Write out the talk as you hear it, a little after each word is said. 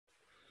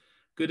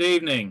Good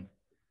evening.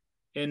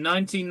 In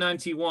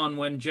 1991,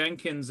 when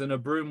Jenkins and a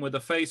broom with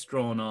a face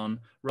drawn on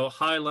wrote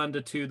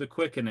Highlander 2 The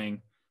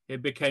Quickening,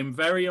 it became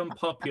very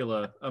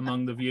unpopular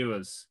among the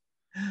viewers.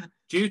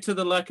 Due to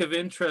the lack of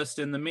interest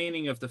in the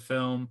meaning of the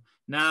film,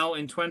 now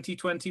in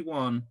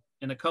 2021,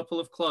 in a couple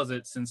of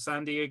closets in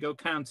San Diego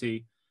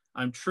County,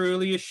 I'm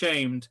truly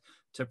ashamed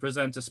to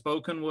present a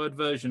spoken word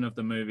version of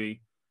the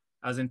movie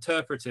as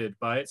interpreted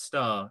by its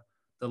star,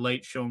 the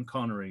late Sean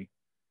Connery,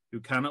 who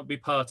cannot be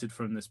parted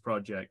from this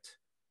project,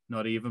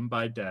 not even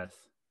by death.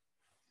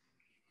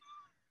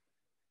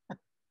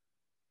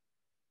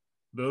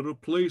 There are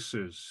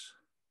places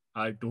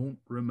I don't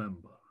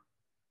remember,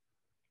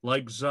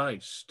 like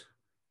Zeist,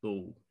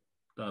 though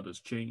that has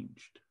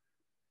changed.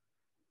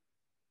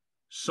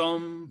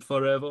 Some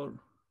forever,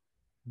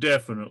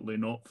 definitely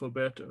not for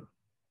better.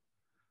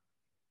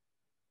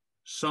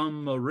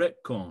 Some are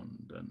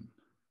retconned and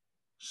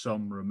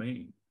some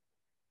remain.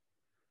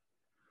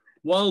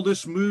 While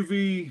this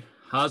movie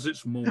has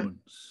its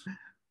moments,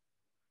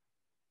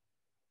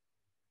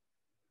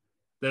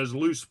 there's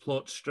loose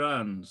plot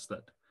strands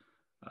that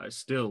I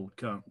still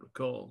can't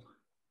recall.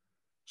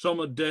 Some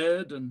are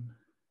dead and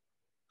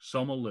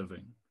some are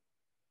living.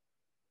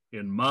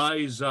 In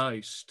my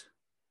Zeist,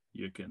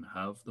 you can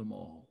have them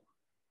all.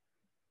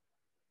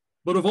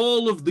 But of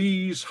all of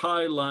these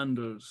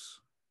Highlanders,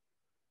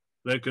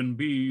 there can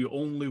be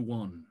only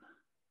one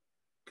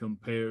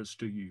compares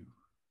to you.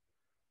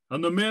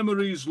 And the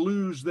memories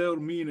lose their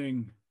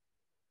meaning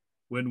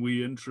when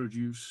we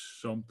introduce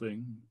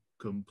something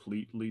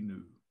completely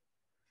new.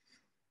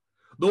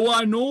 Though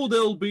I know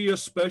there'll be a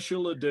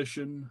special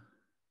edition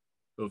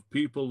of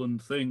people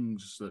and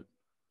things that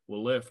were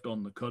left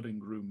on the cutting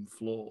room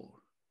floor.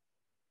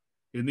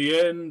 In the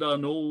end, I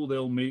know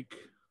they'll make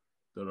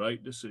the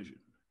right decision.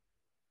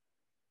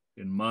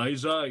 In my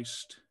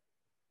Zeist,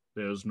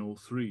 there's no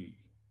 3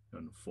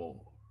 and 4.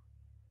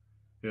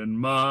 In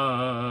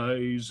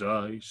my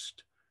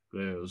Zeist,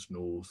 there's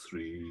no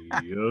 3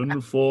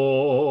 and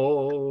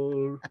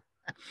 4.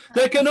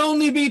 There can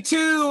only be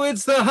 2.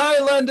 It's the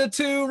Highlander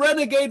 2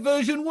 Renegade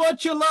version.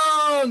 Watch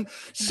along.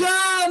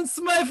 Chance,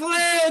 my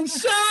friend,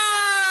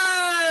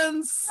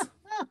 chance.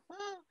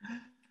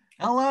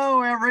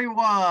 Hello,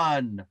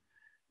 everyone.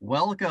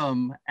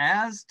 Welcome,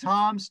 as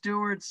Tom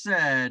Stewart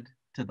said,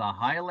 to the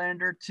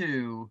Highlander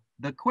 2,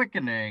 The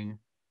Quickening,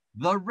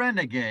 the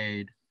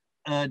Renegade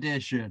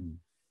edition.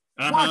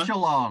 Watch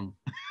along.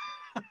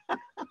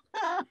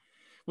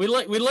 We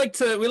like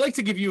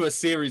to give you a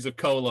series of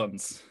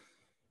colons.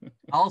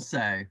 I'll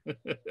say,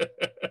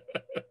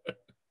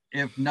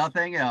 if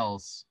nothing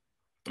else.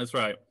 That's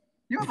right.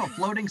 You have a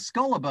floating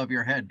skull above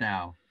your head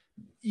now.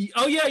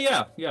 Oh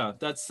yeah.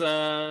 That's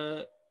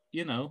I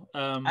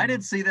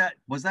didn't see that.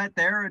 Was that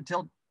there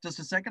until just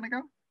a second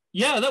ago?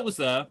 Yeah, that was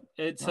there.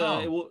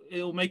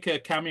 It'll make a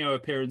cameo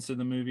appearance in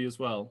the movie as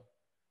well.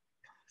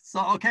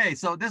 So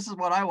this is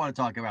what I want to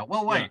talk about.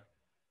 Well, wait. Yeah.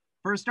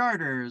 For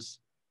starters,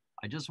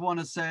 I just want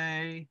to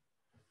say,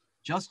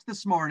 just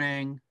this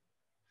morning,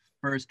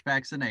 first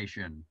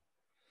vaccination.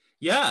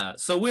 Yeah,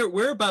 so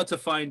we're about to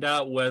find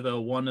out whether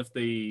one of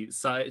the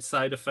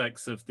side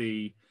effects of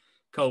the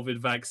COVID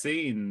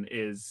vaccine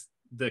is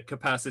the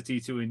capacity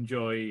to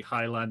enjoy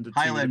Highlander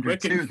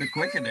 2, The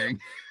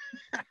Quickening.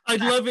 I'd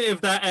love it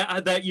if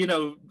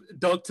that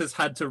doctors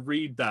had to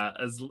read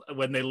that as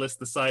when they list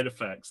the side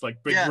effects,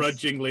 like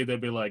begrudgingly. Yes. They'd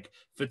be like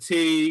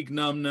fatigue,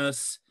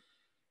 numbness,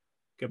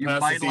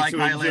 capacity to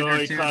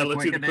enjoy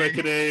Highlander 2, The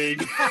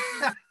Quickening.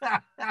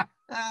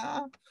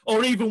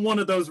 Or even one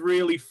of those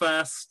really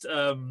fast,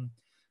 those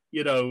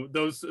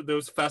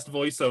fast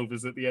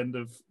voiceovers at the end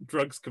of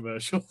drugs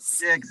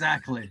commercials.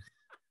 Exactly.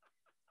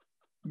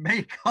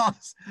 May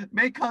cause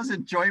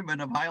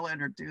enjoyment of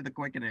Highlander 2, The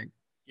Quickening.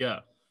 Yeah.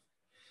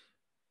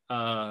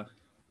 So,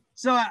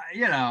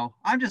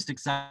 I'm just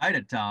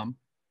excited, Tom.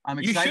 I'm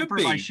excited for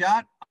my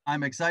shot.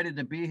 I'm excited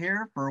to be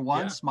here. For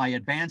once, my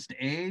advanced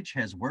age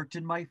has worked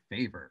in my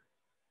favor.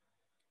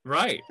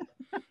 Right.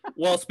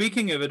 Well,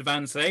 speaking of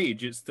advanced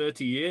age, it's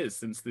 30 years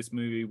since this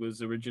movie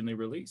was originally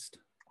released.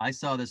 I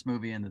saw this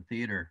movie in the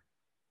theater.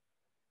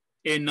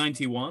 In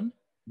 91?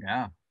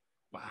 Yeah.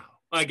 Wow.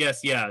 I guess,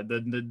 yeah,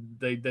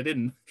 they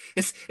didn't.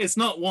 It's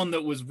not one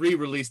that was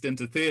re-released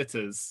into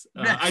theaters.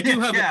 I do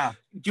have. Yeah.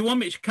 Do you want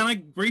me? Can I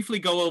briefly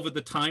go over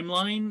the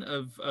timeline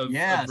of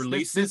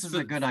releases? This is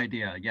a good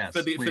idea. Yes,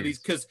 for these,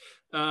 because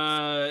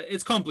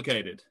it's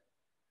complicated,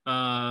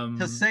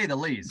 to say the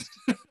least.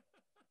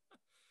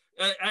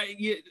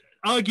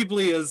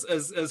 Arguably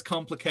as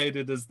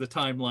complicated as the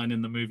timeline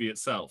in the movie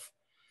itself.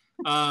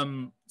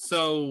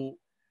 So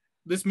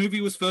this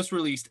movie was first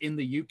released in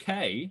the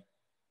UK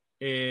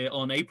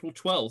on April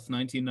 12th,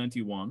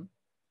 1991,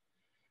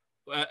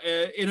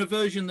 in a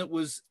version that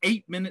was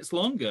 8 minutes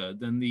longer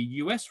than the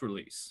US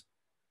release.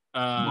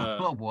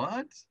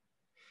 What?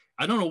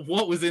 I don't know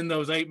what was in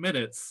those 8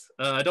 minutes.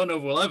 I don't know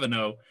if we'll ever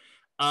know.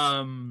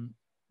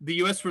 The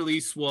US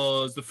release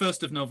was the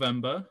 1st of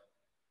November,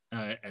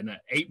 and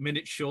 8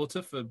 minutes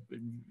shorter, for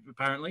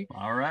apparently.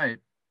 All right.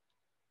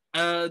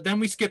 Then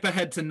we skip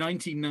ahead to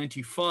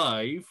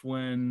 1995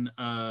 when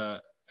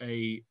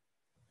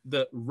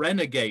the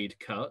Renegade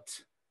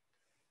cut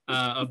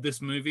of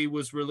this movie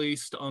was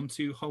released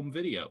onto home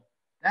video.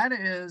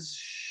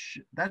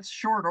 That's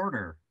short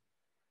order.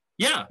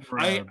 Yeah,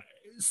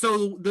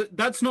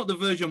 that's not the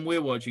version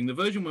we're watching. The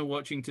version we're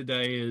watching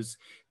today is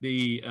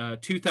the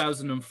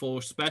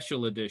 2004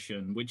 special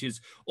edition, which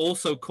is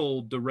also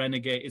called the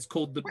Renegade. It's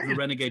called the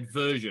Renegade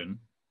version.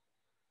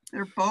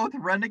 They're both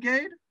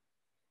Renegade?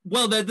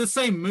 Well, they're the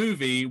same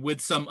movie with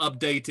some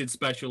updated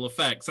special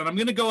effects. And I'm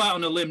going to go out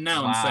on a limb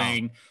now and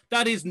saying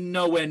that is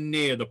nowhere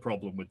near the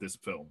problem with this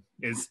film,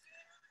 is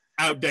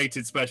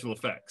outdated special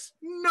effects.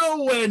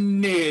 Nowhere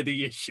near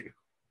the issue.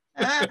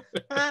 But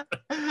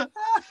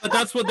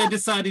that's what they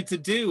decided to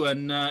do.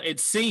 And it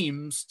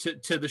seems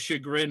to the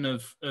chagrin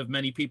of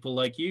many people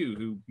like you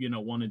who,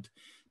 wanted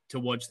to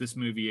watch this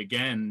movie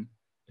again,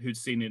 who'd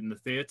seen it in the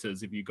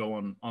theaters. If you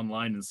go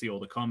online and see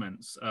all the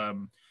comments,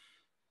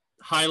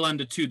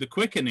 Highlander 2: The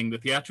Quickening, the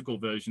theatrical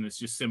version, is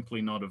just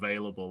simply not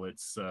available.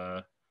 It's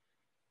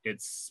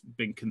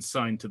been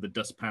consigned to the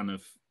dustpan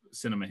of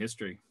cinema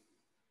history.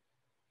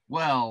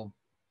 Well,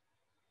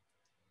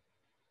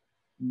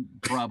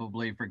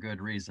 probably for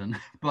good reason,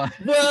 but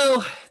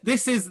well,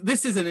 this is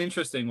an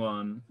interesting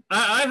one.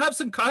 I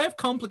have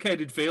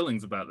complicated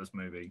feelings about this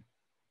movie.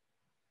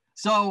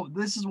 So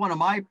this is one of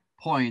my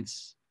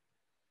points.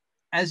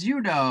 As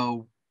you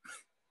know,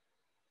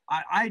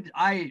 I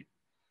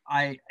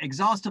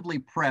exhaustively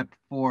prepped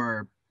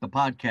for the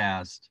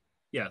podcast.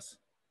 Yes.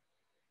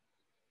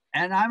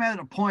 And I'm at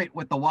a point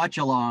with the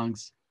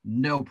watch-alongs,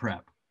 no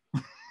prep.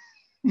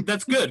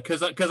 That's good,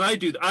 because I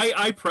do.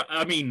 I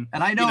mean,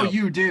 and I know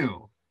you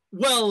do.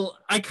 Well,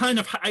 I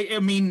pre-watch.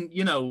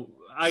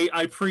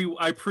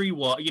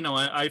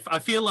 I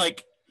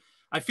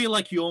feel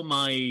like you're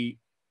my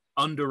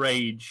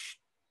underage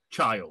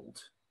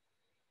child.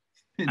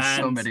 In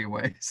so many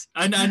ways.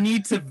 And I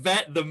need to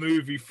vet the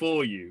movie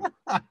for you.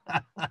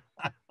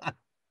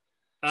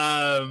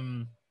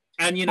 And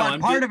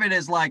part of it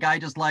is like I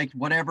just like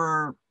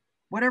whatever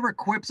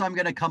quips I'm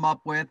gonna come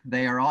up with,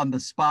 they are on the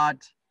spot.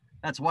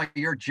 That's why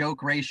your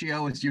joke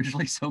ratio is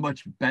usually so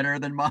much better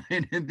than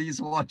mine in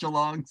these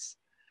watch-alongs.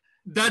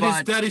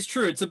 That is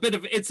true. It's a bit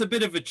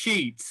of a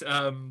cheat.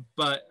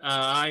 But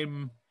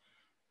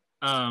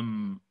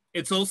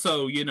it's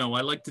also,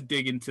 I like to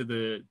dig into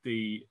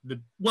the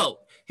well,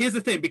 here's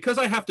the thing, because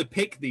I have to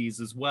pick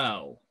these as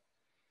well.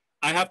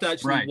 I have to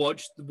actually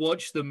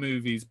watch the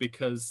movies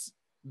because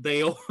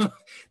they all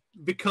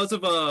because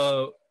of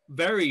a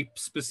very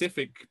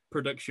specific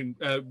production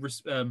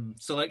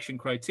selection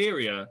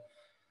criteria.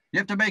 You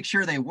have to make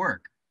sure they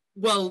work.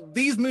 Well,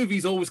 these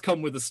movies always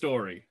come with a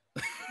story.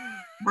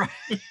 Right.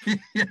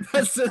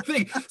 That's the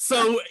thing.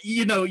 So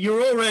you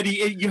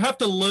have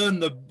to learn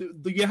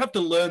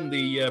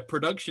the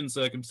production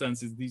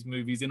circumstances of these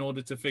movies in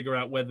order to figure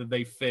out whether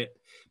they fit.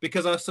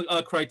 Because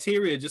our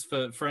criteria, just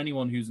for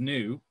anyone who's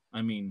new,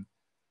 I mean,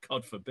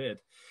 God forbid,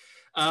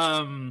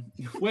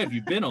 where have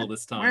you been all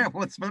this time?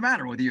 What's the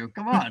matter with you?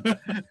 Come on.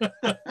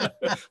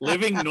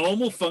 Living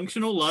normal,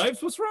 functional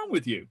lives. What's wrong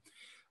with you?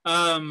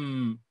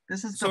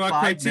 This is the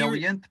 5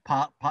 millionth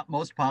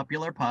most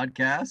popular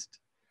podcast.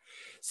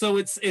 So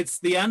it's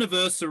the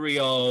anniversary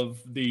of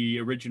the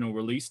original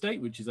release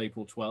date, which is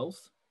April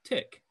 12th.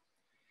 Tick.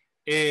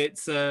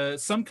 It's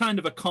some kind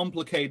of a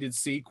complicated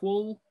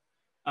sequel.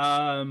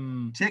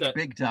 Tick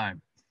big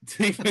time.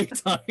 Tick big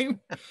time.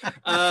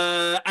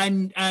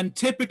 And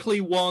typically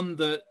one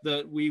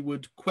that we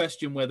would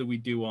question whether we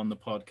do on the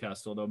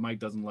podcast, although Mike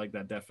doesn't like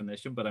that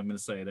definition, but I'm going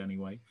to say it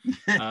anyway.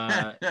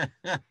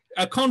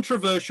 A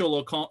controversial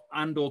or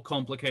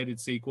complicated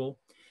sequel.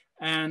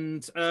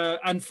 And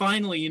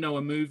finally,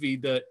 a movie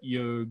that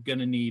you're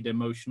gonna need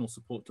emotional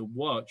support to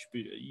watch,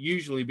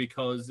 usually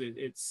because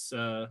it's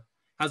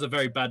has a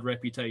very bad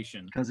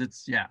reputation. Because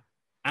it's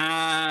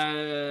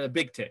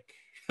big tick.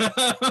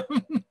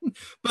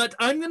 But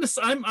I'm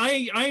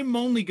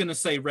only gonna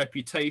say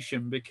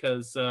reputation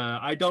because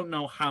I don't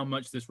know how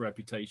much this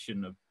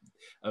reputation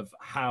of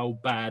how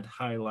bad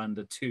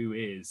Highlander 2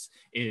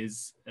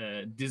 is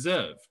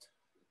deserved.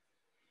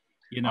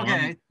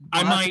 Okay.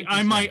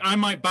 I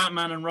might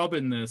Batman and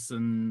Robin this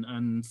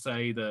and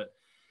say that,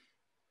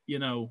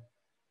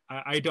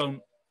 I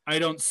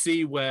don't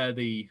see where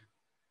the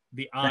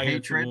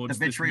hatred towards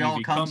the vitriol this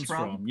movie comes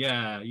from.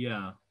 Yeah.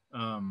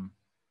 And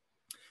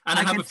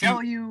I can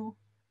tell you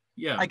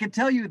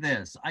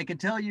this. I can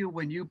tell you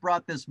when you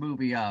brought this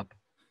movie up,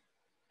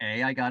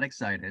 A, I got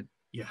excited.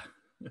 Yeah.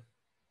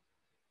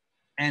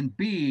 And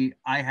B,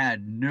 I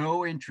had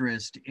no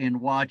interest in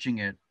watching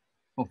it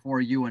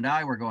before you and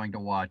I were going to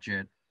watch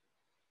it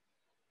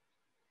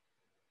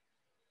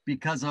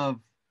because of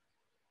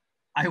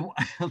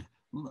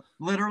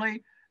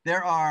literally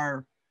there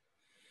are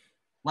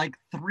like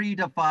 3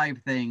 to 5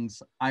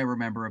 things I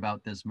remember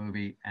about this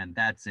movie, and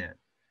that's it.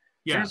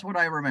 Yeah. Here's what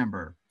I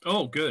remember.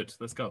 Oh, good.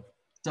 Let's go.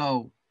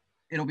 So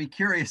it'll be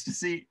curious to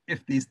see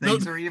if these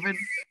things are even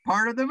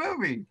part of the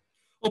movie.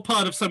 Or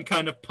part of some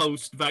kind of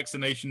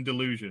post-vaccination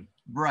delusion.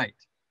 Right.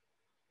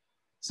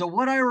 So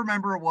what I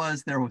remember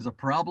was there was a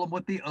problem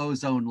with the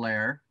ozone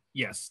layer.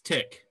 Yes,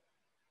 tick.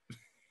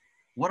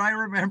 What I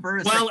remember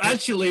is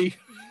actually,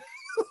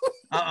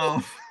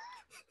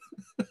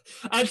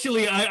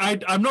 actually,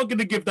 I'm not going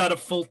to give that a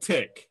full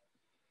tick.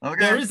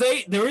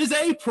 Okay. There is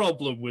a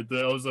problem with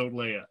the ozone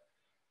layer.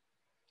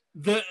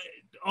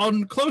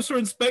 On closer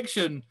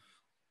inspection,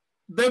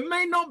 there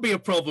may not be a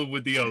problem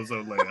with the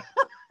ozone layer.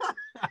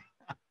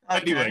 Okay.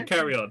 Anyway,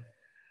 carry on.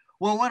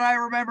 Well, what I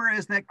remember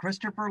is that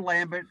Christopher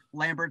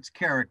Lambert's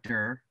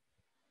character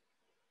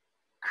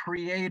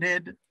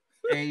created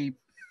a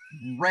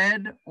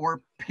red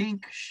or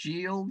pink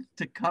shield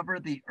to cover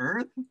the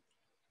earth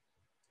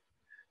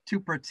to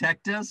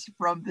protect us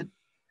from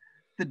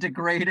the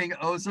degrading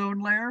ozone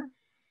layer,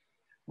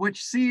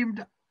 which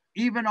seemed,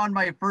 even on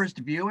my first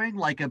viewing,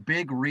 like a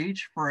big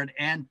reach for an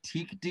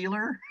antique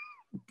dealer.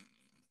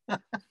 But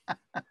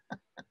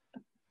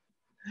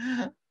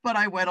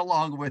I went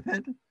along with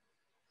it.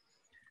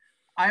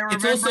 I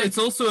remember it's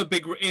also a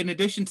big, in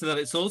addition to that,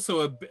 it's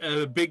also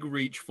a big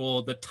reach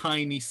for the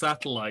tiny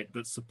satellite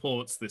that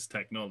supports this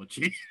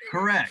technology.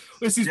 Correct.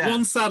 This is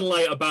one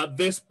satellite about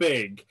this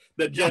big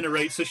that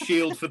generates a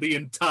shield for the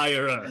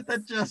entire Earth.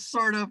 That just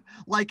sort of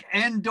like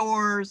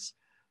Endor's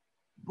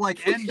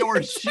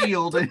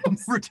shield in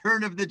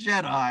Return of the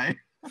Jedi.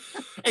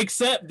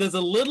 Except there's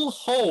a little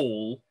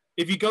hole.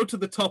 If you go to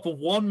the top of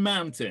one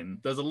mountain,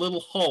 there's a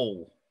little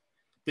hole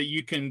that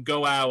you can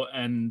go out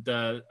and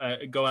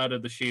go out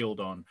of the shield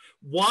on.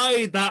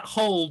 Why that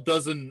hole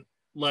doesn't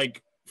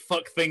like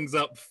fuck things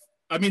up?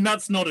 I mean,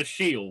 that's not a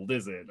shield,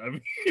 is it? I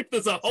mean, if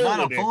there's a hole in it,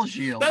 not a full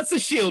shield. That's a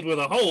shield with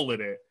a hole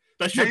in it.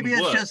 That shouldn't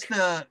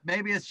work.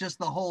 Maybe it's just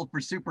the hole for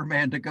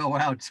Superman to go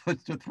out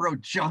to throw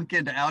junk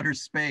into outer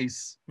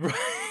space. Right.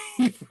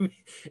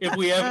 if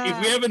we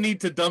ever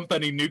need to dump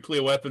any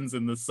nuclear weapons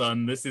in the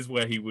sun, this is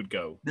where he would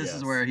go. This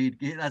is where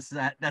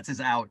that's his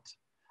out.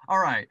 All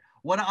right.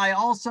 What I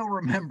also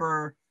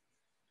remember,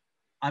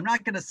 I'm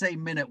not going to say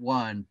minute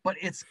one, but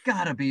it's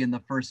got to be in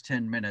the first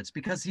 10 minutes,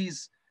 because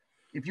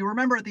if you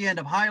remember at the end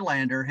of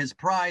Highlander, his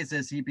prize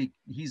is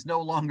he's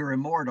no longer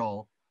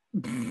immortal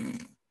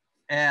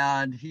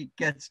and he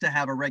gets to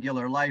have a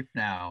regular life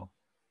now.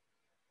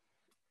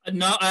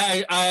 No,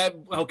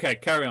 okay,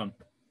 carry on.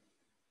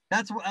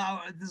 That's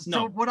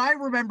so what I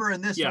remember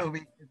in this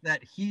movie is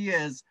that he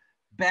is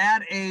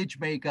bad age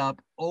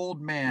makeup, old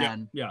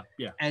man. Yeah.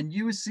 And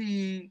you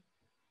see,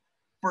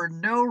 for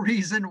no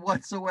reason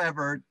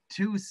whatsoever,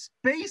 2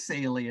 space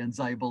aliens,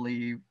 I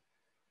believe.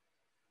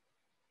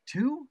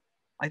 2?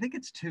 I think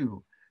it's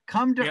 2.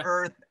 Come to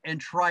Earth and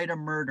try to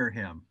murder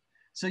him.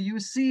 So you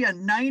see a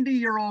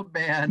 90-year-old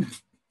man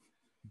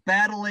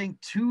battling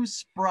 2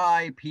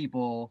 spry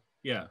people.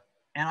 Yeah.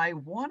 And I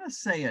want to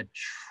say a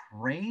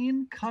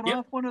train cut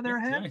off one of their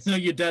heads. No,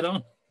 you're dead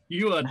on.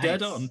 You are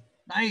dead on.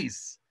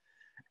 Nice.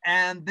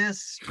 And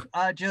this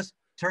just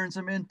turns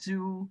him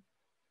into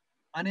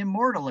an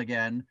immortal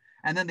again.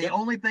 And then the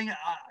only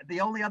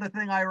other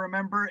thing I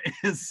remember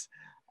is,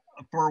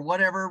 for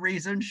whatever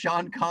reason,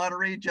 Sean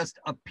Connery just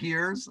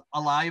appears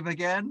alive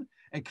again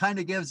and kind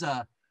of gives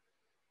a,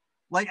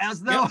 like,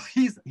 as though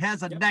he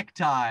has a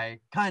necktie,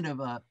 kind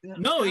of a.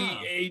 No,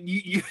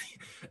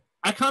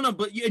 I kind of,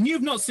 but and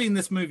you've not seen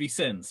this movie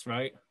since,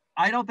 right?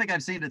 I don't think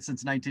I've seen it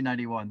since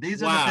 1991.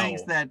 These are the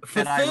things that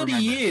for 30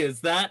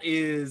 years, that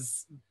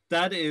is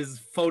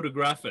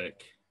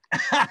photographic.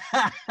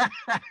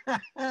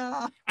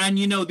 And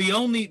you know, the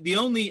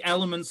only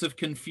elements of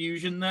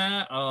confusion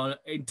there are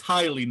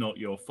entirely not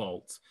your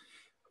fault.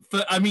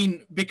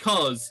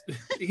 Because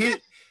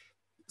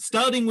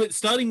starting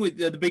with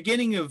the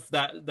beginning of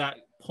that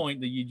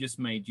point that you just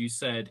made, you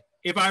said,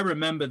 if I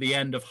remember the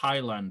end of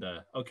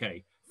Highlander,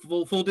 okay.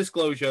 Full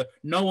disclosure,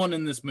 no one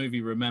in this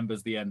movie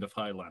remembers the end of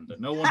Highlander.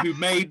 No one who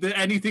made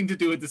anything to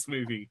do with this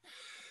movie.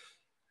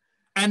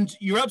 And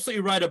you're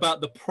absolutely right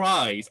about the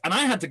prize. And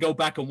I had to go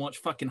back and watch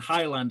fucking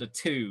Highlander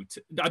 2.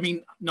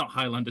 Not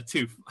Highlander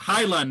 2.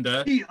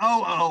 Highlander.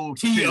 T-O-O.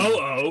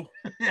 T-O-O.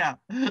 Yeah.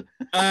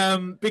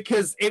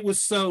 Because it was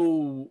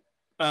so...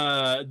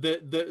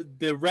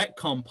 the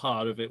retcon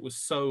part of it was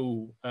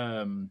so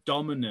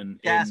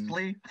dominant.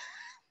 Ghastly.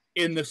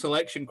 In the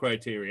selection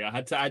criteria. I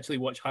had to actually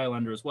watch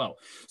Highlander as well.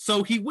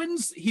 So he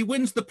wins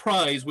the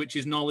prize, which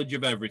is knowledge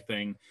of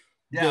everything.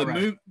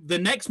 The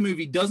next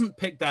movie doesn't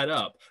pick that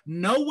up.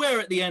 Nowhere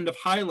at the end of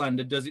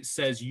Highlander does it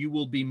says you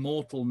will be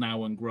mortal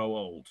now and grow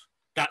old.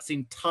 That's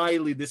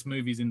entirely this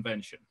movie's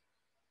invention.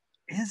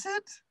 Is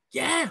it?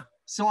 Yeah.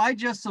 So I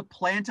just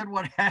supplanted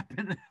what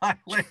happened in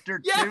Highlander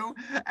 2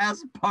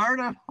 as part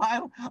of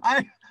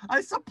I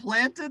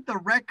supplanted the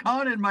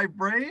retcon in my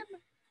brain?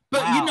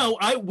 But, you know,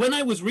 when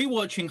I was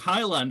rewatching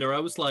Highlander, I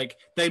was like,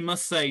 they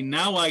must say,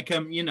 now I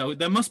can, you know,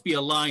 there must be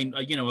a line,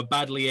 a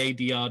badly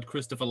ADR'd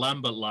Christopher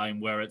Lambert line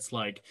where it's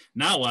like,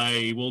 now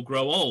I will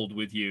grow old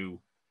with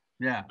you.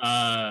 Yeah.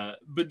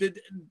 But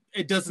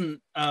it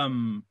doesn't,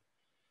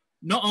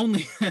 not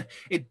only,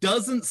 it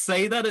doesn't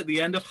say that at the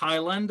end of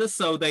Highlander,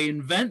 so they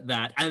invent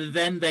that, and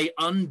then they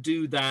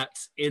undo that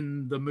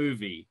in the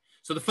movie.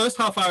 So the first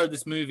half hour of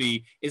this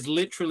movie is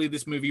literally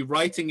this movie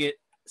writing it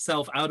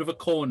itself out of a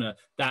corner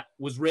that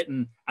was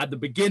written at the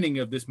beginning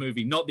of this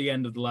movie, not the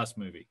end of the last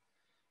movie.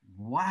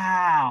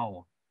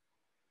 Wow.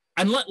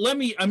 And let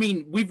me, I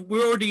mean,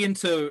 we're already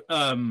into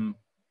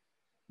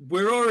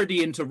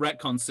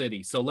retcon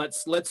city, so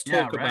let's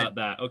talk about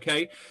that.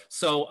 Okay,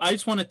 so I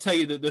just want to tell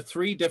you that the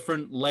 3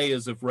 different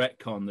layers of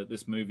retcon that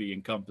this movie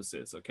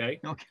encompasses.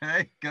 Okay,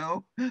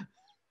 go.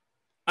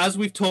 As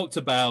we've talked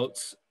about,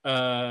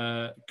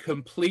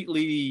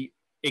 completely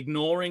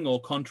ignoring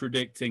or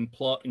contradicting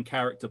plot and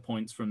character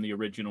points from the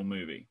original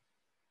movie.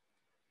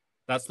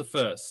 That's the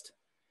first.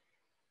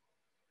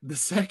 The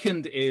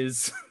second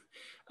is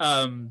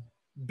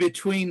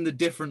between the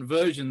different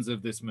versions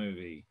of this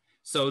movie.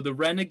 So the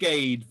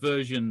Renegade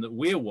version that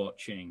we're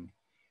watching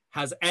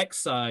has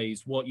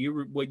excised what you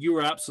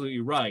were absolutely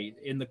right.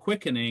 In the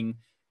quickening,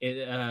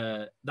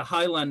 the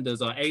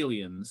Highlanders are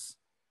aliens,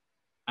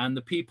 and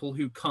the people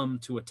who come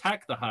to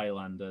attack the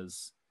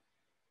Highlanders,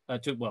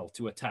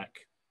 to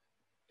attack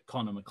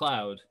Connor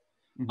McLeod,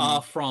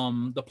 are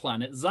from the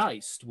planet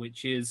Zeist,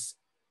 which is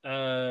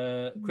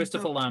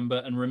Christopher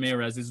Lambert and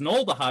Ramirez's and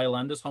all the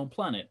Highlanders' home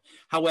planet.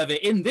 However,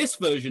 in this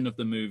version of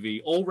the movie,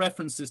 all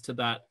references to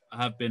that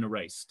have been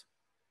erased.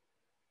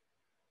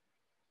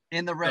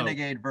 In the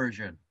Renegade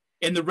version.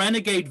 In the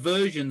Renegade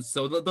version,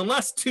 so the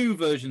last 2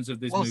 versions of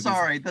this movie. Well,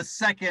 sorry, the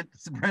second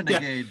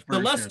Renegade version. The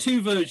last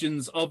 2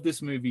 versions of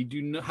this movie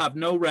have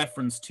no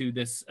reference to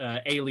this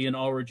alien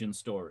origin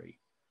story.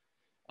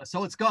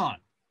 So it's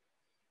gone.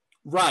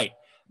 Right.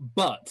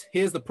 But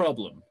here's the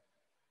problem.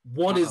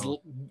 What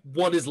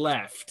is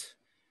left?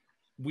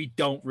 We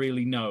don't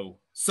really know.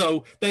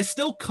 So they're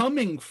still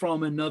coming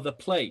from another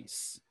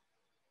place,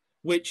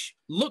 which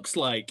looks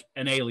like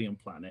an alien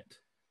planet.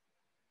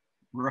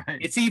 Right.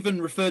 It's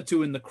even referred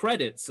to in the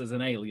credits as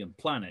an alien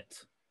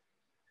planet.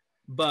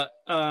 But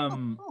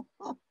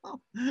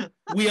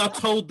we are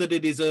told that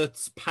it is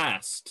Earth's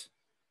past.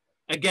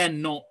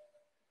 Again, not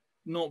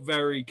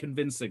very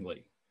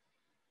convincingly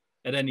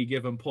at any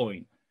given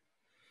point.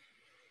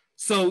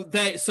 So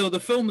the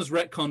film has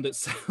retconned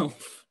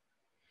itself.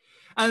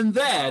 And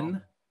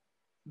then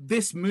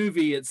this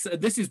movie,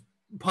 this is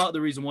part of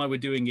the reason why we're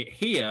doing it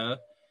here.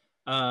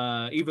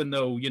 Even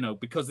though,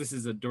 because this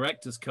is a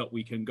director's cut,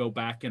 we can go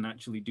back and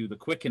actually do the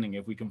quickening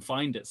if we can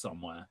find it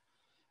somewhere.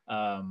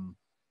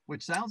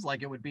 Which sounds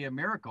like it would be a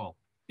miracle.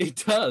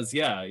 It does,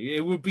 yeah.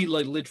 It would be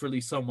like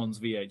literally someone's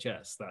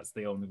VHS. That's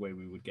the only way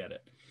we would get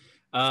it.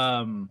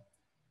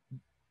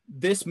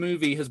 This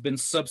movie has been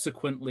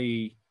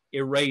subsequently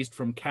erased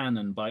from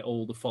canon by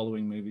all the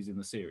following movies in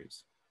the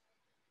series.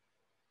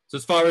 So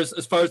as far as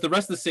the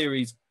rest of the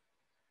series,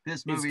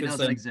 this movie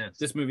doesn't exist.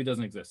 This movie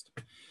doesn't exist.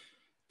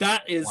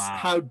 That is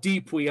how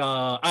deep we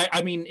are.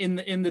 I mean,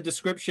 in the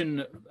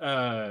description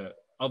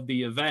of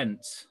the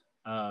event,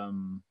 I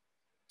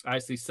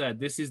actually said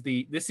this is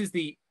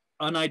the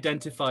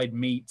unidentified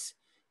meat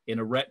in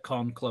a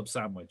retcon club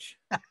sandwich.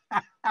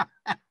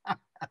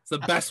 It's the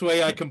best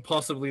way I can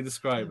possibly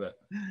describe it.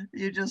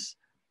 You just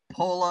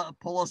pull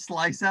a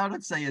slice out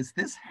and say, "Is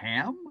this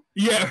ham?"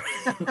 Yeah.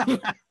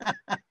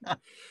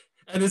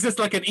 And there's just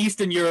like an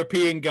Eastern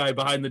European guy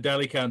behind the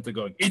deli counter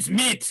going, "It's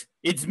meat!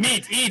 It's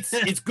meat!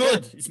 It's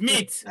good! It's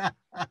meat!"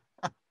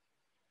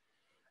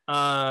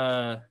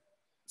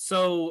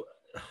 So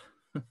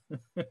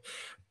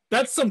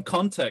that's some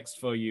context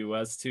for you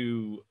as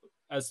to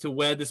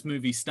where this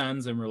movie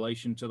stands in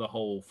relation to the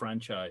whole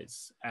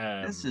franchise.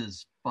 This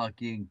is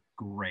fucking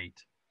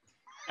great.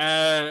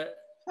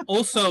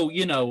 Also,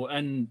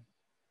 and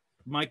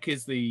Mike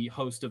is the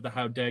host of the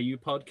How Dare You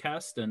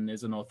podcast and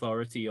is an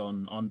authority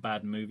on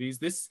bad movies.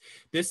 This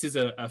is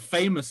a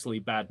famously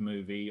bad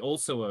movie,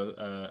 also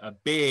a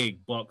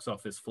big box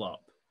office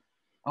flop.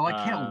 Oh,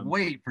 I can't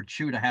wait for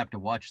Chu to have to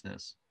watch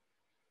this.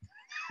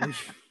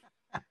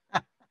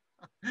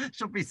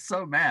 She'll be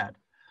so mad.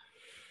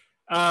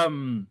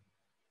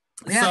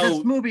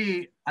 This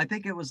movie, I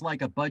think it was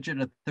like a budget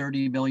of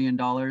 $30 million,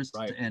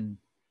 right, and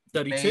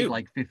 32, made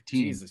like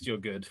 15. Jesus, you're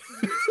good.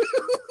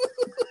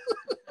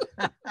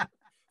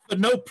 But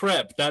no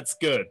prep, that's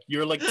good.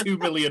 You're like 2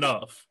 million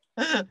off.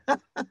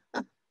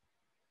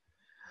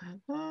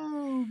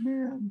 Oh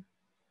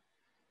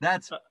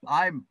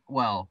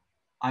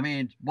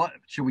man, what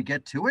should we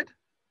get to it?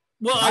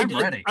 Well, I'm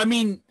ready. I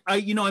mean,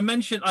 I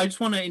mentioned, I just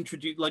want to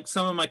introduce like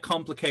some of my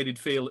complicated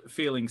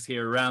feelings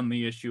here around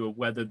the issue of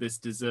whether this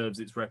deserves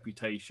its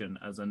reputation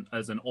as an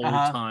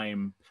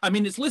all-time. I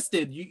mean, it's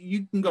listed.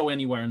 You can go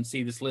anywhere and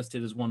see this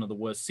listed as one of the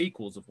worst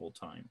sequels of all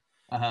time.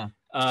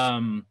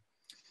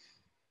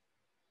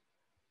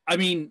 I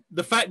mean,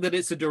 the fact that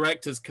it's a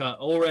director's cut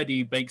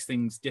already makes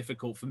things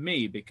difficult for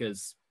me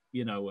because,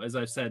 as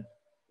I've said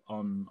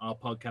on our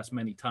podcast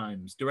many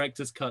times,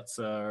 director's cuts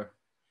are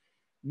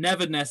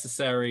never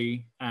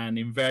necessary and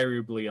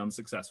invariably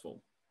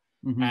unsuccessful.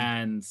 Mm-hmm.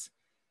 And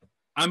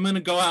I'm going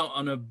to go out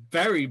on a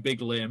very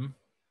big limb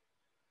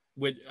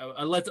with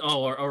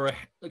a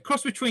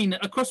cross between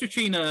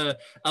a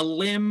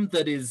limb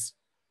that is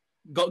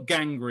got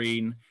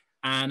gangrene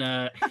and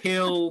a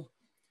hill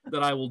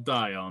that I will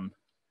die on.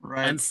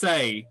 Right. And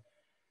say,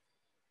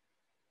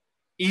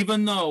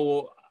 even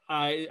though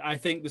I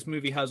think this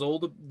movie has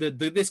all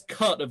this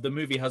cut of the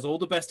movie has all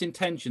the best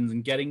intentions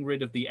in getting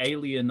rid of the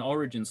alien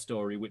origin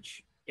story,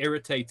 which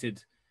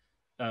irritated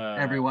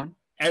everyone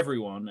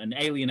and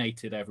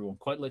alienated everyone,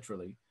 quite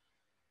literally.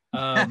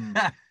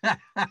 I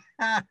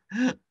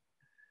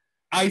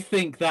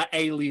think that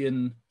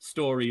alien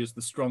story is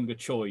the stronger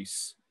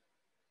choice.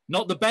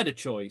 Not the better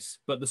choice,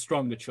 but the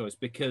stronger choice,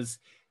 because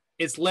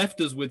it's left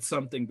us with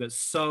something that's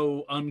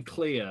so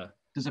unclear.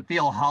 Does it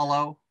feel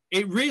hollow?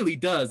 It really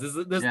does.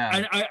 There's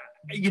I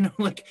you know,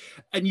 like,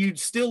 and you'd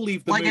still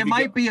leave the like movie it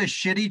might be a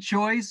shitty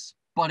choice,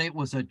 but it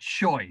was a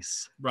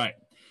choice. Right.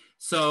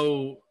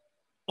 So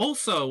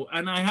also,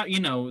 and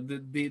you know,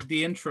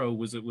 the intro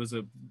was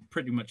a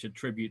pretty much a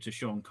tribute to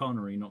Sean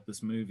Connery, not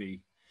this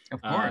movie.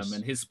 Of course.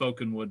 And his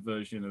spoken word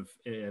version of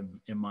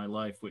In My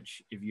Life,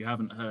 which if you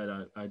haven't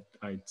heard,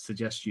 I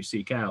suggest you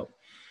seek out.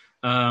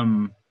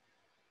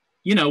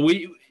 You know,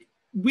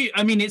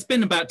 I mean, it's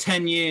been about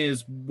 10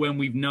 years when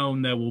we've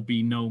known there will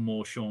be no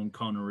more Sean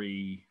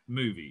Connery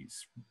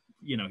movies.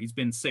 You know, he's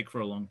been sick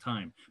for a long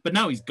time, but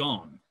now he's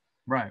gone.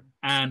 Right.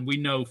 And we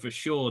know for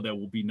sure there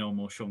will be no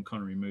more Sean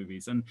Connery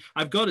movies. And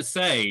I've got to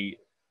say,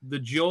 the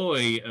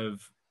joy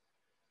of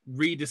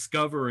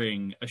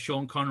rediscovering a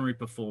Sean Connery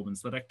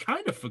performance that I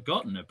kind of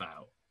forgotten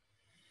about.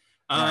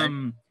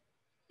 Right.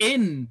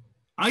 In,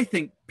 I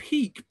think,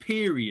 peak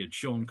period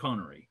Sean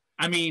Connery.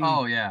 I mean,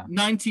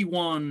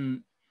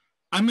 91,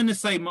 I'm going to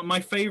say my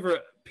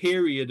favorite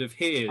period of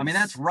his. I mean,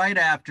 that's right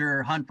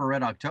after Hunt for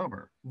Red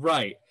October.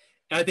 Right.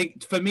 I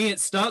think for me, it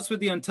starts with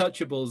the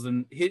Untouchables,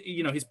 and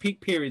his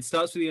peak period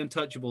starts with the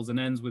Untouchables and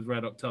ends with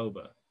Red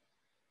October.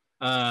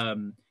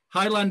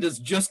 Highlander's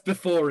just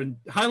before that,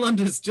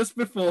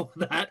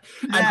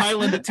 and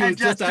Highlander 2 is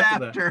just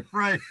after that.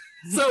 Right.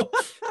 So,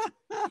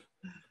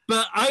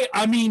 but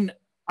I mean,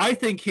 I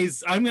think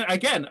I'm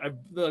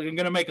going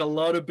to make a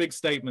lot of big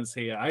statements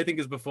here. I think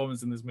his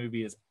performance in this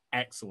movie is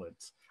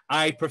excellent.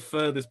 I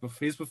prefer his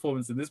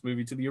performance in this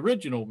movie to the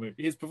original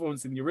movie. His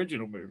performance in the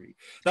original movie.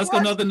 That's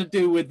got nothing to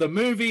do with the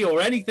movie or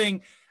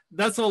anything.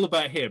 That's all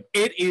about him.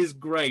 It is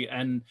great,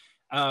 and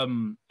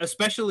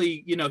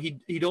especially, you know,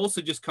 he'd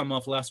also just come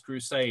off Last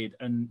Crusade,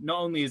 and not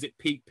only is it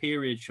peak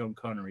period Sean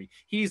Connery,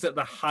 he's at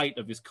the height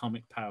of his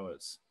comic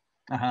powers,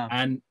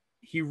 and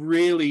he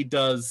really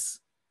does.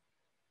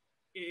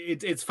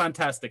 It's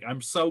fantastic. I'm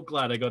so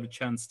glad I got a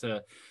chance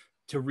to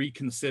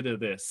reconsider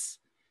this.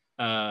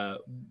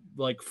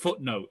 Like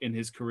footnote in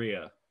his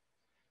career.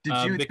 Did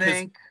you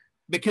think?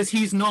 Because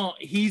he's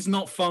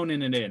not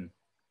phoning it in.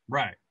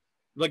 Right.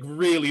 Like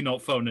really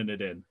not phoning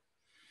it in.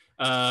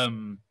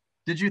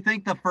 Did you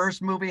think the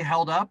first movie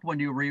held up when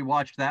you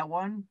rewatched that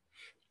one?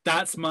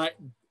 That's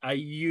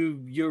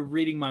you're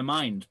reading my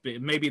mind.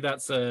 But maybe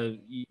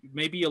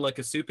maybe you're like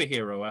a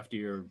superhero after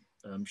you're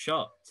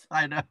shot.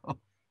 I know.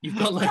 You've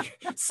got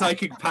like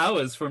psychic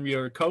powers from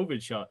your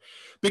COVID shot.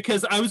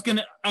 Because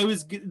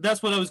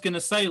that's what I was gonna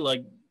say.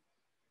 Like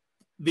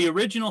the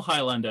original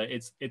Highlander,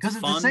 it's because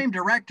it's fun. the same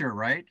director,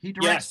 right? He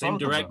directs same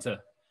director.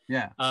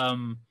 Yeah.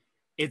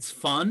 It's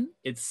fun,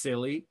 it's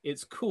silly,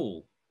 it's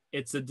cool.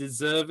 It's a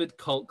deserved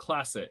cult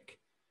classic.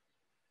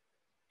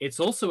 It's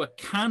also a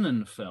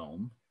canon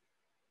film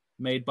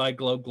made by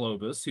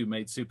Globus, who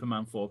made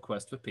Superman 4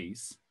 Quest for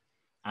Peace.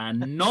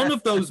 And none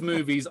of those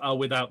movies are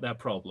without their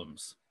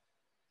problems.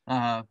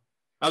 I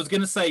was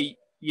going to say,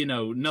 you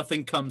know,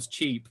 nothing comes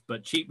cheap,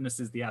 but cheapness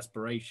is the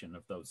aspiration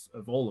of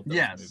all of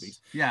those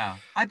movies. Yeah.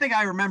 I think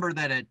I remember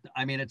that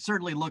it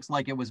certainly looks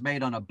like it was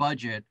made on a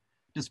budget,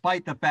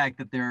 despite the fact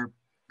that they're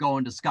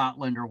going to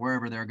Scotland or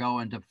wherever they're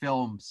going to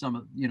film some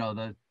of, you know,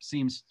 the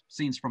scenes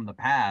from the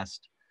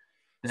past.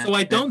 So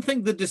I don't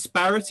think the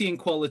disparity in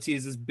quality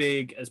is as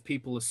big as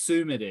people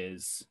assume it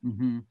is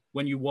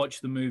when you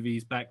watch the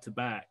movies back to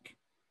back.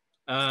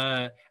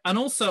 And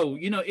also,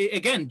 you know,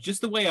 again,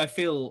 just the way I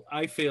feel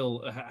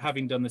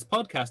having done this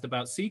podcast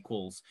about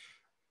sequels,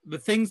 the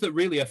things that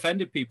really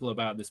offended people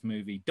about this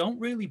movie don't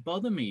really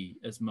bother me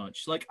as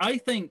much. Like, I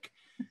think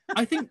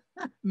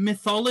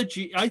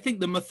mythology, I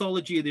think the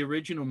mythology of the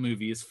original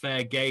movie is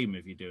fair game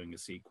if you're doing a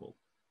sequel.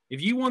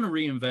 If you want to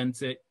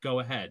reinvent it,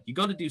 go ahead. You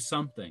got to do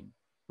something,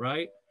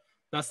 right?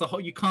 That's the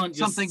whole, you can't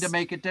just... Something to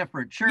make it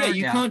different. Sure. Yeah,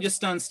 you can't just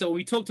stand still.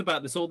 We talked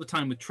about this all the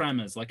time with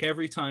Tremors. Like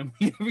every time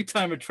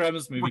a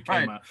Tremors movie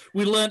came out,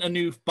 we learned a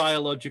new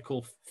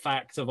biological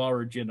fact of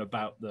origin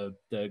about the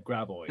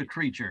graboid. The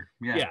creature.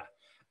 Yeah.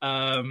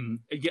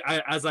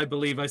 As I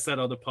believe I said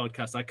on the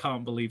podcast, I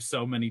can't believe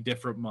so many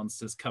different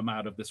monsters come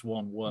out of this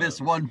one world.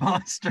 This one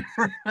monster.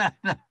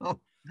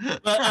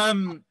 But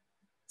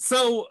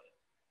so,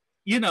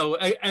 you know,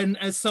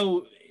 and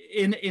so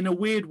in a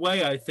weird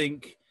way, I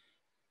think,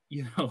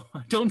 you know,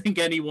 I don't think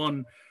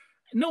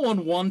no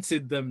one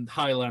wanted them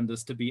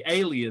Highlanders to be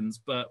aliens,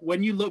 but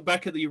when you look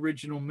back at the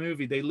original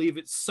movie, they leave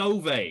it so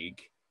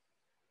vague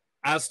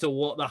as to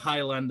what the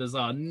Highlanders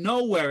are.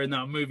 Nowhere in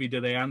that movie do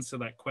they answer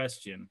that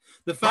question.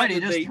 The fact he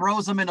just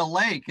throws them in a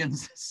lake and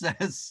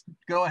says,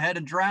 go ahead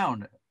and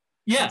drown.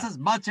 Yeah. That's as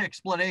much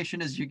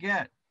explanation as you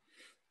get.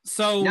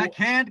 So you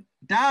can't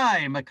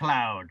die,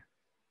 McLeod.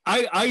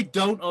 I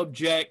don't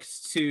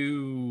object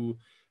to,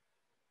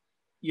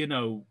 you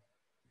know,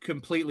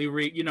 completely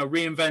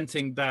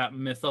reinventing that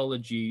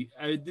mythology.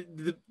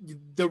 The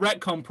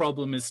retcon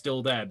problem is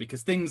still there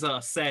because things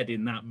are said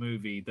in that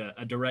movie that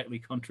are directly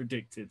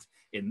contradicted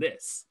in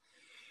this.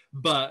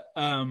 But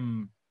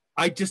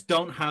I just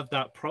don't have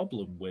that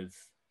problem with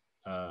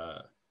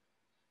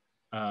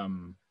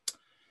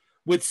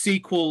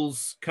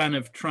sequels kind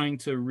of trying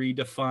to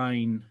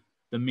redefine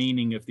the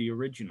meaning of the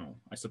original,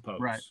 I suppose.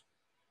 Right.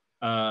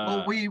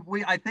 Well,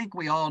 I think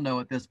we all know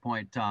at this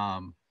point,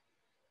 Tom,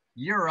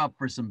 you're up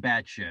for some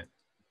bad shit.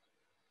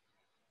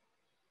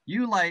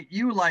 You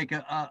like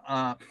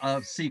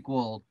a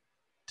sequel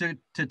to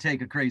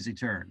take a crazy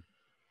turn.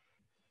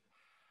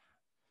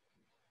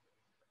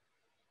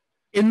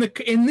 In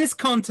this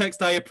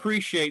context, I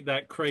appreciate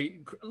that.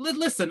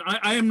 Listen,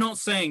 I am not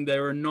saying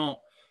there are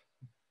not.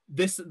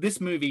 This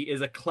movie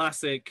is a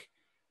classic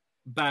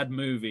bad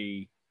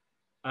movie.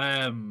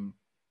 It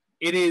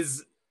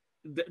is.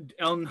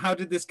 On How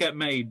Did This Get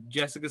Made?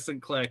 Jessica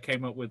Sinclair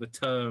came up with a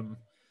term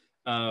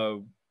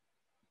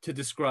to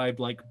describe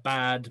like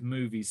bad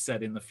movies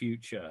set in the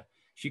future.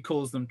 She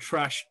calls them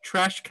trash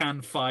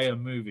can fire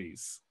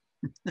movies.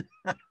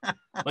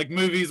 Like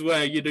movies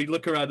where you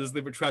look around as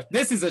they were trash.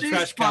 This is a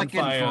trash can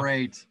fire.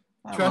 Great.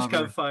 Trash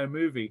can fire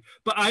movie.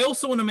 But I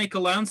also want to make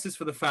allowances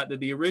for the fact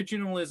that the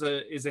original is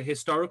a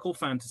historical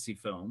fantasy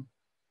film.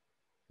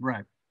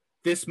 Right.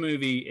 This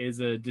movie is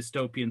a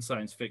dystopian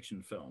science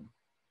fiction film.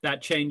 That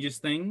changes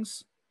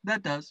things.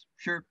 That does,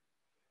 sure.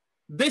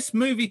 This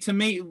movie, to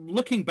me,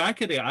 looking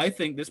back at it, I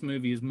think this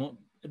movie is more.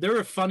 There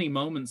are funny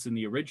moments in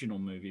the original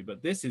movie,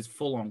 but this is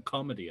full-on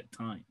comedy at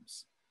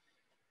times.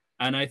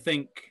 And I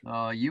think...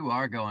 Oh, you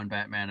are going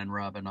Batman and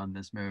Robin on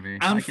this movie.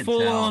 And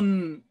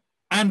full-on...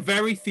 And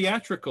very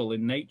theatrical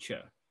in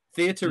nature.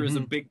 Theater is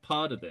a big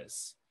part of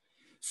this.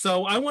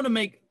 So I want to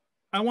make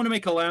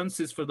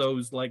allowances for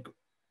those like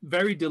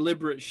very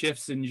deliberate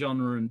shifts in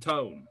genre and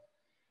tone.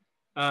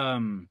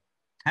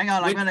 Hang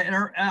on,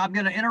 I'm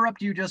gonna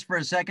interrupt you just for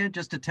a second,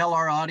 just to tell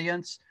our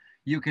audience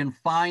you can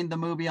find the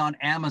movie on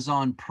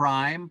Amazon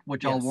Prime,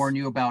 which I'll warn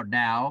you about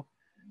now.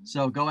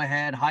 So go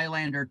ahead,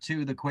 Highlander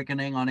 2: The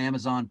Quickening on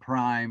Amazon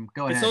Prime.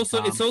 Go ahead.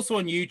 It's also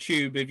on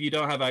YouTube. If you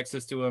don't have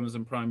access to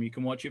Amazon Prime, you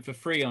can watch it for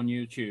free on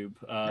YouTube.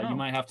 You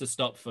might have to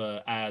stop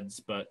for ads,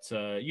 but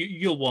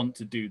you'll want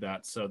to do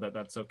that, so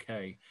that's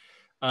okay.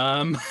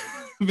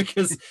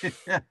 Because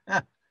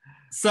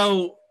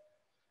so.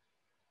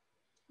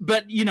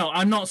 But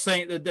I'm not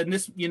saying that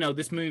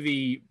this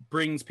movie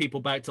brings people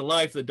back to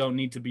life that don't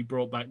need to be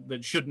brought back,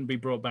 that shouldn't be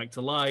brought back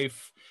to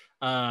life.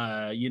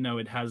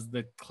 It has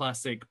the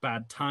classic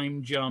bad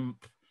time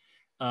jump.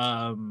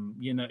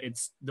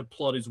 The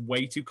plot is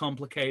way too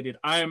complicated.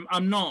 I'm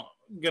not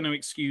going to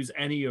excuse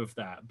any of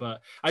that,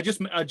 but I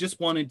just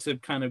wanted to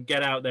kind of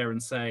get out there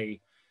and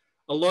say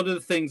a lot of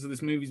the things that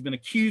this movie's been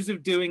accused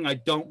of doing, I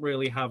don't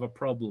really have a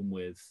problem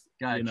with.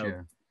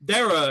 Gotcha.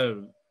 There are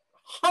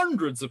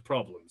hundreds of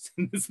problems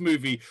in this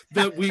movie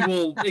that we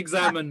will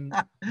examine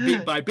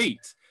beat by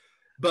beat,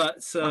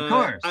 but of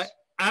course.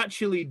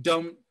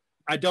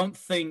 I don't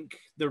think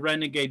the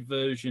Renegade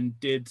version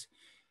did,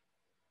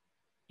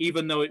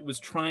 even though it was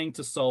trying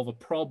to solve a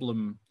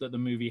problem that the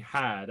movie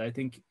had. I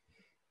think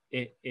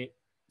the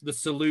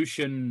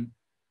solution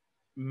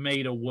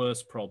made a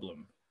worse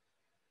problem.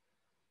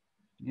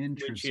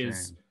 Interesting.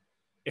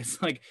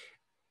 Which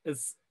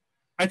is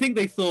I think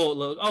they thought,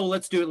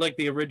 let's do it like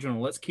the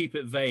original. Let's keep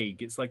it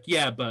vague. It's like,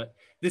 yeah, but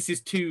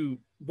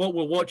what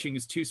we're watching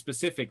is too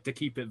specific to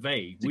keep it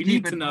vague. We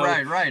need to know.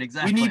 Right,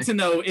 exactly. We need to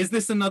know, is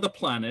this another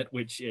planet,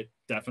 which it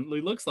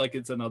definitely looks like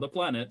it's another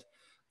planet,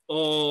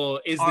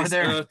 or is this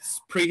Earth's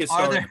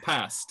prehistoric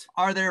past?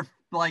 Are there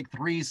like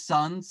 3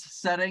 suns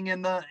setting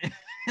in the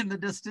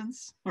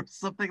distance or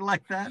something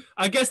like that?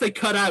 I guess they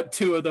cut out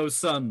 2 of those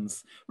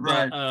suns.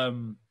 Right. But,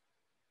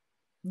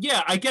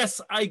 yeah, I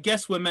guess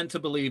we're meant to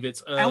believe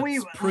it's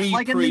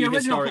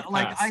prehistoric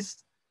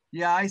past.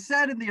 I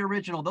said in the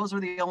original, those are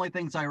the only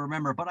things I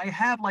remember, but I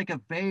have like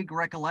a vague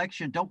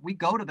recollection. Don't we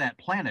go to that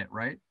planet,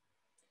 right?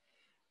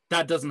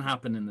 That doesn't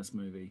happen in this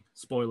movie.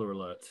 Spoiler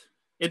alert.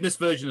 In this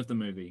version of the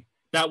movie.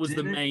 That was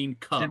main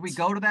cut. Did we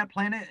go to that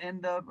planet in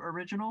the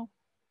original?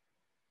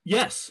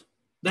 Yes.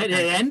 It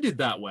ended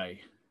that way.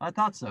 I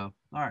thought so.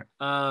 All right.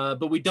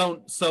 But we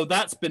don't, so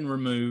that's been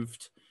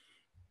removed.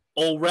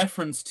 All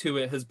reference to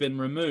it has been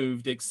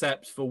removed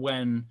except for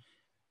when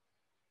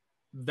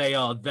they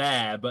are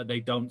there, but they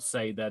don't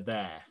say they're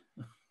there.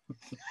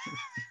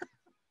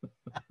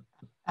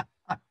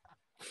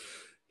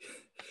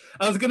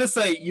 I was going to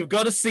say, you've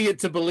got to see it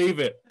to believe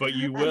it, but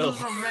you will.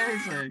 This is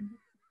amazing.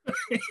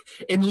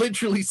 In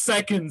literally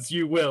seconds,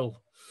 you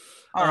will.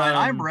 All right,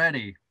 I'm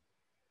ready.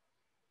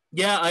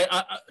 Yeah,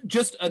 I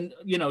just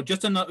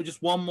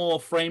one more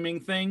framing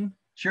thing.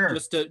 Sure.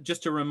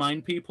 Just to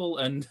remind people,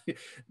 and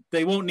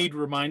they won't need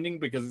reminding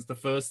because it's the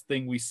first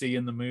thing we see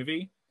in the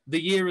movie.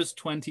 The year is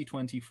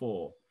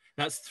 2024.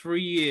 That's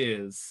 3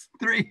 years.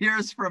 3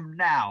 years from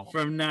now.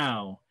 From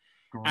now.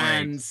 Great.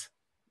 And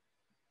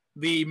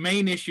the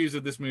main issues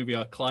of this movie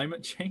are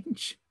climate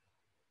change,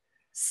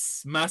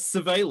 mass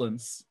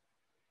surveillance,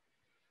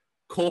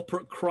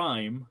 corporate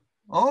crime.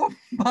 Oh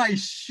my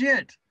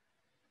shit!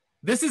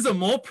 This is a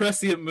more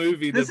prescient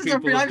movie than people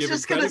have given credit for. I was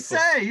just gonna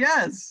say,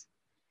 yes.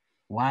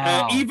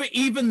 Wow.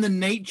 Even the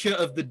nature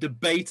of the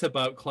debate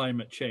about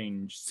climate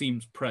change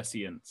seems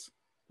prescient.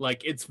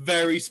 Like, it's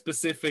very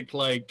specific,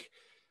 like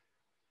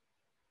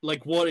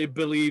what it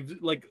believes,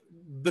 like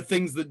the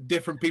things that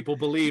different people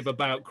believe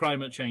about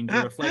climate change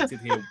are reflected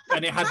here.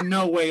 And it had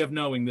no way of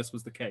knowing this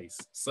was the case.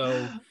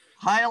 So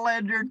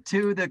Highlander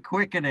 2: The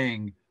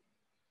Quickening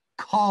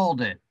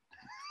called it.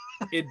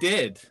 It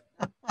did.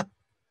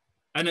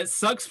 And it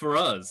sucks for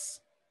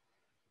us.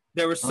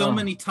 There were so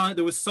many times.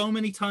 There was so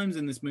many times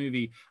in this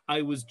movie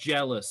I was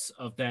jealous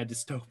of their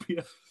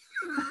dystopia.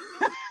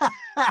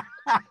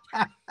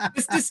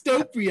 This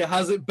dystopia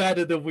has it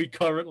better than we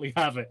currently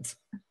have it.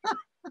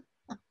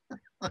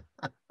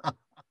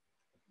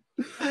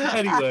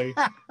 Anyway.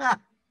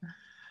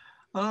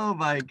 Oh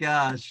my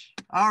gosh.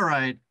 All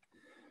right.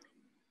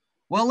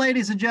 Well,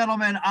 ladies and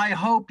gentlemen, I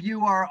hope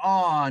you are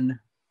on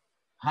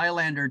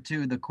Highlander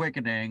 2: The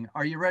Quickening.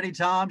 Are you ready,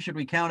 Tom? Should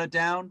we count it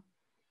down?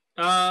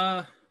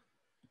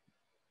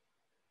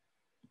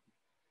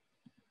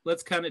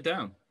 Let's count it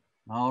down.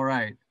 All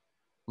right.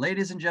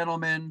 Ladies and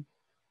gentlemen,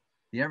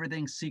 the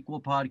Everything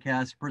Sequel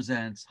Podcast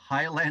presents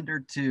Highlander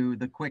 2: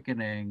 The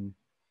Quickening,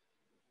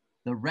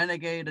 the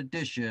Renegade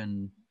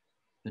edition,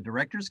 the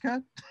director's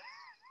cut?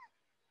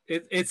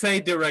 It's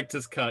a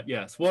director's cut,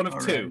 yes. One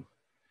of two.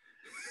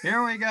 Right.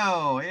 Here we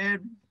go.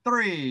 In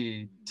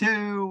 3,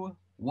 2,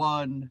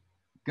 1,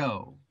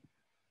 go.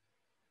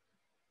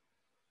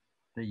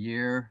 The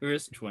year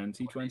is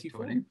 2024.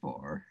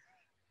 2024.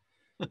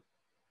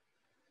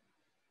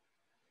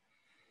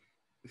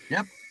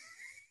 Yep.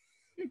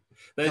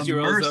 There's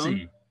your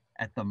ozone.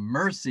 At the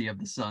mercy of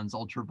the sun's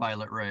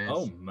ultraviolet rays.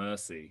 Oh,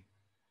 mercy.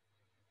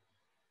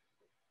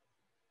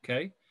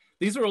 Okay.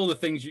 These are all the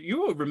things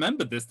you will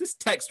remember this. This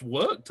text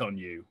worked on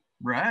you.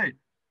 Right.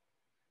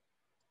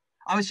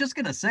 I was just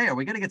going to say, are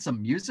we going to get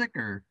some music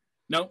or?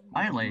 No.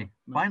 Finally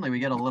we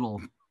get a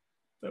little.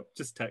 No,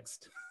 just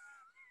text.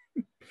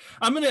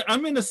 I'm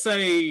gonna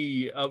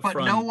say up but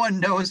front. No one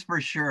knows for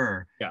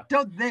sure. Yeah.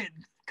 Don't they?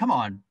 Come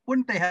on.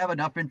 Wouldn't they have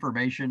enough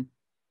information?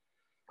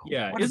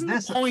 Yeah. Isn't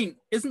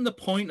the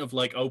point of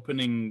like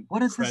opening?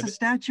 What is this a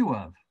statue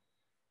of?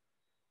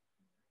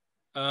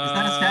 Is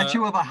that a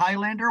statue of a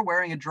Highlander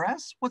wearing a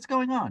dress? What's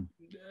going on?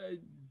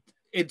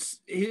 It's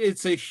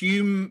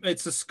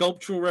a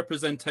sculptural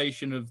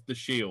representation of the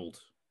shield.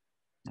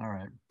 All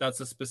right.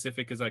 That's as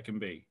specific as I can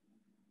be.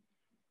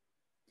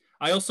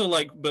 I also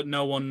like, but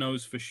no one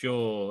knows for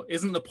sure.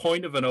 Isn't the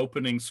point of an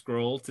opening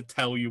scroll to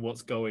tell you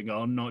what's going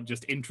on, not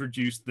just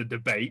introduce the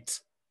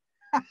debate?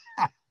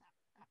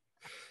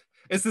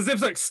 It's as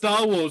if like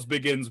Star Wars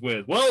begins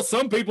with, well,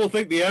 some people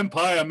think the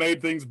Empire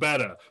made things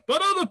better,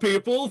 but other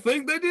people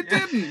think that it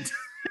didn't.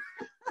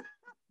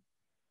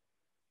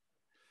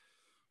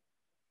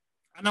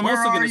 And I'm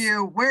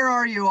Where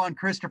are you on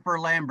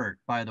Christopher Lambert,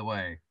 by the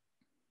way?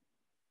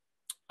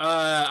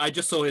 I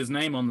just saw his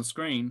name on the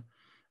screen.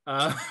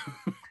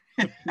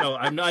 No,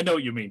 I know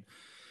what you mean.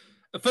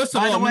 First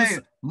of all, by the way,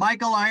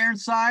 Michael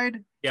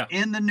Ironside, yeah,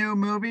 in the new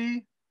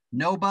movie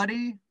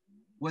Nobody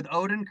with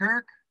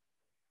Odenkirk,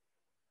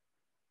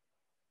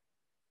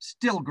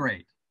 still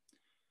great.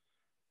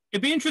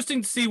 It'd be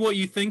interesting to see what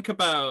you think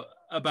about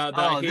that.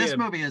 Oh, this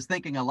movie is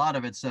thinking a lot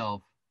of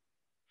itself,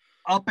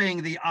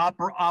 upping the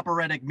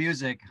operatic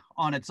music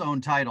on its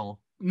own title.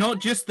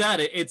 Not just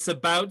that, it's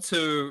about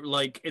to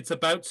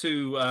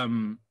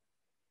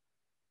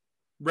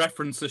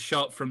reference a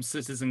shot from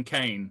Citizen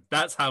Kane.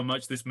 That's how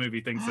much this movie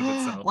thinks of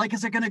itself. Like,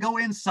 is it going to go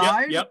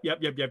inside? Yep.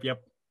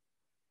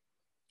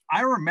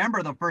 I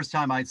remember the first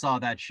time I saw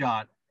that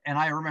shot, and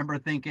I remember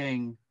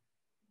thinking,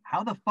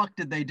 how the fuck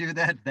did they do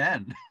that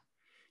then?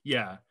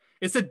 Yeah.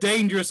 It's a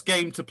dangerous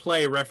game to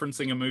play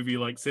referencing a movie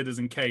like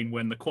Citizen Kane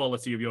when the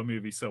quality of your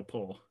movie's so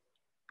poor.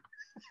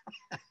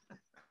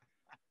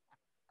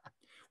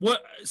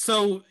 What?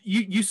 So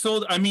you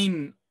saw, I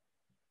mean,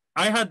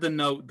 I had the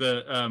note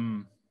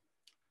that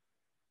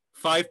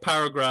 5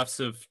 paragraphs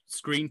of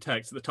screen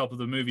text at the top of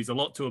the movie is a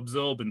lot to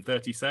absorb in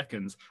 30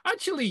 seconds.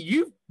 Actually,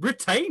 you've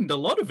retained a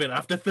lot of it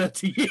after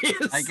 30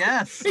 years. I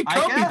guess. It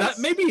can't be that.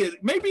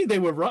 Maybe they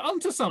were right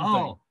onto something.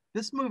 Oh,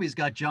 this movie's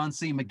got John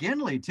C.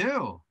 McGinley,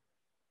 too.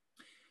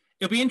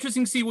 It'll be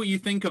interesting to see what you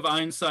think of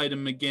Ironside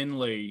and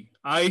McGinley.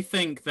 I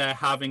think they're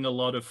having a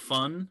lot of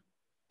fun,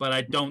 but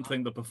I don't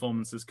think the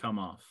performances come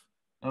off.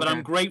 Okay. But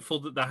I'm grateful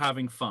that they're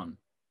having fun.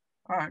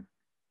 All right.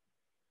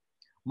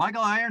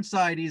 Michael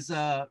Ironside, he's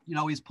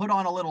put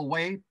on a little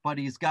weight, but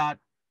he's got,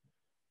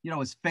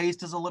 his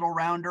face is a little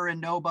rounder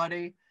in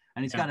Nobody,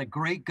 and he's got a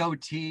great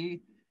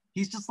goatee.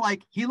 He's just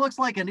like, he looks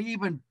like an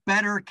even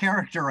better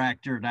character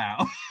actor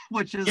now,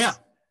 which is,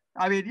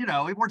 I mean,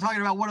 we're talking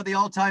about one of the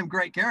all-time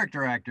great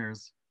character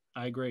actors.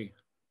 I agree.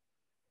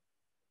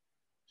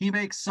 He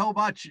makes so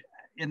much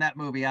in that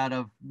movie out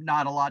of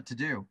not a lot to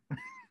do.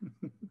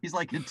 He's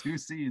like in 2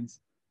 scenes.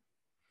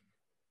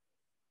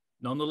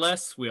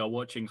 Nonetheless, we are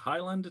watching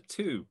Highlander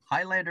 2.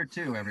 Highlander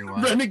 2,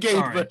 everyone.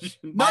 Renegade version.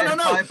 No.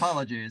 My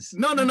apologies.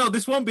 No.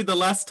 This won't be the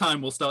last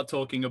time we'll start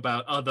talking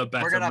about other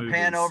better movies. We're going to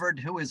pan over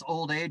to his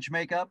old age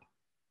makeup.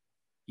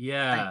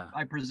 Yeah.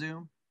 I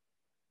presume.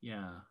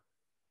 Yeah.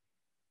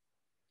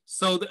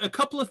 So a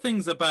couple of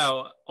things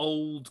about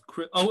old...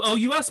 Oh,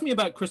 you asked me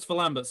about Christopher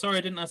Lambert. Sorry,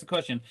 I didn't ask a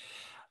question.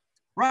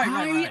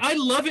 Right. I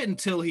love it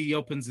until he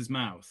opens his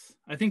mouth.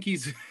 I think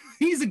he's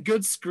a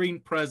good screen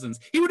presence.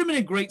 He would have been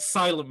a great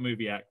silent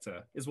movie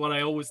actor, is what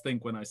I always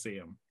think when I see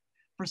him.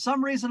 For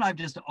some reason, I've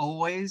just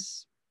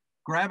always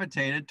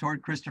gravitated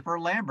toward Christopher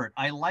Lambert.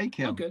 I like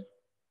him. Okay.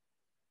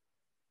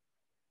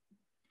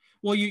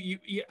 Well, you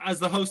as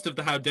the host of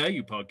the How Dare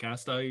You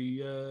podcast,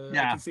 I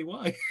can see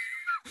why.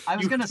 I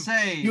was going to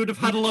say... You would have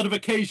had a lot of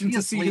occasion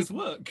to see his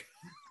work.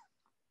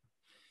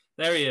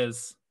 There he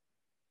is.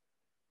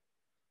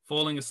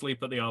 Falling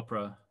asleep at the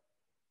opera.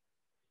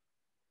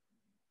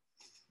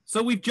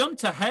 So we've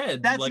jumped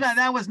ahead. That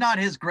was not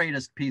his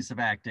greatest piece of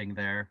acting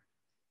there.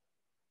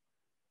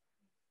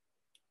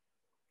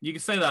 You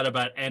can say that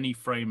about any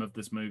frame of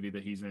this movie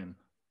that he's in.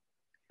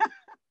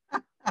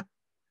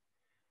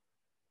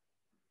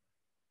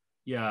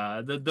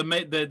 Yeah,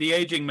 the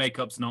aging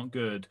makeup's not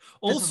good.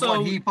 Also, this is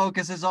what he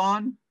focuses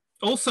on.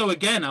 Also,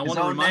 again, I want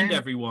to remind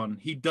everyone,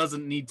 he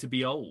doesn't need to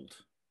be old.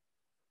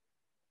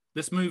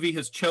 This movie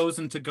has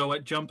chosen to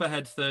jump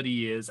ahead 30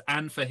 years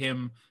and for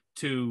him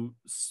to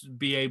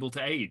be able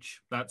to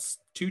age. That's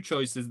two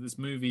choices this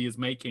movie is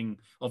making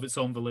of its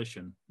own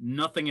volition.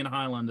 Nothing in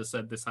Highlander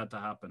said this had to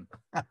happen.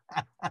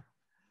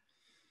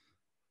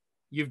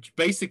 You've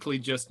basically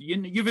just...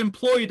 You've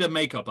employed a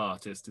makeup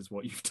artist is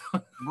what you've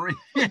done.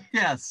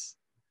 Yes.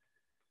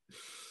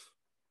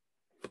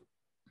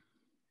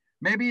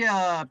 Maybe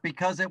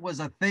because it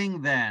was a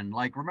thing then.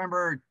 Like,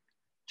 remember...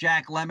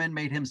 Jack Lemmon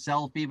made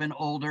himself even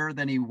older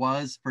than he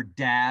was for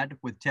Dad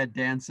with Ted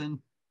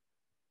Danson.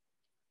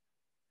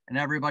 And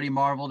everybody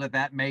marveled at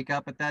that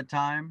makeup at that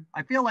time.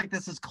 I feel like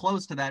this is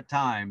close to that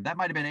time. That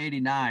might have been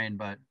 89,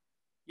 but...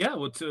 Yeah,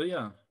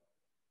 yeah.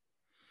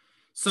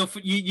 So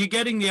you're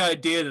getting the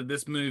idea that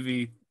this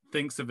movie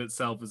thinks of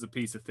itself as a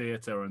piece of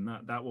theater, and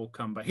that will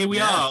come back. Here we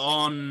are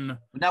on...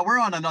 Now we're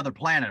on another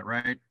planet,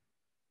 right?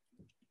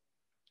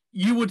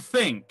 You would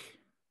think...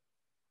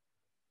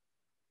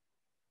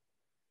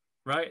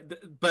 Right,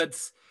 but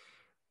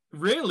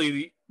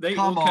really,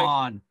 come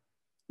on.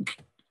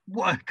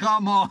 What?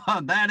 Come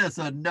on, that is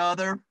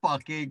another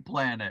fucking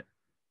planet.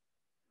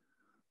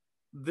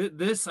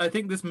 I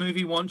think this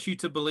movie wants you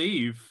to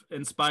believe,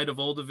 in spite of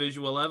all the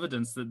visual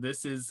evidence, that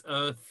this is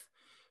Earth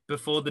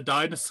before the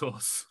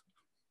dinosaurs.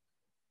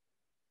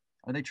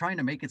 Are they trying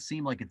to make it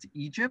seem like it's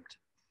Egypt?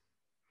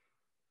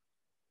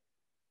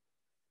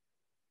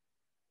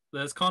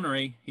 There's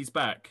Connery. He's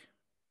back.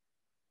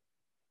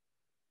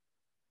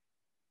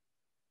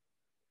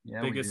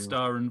 Yeah, biggest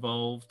star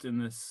involved in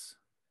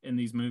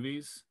these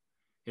movies.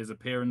 His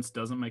appearance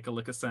doesn't make a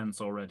lick of sense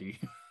already.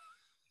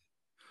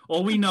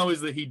 All we know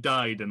is that he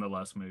died in the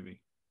last movie.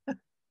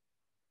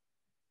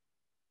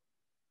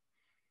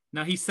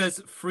 Now he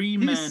says free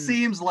men... He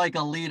seems like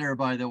a leader,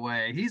 by the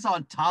way. He's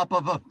on top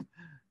of a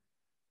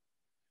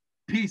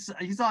piece.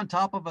 He's on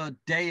top of a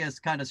dais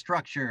kind of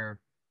structure.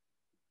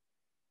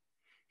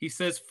 He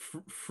says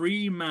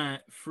free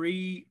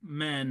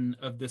men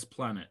of this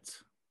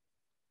planet.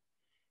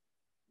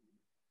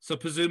 So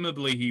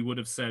presumably he would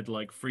have said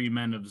like free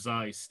men of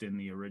Zeist in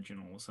the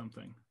original or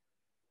something.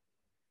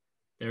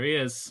 There he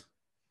is,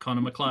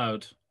 Connor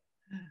McLeod.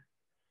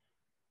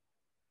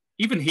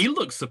 Even he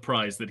looks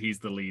surprised that he's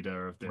the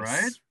leader of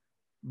this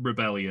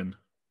rebellion.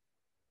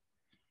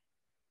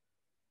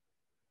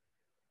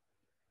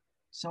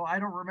 So I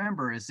don't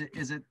remember. Is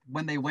it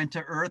when they went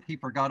to Earth, he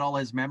forgot all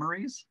his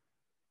memories?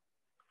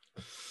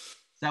 Is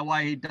that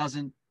why he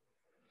doesn't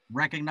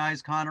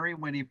recognize Connery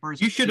when he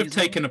first... You should have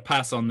taken a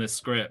pass on this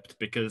script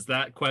because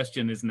that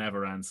question is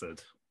never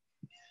answered.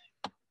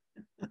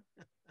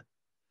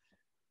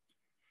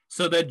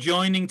 So they're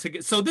joining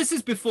together. So this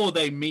is before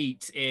they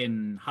meet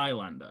in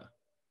Highlander.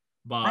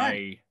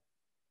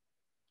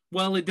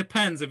 Well, it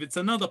depends. If it's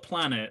another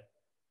planet,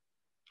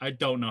 I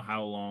don't know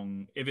how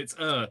long. If it's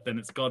Earth, then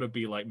it's got to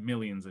be like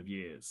millions of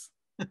years.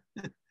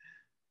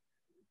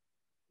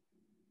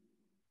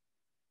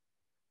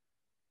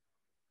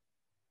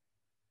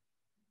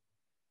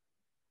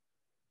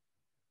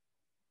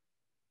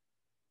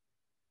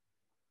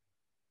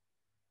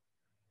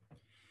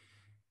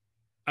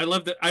 I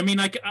love that. I mean,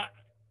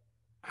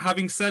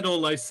 having said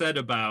all I said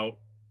about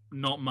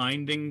not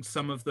minding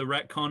some of the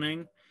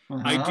retconning,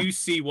 I do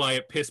see why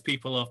it pissed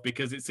people off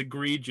because it's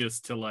egregious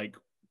to like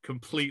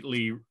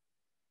completely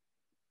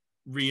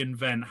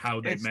reinvent how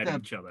they met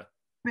each other.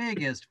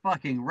 Biggest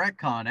fucking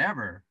retcon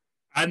ever.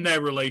 And their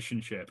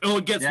relationship. Oh,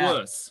 it gets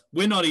worse.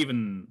 We've not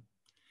even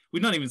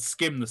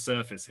skimmed the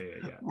surface here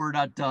yet. We're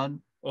not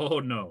done. Oh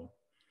no.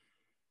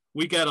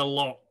 We get a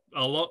lot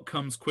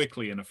comes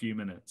quickly in a few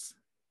minutes.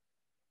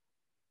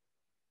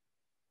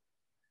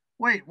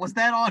 Wait, was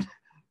that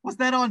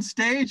on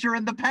stage or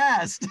in the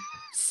past?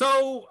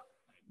 So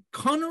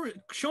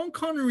Sean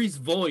Connery's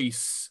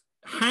voice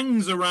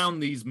hangs around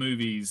these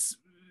movies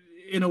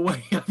in a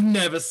way I've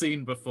never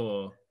seen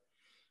before.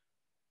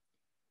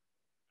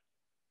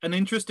 An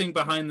interesting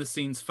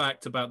behind-the-scenes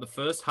fact about the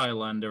first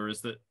Highlander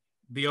is that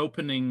the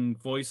opening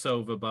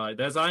voiceover by...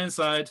 There's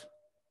Ironside.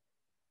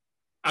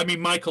 I mean,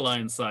 Michael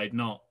Ironside,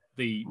 not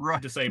the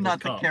disabled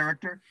not cop. the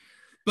character.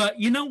 But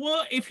you know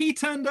what? If he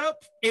turned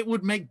up, it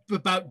would make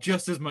about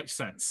just as much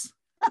sense.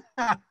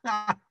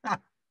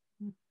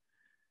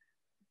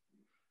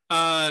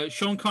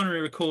 Sean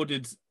Connery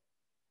recorded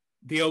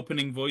the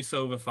opening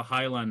voiceover for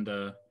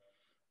Highlander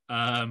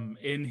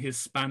in his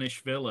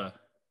Spanish villa,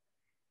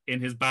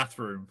 in his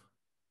bathroom.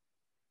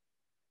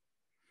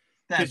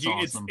 That's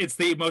awesome. It's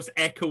the most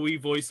echoey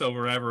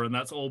voiceover ever, and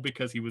that's all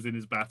because he was in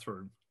his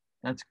bathroom.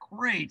 That's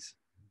great.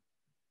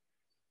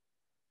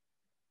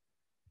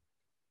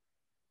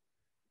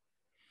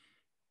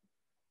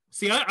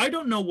 See, I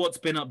don't know what's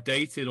been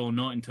updated or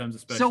not in terms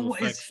of special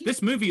effects.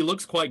 This movie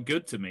looks quite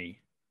good to me.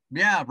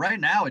 Yeah, right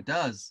now it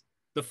does.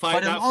 The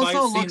fight, that fight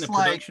scene, the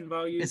production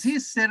values. Is he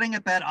sitting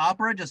at that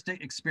opera just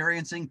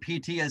experiencing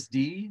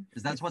PTSD?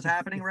 Is that what's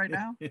happening right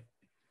now?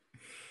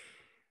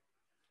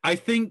 I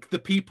think the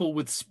people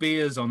with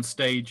spears on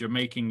stage are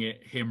making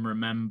him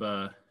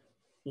remember.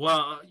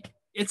 Well,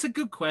 it's a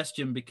good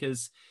question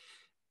because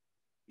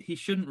he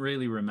shouldn't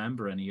really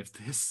remember any of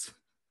this.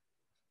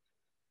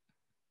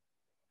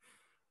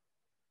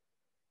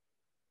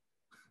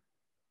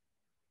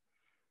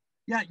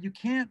 Yeah, you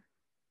can't.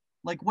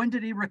 Like, when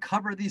did he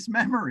recover these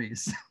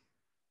memories?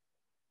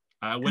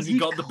 When he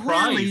got the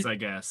prize, I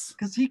guess.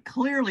 Because he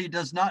clearly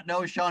does not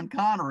know Sean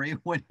Connery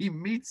when he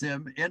meets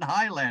him in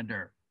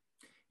Highlander.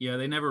 Yeah,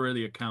 they never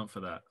really account for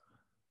that.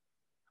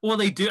 Well,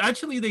 they do.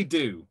 Actually, they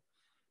do.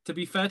 To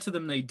be fair to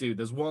them, they do.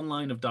 There's one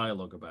line of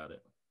dialogue about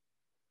it.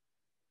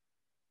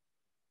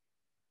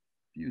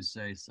 If you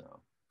say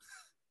so.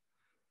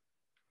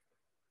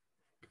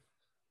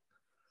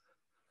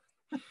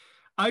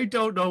 I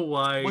don't know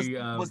why.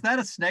 Was that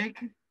a snake?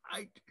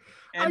 I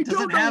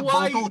does it have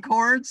vocal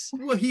cords?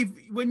 Well,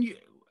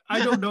 I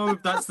don't know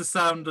if that's the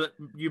sound that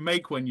you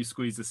make when you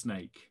squeeze a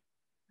snake.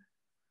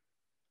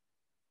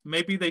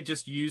 Maybe they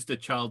just used a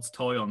child's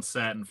toy on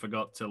set and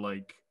forgot to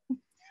like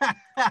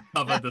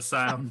cover the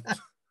sound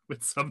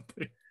with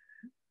something.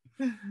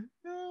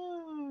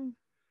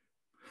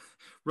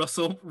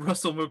 Russell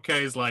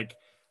Mulcahy is like,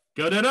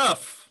 good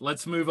enough.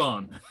 Let's move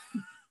on.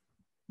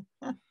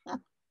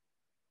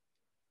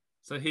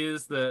 So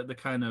here's the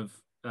kind of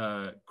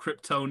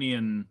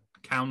Kryptonian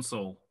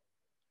council.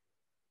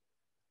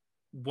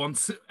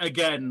 Once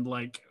again,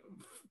 like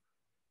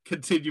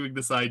continuing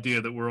this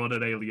idea that we're on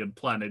an alien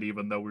planet,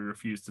 even though we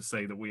refuse to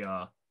say that we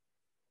are.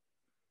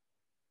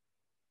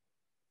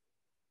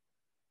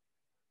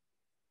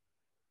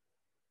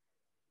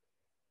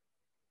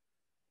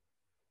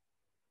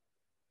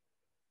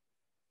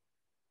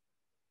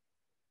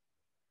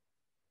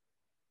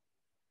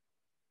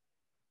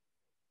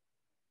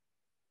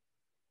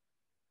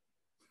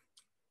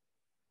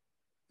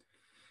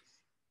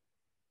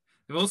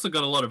 They've also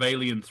got a lot of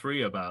Alien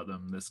 3 about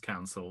them, this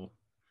council.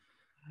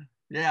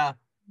 Yeah.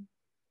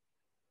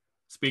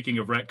 Speaking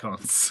of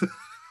retcons.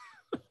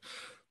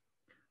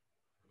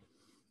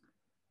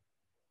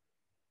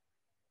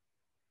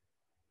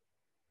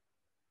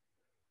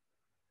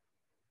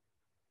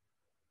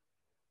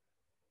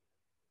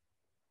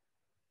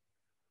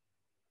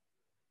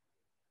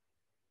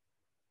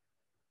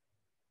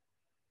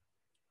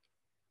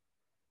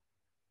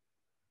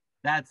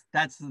 That's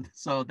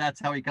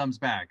how he comes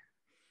back.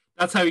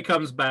 That's how he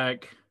comes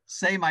back.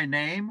 Say my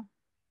name.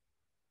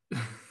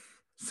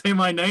 Say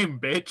my name,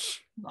 bitch.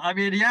 I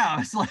mean, yeah,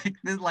 it's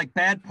like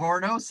bad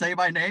porno. Say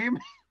my name.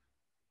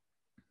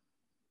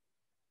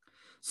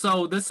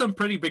 So there's some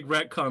pretty big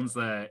retcons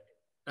there.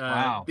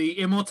 Wow. The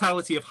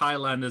immortality of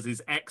Highlanders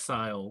is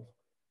exile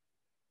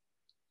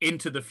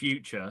into the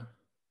future.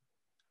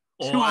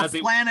 Or to a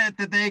planet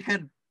that they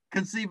could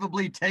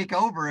conceivably take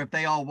over if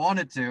they all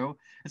wanted to.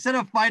 Instead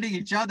of fighting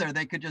each other,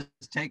 they could just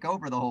take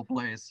over the whole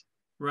place.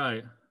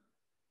 Right.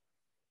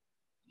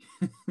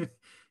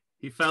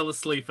 He fell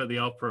asleep at the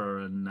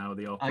opera and now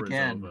the opera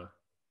is over.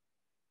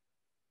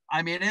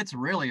 I mean, it's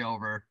really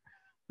over.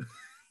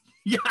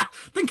 Yeah,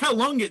 think how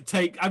long it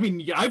take. I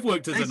mean, I've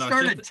worked as an usher. They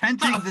started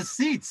tenting the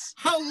seats.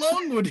 How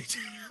long would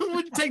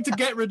it take to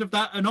get rid of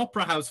an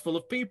opera house full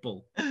of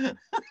people?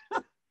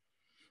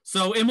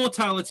 So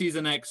immortality is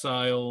an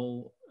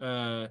exile.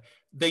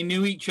 They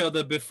knew each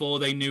other before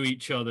they knew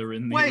each other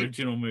in the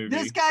original movie.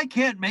 This guy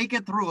can't make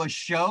it through a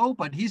show,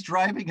 but he's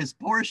driving his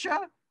Porsche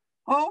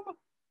home?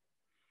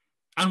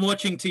 And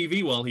watching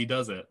TV while he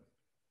does it.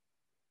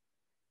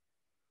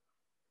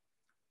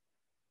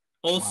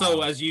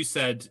 Also, as you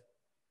said,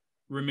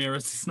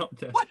 Ramirez is not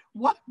dead.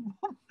 What?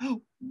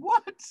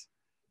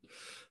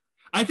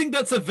 I think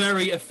that's a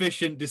very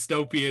efficient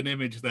dystopian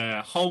image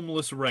there.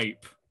 Homeless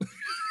rape.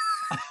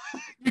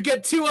 You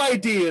get two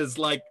ideas,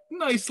 like,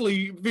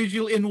 nicely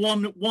visual in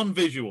one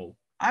visual.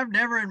 I've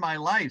never in my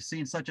life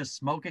seen such a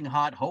smoking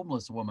hot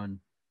homeless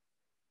woman.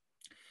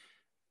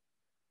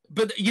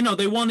 But you know,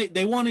 they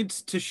wanted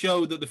to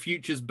show that the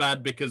future's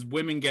bad because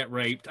women get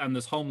raped and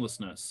there's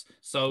homelessness.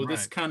 So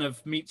this kind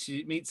of meets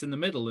in the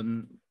middle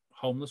and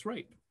homeless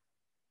rape.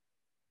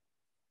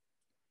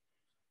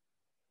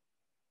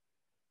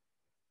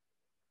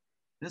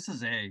 This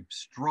is a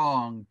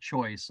strong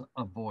choice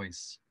of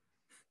voice.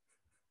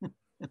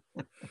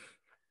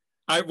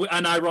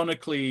 And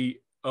ironically,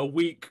 a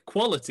weak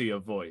quality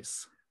of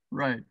voice.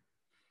 Right.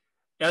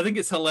 I think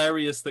it's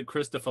hilarious that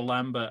Christopher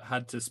Lambert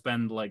had to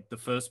spend like the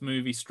first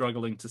movie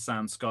struggling to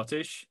sound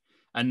Scottish,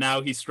 and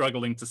now he's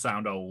struggling to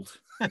sound old.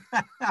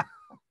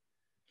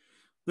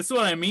 This is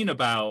what I mean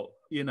about,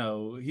 you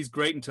know, he's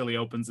great until he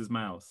opens his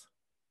mouth.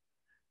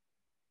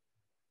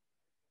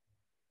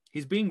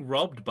 He's being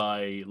robbed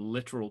by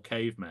literal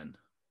cavemen.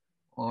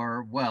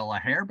 Or, well, a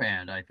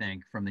hairband, I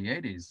think, from the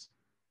 80s.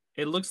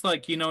 It looks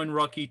like, you know, in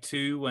Rocky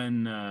 2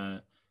 when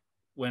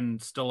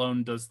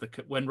Stallone does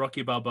when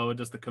Rocky Balboa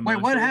does the commercial.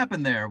 Wait, what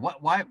happened there?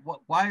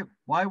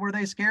 Why were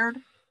they scared?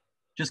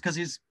 Just because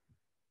he's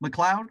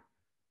McLeod?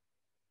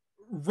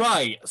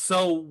 Right.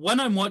 So when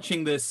I'm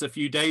watching this a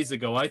few days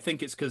ago, I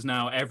think it's because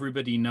now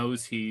everybody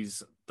knows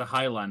he's the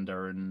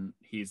Highlander and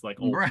he's like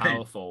all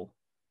powerful.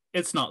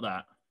 It's not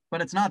that.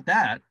 But it's not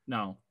that.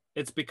 No,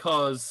 it's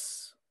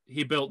because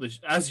he built this,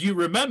 as you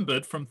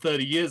remembered from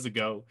 30 years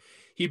ago,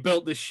 he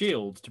built this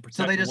shield to protect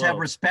the world. So they just have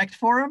respect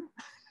for him?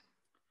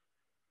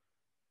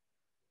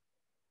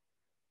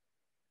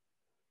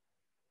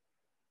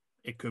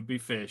 It could be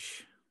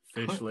fish.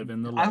 Fish live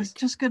in the lake. I was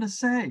just going to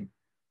say.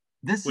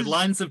 With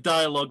lines of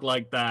dialogue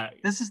like that.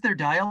 This is their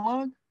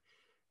dialogue?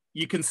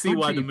 You can see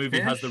why the movie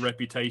has the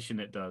reputation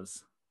it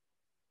does.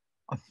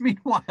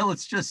 Meanwhile,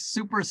 it's just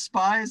super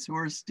spies who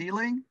are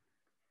stealing?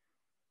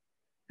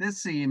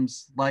 This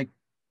seems like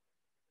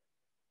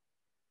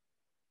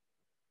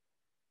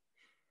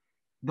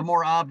the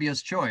more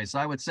obvious choice.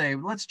 I would say,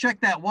 let's check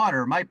that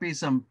water. Might be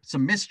some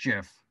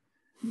mischief.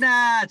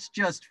 Nah, it's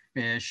just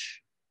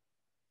fish.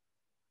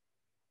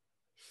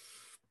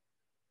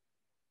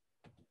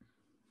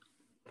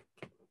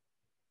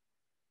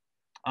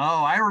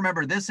 Oh, I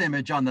remember this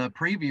image on the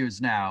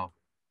previews now.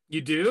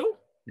 You do?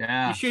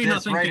 Yeah. You sure you're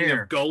not thinking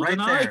of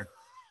GoldenEye?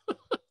 Right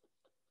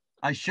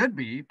I should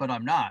be, but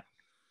I'm not.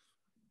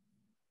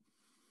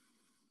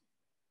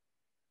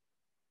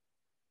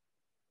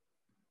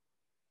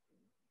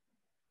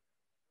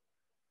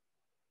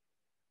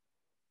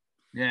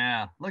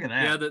 Yeah, look at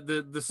that. Yeah,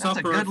 the That's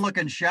a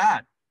good-looking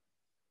shot.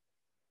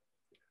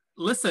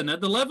 Listen,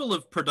 at the level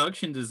of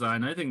production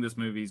design, I think this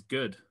movie's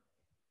good.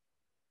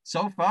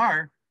 So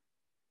far.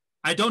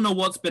 I don't know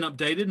what's been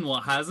updated and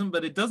what hasn't,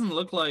 but it doesn't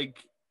look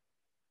like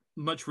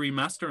much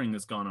remastering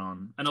has gone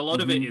on. And a lot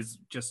of it is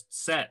just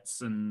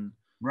sets and...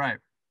 Right.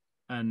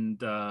 And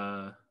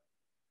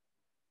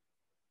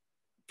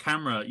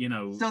camera, you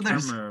know, so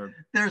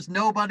there's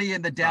nobody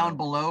in the down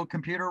below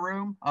computer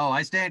room. Oh,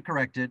 I stand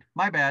corrected.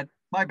 My bad.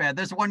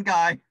 There's one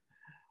guy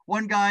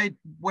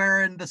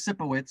wearing the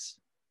Sipowicz,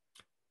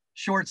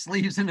 short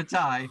sleeves and a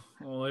tie.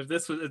 Well, if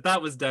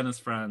that was Dennis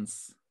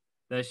Franz,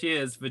 there she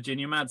is,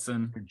 Virginia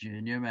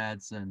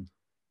Madsen.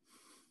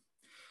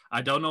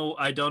 I don't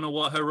know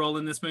what her role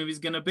in this movie is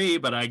going to be,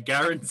 but I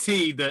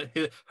guarantee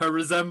that her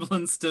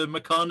resemblance to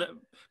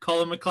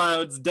Colin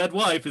McLeod's dead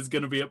wife is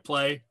going to be at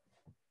play.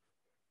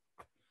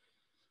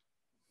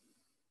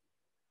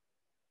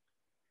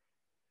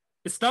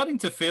 It's starting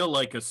to feel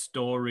like a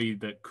story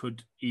that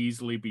could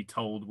easily be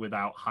told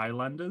without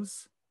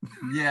Highlanders.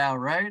 Yeah,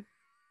 right?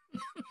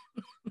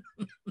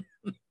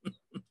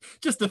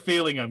 Just a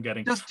feeling I'm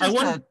getting.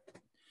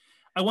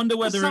 I wonder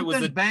whether it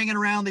was banging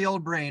around the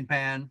old brain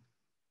pan.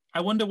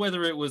 I wonder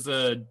whether it was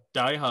a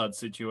Die Hard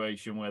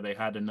situation where they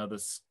had another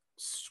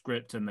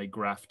script and they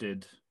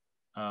grafted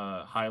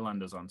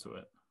Highlanders onto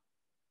it.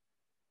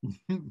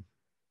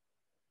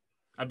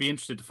 I'd be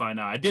interested to find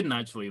out. I didn't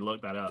actually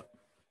look that up.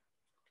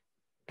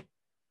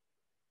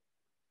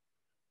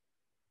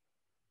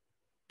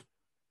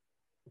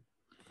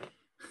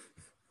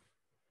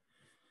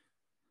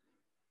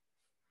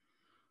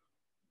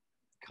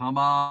 Come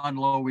on,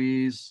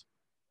 Louise.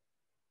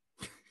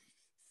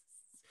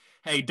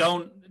 Hey,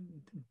 don't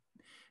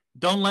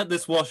let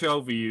this wash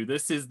over you.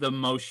 This is the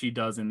most she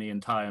does in the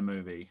entire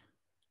movie.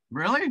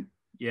 Really?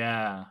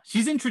 Yeah.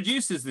 She's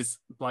introduced as this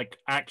like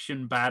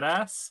action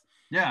badass.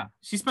 Yeah.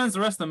 She spends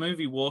the rest of the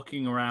movie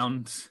walking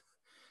around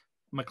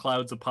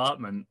McLeod's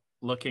apartment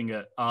looking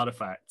at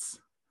artifacts.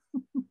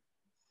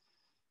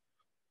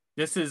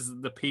 This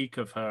is the peak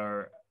of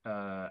her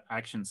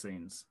action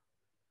scenes.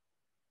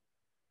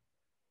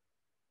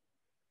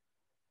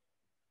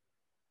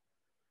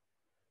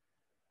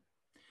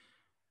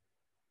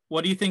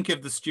 What do you think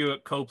of the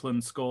Stuart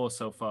Copeland score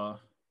so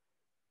far?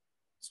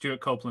 Stuart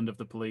Copeland of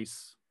The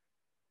Police.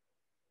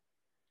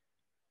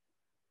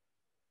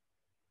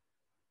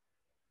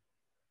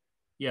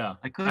 Yeah.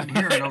 I couldn't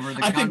hear it over the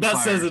gunfire. I think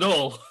that says it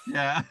all.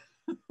 Yeah.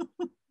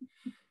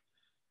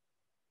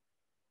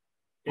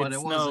 But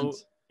it wasn't.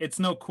 It's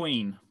no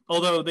Queen.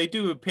 Although they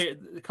do appear,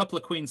 a couple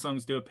of Queen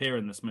songs do appear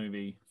in this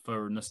movie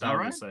for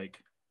nostalgia's sake.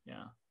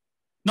 Yeah.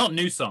 Not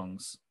new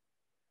songs.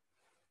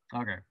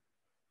 Okay.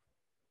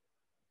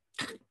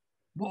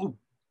 Whoa.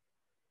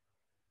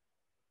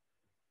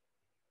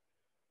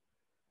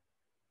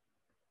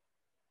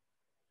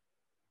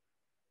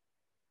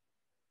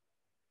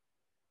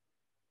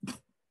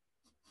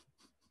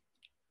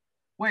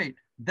 Wait,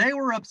 they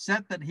were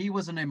upset that he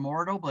was an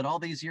immortal, but all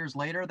these years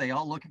later, they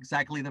all look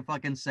exactly the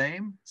fucking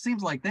same?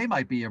 Seems like they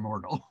might be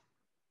immortal.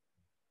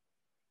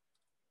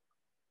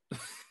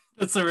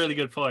 That's a really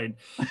good point.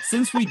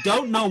 Since we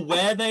don't know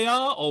where they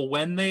are or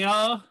when they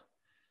are,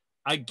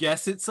 I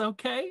guess it's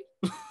okay.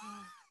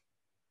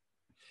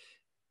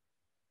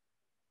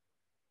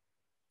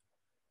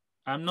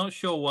 I'm not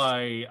sure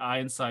why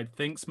Ironside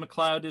thinks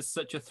McLeod is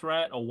such a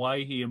threat or why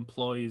he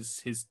employs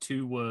his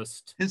two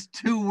worst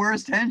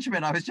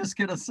Henchmen, I was just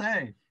gonna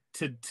say.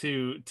 To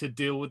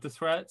deal with the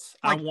threats.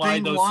 Like and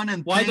why thing one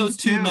and why thing those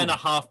two two. men are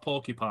half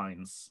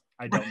porcupines.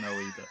 I don't know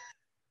either.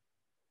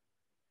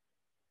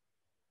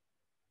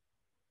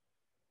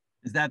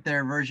 Is that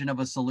their version of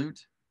a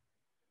salute?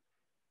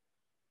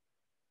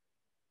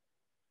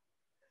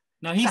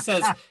 Now he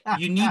says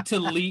you need to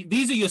leave.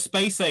 These are your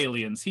space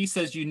aliens. He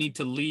says you need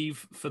to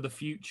leave for the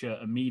future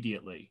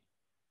immediately.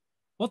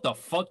 What the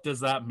fuck does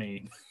that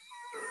mean?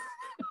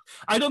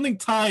 I don't think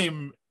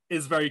time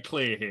is very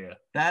clear here.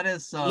 That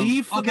is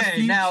leave for the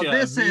future now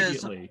this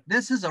immediately.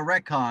 is a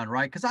retcon,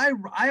 right? Because I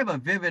have a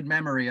vivid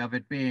memory of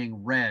it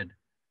being red,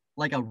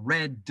 like a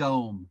red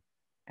dome,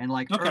 and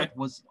like Earth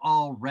was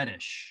all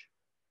reddish.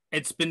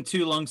 It's been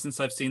too long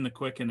since I've seen The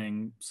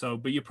Quickening, so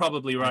but you're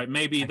probably right.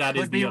 Maybe that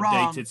is the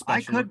wrong. updated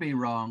special. I could be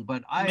wrong,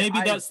 but maybe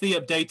that's the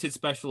updated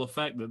special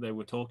effect that they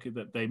were talking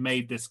that they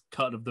made this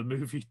cut of the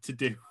movie to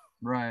do.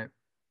 Right.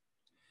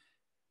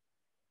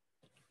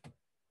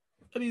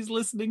 And he's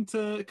listening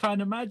to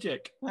Kind of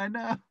Magic. I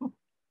know.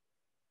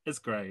 It's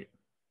great.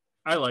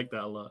 I like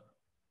that a lot.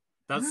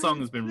 That song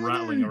has been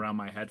rattling around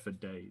my head for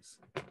days.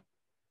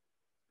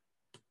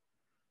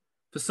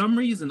 For some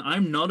reason,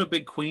 I'm not a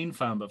big Queen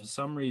fan, but for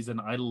some reason,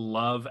 I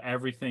love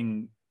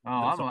everything. Oh,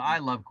 I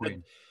love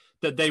Queen.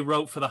 That they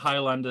wrote for the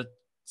Highlander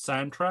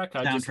soundtrack.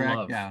 I just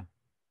love. Yeah.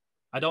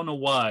 I don't know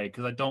why,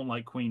 because I don't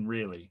like Queen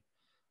really.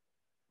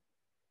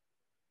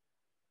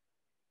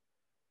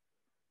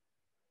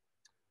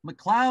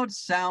 McLeod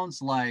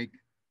sounds like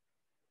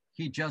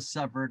he just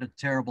suffered a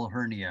terrible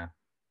hernia.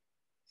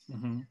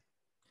 Mm-hmm.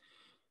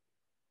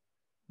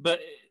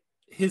 But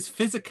his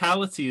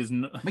physicality is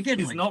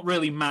not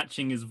really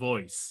matching his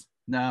voice.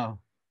 No.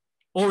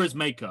 Or his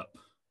makeup.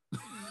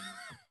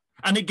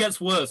 And it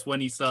gets worse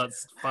when he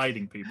starts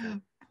fighting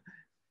people.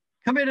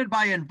 Committed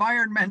by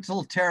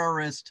environmental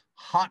terrorist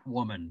Hot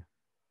Woman.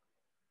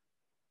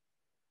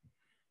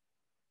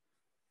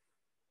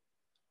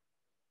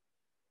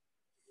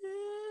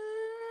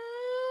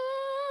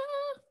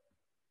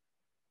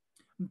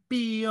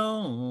 Be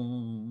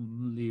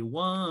only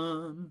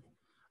one.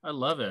 I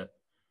love it.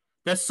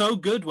 They're so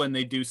good when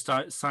they do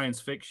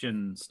science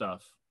fiction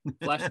stuff.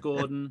 Flash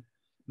Gordon,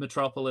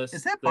 Metropolis.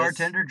 Is that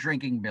bartender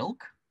drinking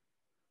milk?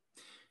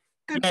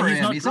 Good for he's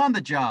him. He's on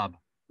the job.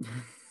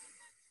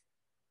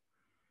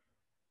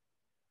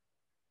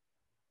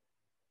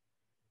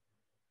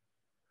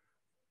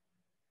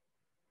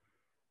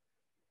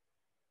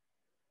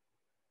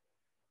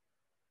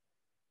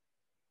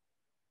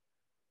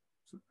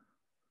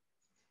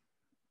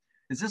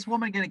 Is this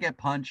woman going to get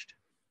punched?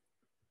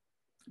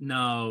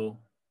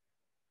 No.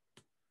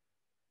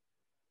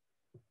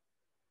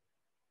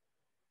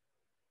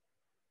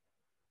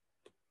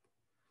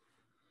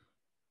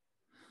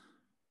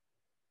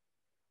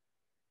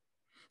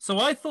 So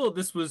I thought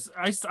this was,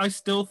 I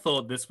still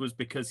thought this was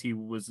because he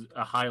was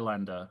a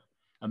Highlander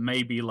and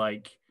maybe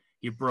like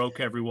he broke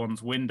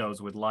everyone's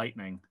windows with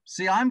lightning.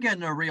 See, I'm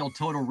getting a real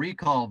Total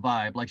Recall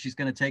vibe. Like she's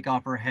going to take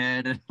off her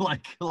head and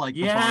like the bars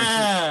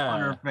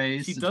on her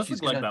face. She does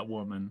look like that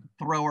woman.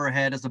 Throw her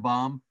head as a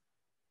bomb.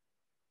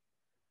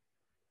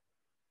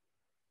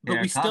 But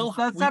Here we still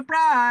have the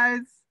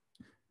surprise.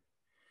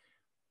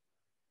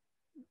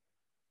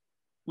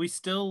 We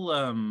still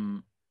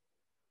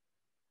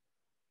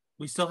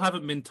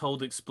haven't been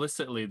told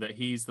explicitly that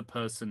he's the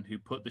person who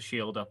put the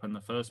shield up in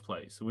the first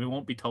place. We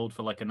won't be told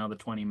for like another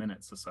 20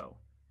 minutes or so.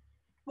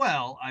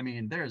 Well, I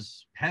mean,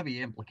 there's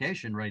heavy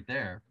implication right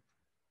there.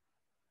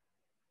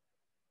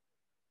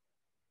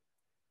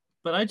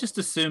 But I just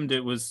assumed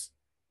it was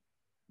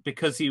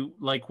because he,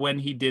 like, when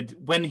he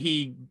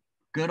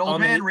good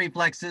old man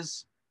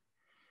reflexes.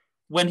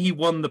 When he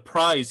won the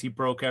prize, he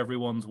broke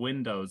everyone's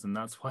windows, and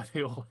that's why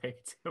they all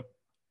hate him.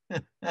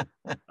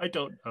 I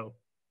don't know.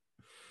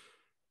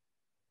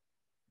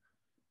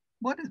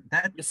 What is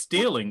that?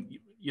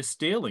 You're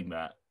stealing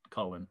that,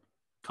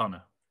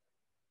 Connor.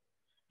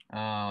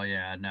 Oh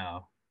yeah,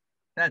 no.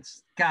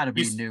 That's gotta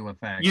be new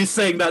effect. You're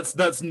saying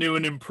that's new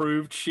and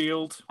improved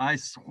shield? I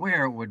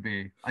swear it would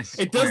be.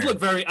 It does look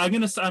very I'm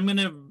gonna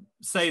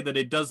say that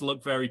it does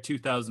look very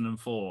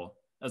 2004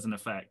 as an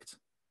effect.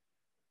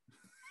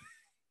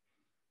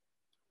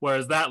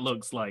 Whereas that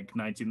looks like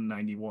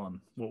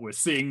 1991, what we're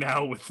seeing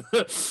now with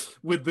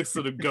the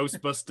sort of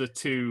Ghostbuster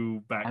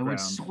 2 background. I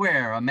would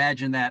swear,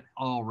 imagine that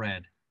all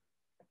red.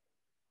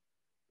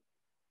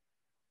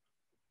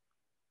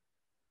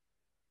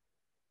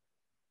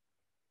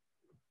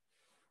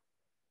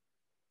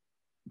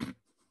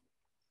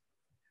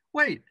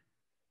 Wait,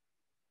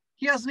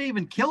 he hasn't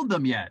even killed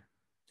them yet.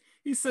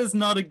 He says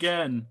not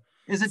again.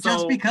 Is it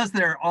just because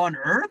they're on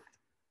Earth?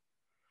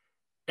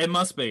 It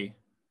must be.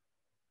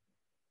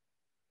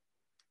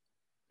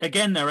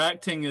 Again, they're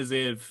acting as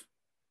if...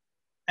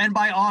 And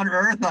by on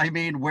Earth, I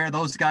mean where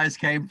those guys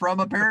came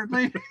from,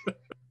 apparently.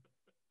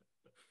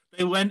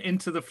 They went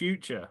into the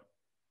future.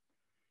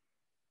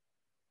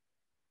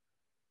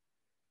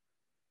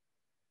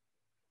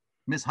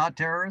 Miss Hot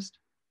Terrorist?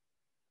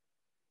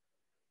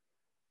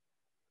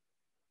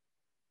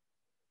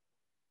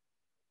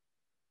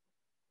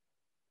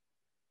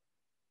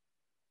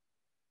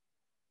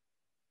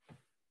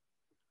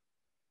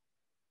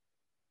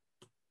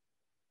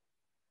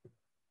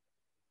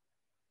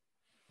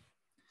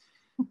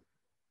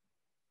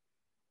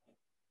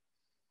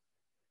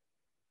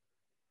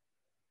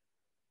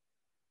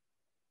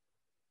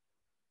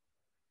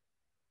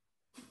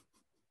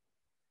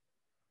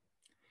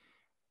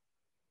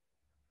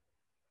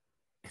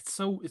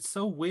 It's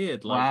so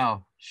weird. Like,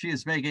 wow, she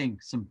is making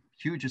some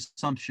huge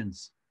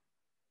assumptions.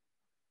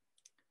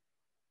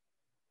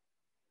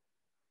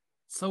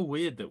 It's so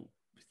weird that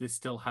they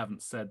still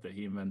haven't said that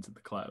he invented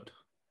the cloud.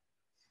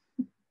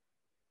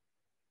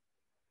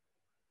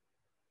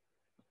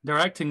 They're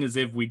acting as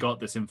if we got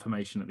this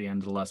information at the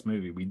end of the last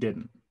movie. We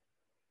didn't.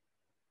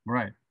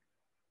 Right.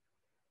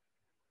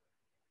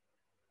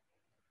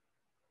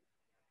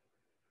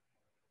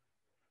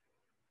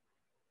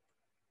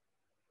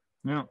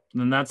 Yeah,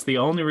 and that's the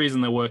only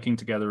reason they're working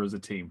together as a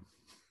team.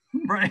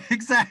 Right,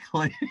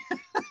 exactly.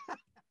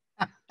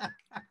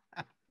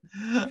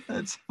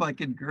 That's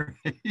fucking great.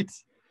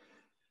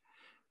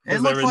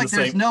 It looks like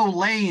there's no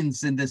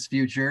lanes in this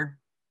future.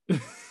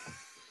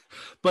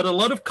 But a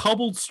lot of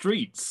cobbled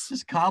streets.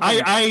 Just cobbled.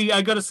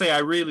 I gotta say, I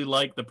really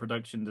like the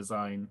production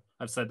design.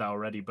 I've said that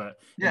already, but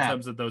in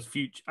terms of those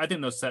future, I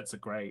think those sets are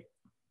great.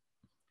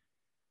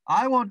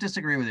 I won't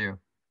disagree with you.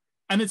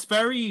 And it's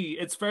very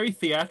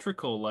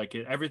theatrical. Like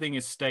everything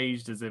is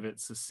staged as if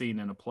it's a scene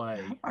in a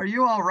play. Are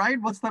you all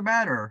right? What's the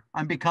matter?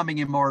 I'm becoming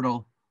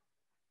immortal.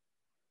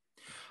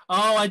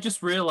 Oh, I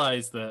just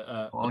realized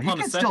that. Well, he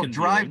can still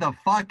drive the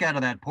fuck out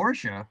of that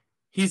Porsche.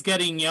 He's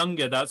getting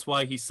younger. That's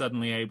why he's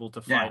suddenly able to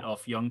fight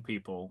off young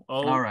people.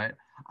 Oh, all right.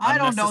 I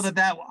don't know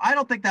that. I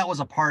don't think that was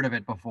a part of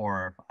it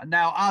before.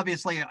 Now,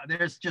 obviously,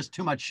 there's just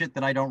too much shit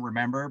that I don't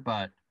remember.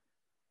 But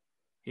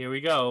here we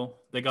go.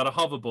 They got a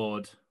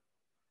hoverboard.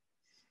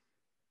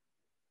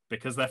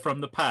 Because they're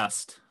from the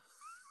past.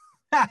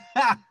 They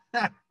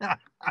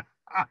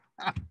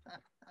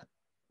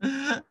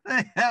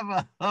have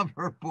a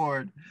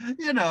hoverboard,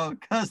 you know,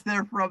 because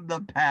they're from the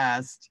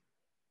past.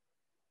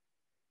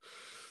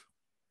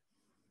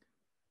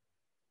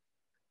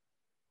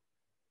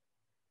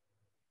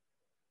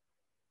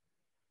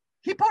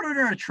 He put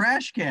her in a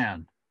trash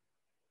can.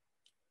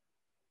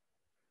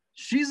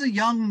 She's a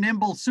young,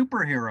 nimble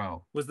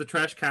superhero. Was the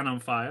trash can on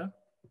fire?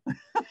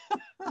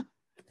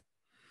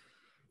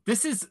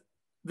 This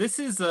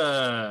is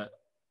a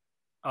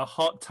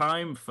hot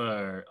time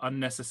for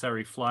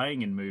unnecessary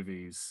flying in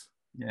movies.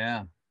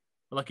 Yeah.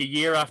 Like a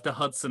year after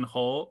Hudson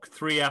Hawk,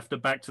 3 after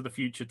Back to the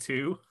Future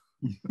 2.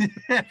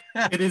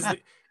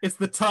 It's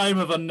the time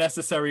of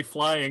unnecessary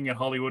flying in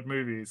Hollywood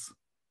movies.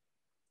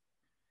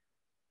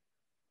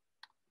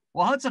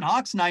 Well, Hudson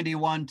Hawk's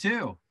 91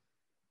 too.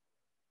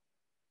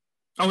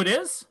 Oh, it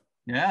is?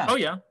 Yeah. Oh,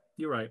 yeah.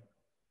 You're right.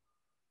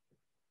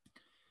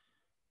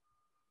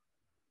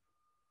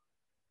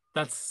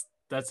 That's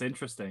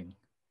interesting.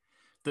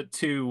 The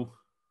two.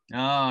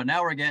 Oh,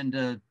 now we're getting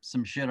to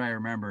some shit I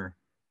remember.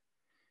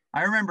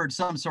 I remembered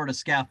some sort of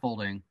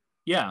scaffolding.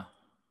 Yeah.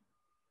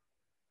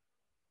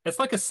 It's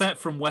like a set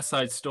from West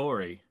Side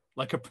Story.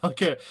 Like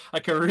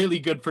a really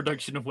good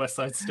production of West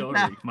Side Story.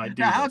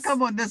 Now, how come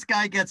when this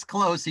guy gets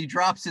close, he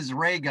drops his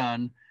ray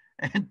gun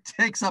and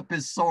takes up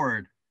his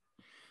sword?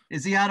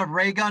 Is he out of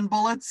ray gun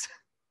bullets?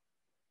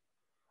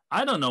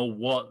 I don't know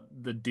what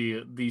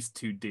these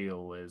two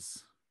deal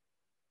is.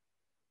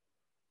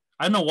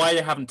 I don't know why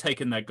they haven't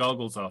taken their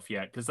goggles off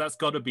yet, because that's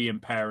got to be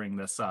impairing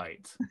their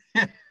sight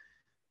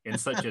in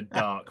such a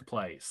dark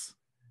place.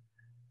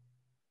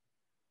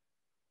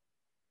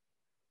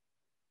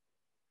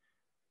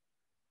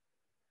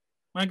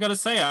 I gotta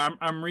say,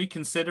 I'm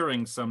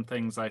reconsidering some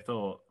things I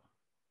thought.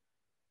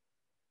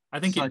 I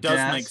think it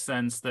does make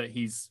sense that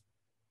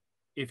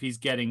if he's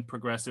getting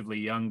progressively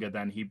younger,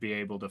 then he'd be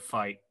able to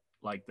fight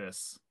like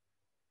this.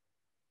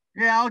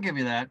 Yeah, I'll give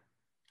you that.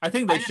 I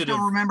think they should have. I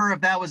don't remember if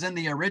that was in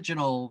the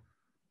original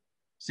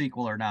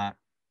sequel or not.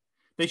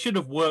 They should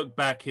have worked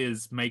back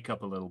his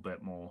makeup a little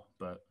bit more,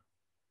 but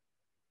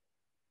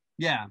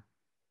yeah,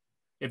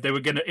 if they were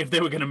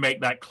gonna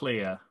make that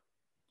clear.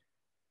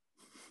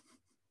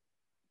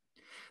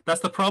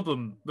 That's the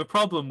problem. The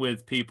problem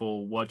with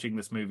people watching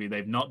this movie,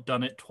 they've not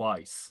done it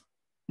twice.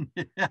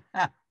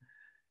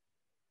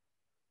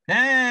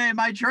 Hey,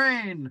 my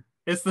train!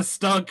 It's the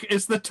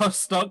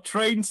stock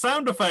train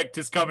sound effect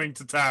is coming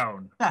to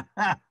town.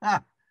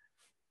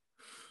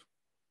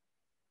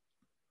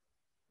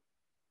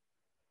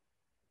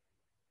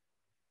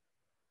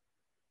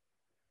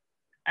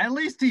 At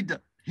least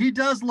he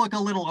does look a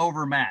little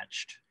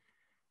overmatched.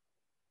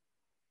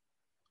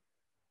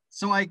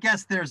 So I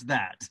guess there's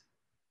that.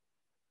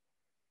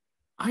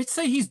 I'd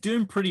say he's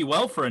doing pretty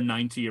well for a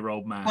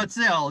 90-year-old man. But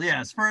still,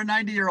 yes, for a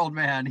 90-year-old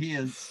man, he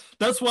is.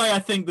 That's why I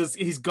think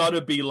he's got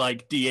to be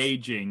like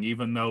de-aging,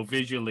 even though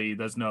visually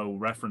there's no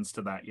reference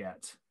to that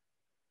yet.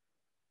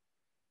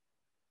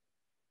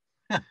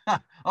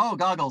 Oh,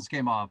 goggles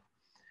came off.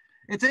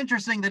 It's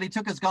interesting that he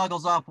took his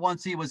goggles off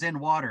once he was in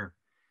water.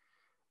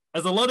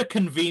 There's a lot of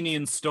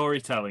convenient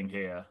storytelling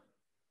here.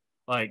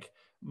 Like,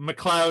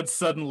 McLeod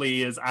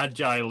suddenly is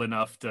agile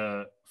enough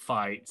to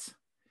fight.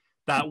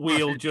 That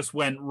wheel just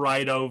went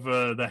right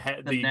over the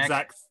head, the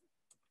exact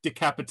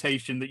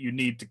decapitation that you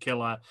need to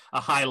kill a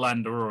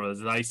Highlander or a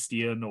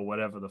Zeistian or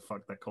whatever the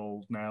fuck they're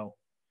called now.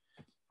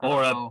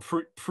 Or a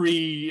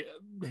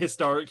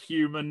prehistoric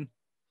human.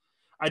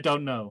 I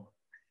don't know.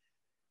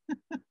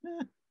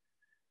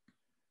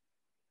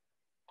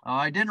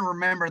 I didn't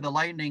remember the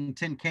lightning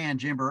tin can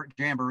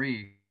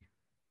jamboree.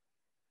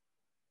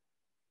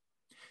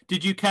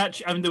 Did you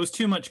catch, I mean, there was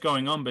too much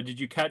going on, but did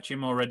you catch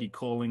him already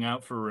calling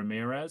out for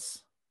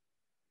Ramirez?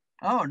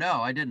 Oh,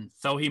 no, I didn't.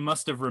 So he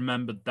must have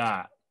remembered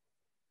that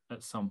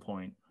at some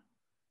point.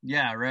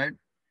 Yeah, right?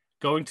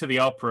 Going to the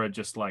opera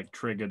just like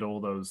triggered all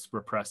those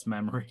repressed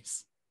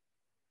memories.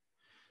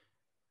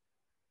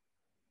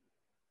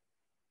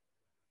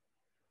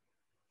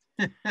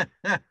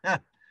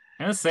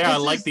 I say I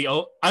like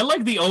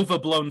the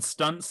overblown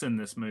stunts in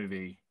this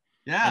movie.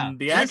 Yeah, and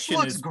the action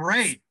looks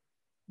great.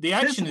 The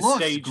action is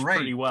staged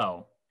pretty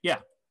well. Yeah,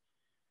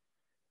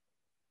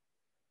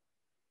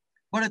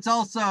 but it's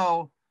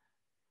also,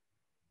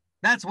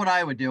 that's what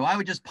I would do. I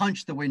would just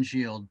punch the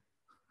windshield.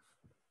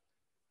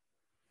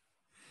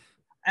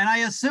 And I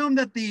assume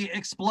that the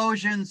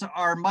explosions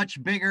are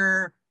much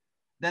bigger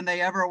than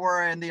they ever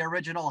were in the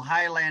original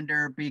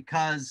Highlander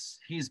because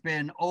he's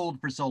been old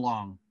for so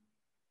long.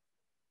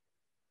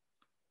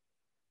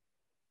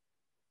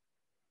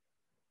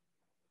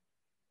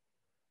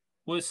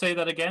 Will you say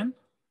that again?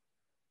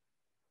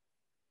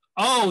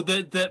 Oh,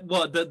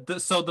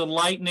 so the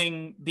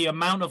lightning, the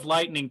amount of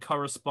lightning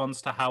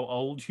corresponds to how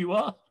old you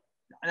are?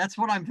 That's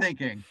what I'm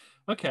thinking.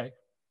 Okay.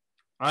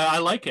 I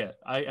like it.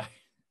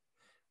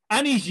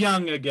 And he's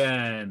young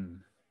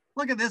again.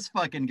 Look at this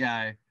fucking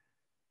guy.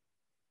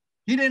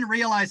 He didn't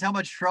realize how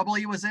much trouble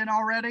he was in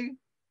already?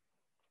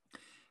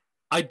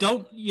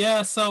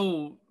 Yeah,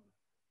 so...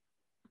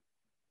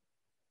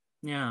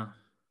 Yeah.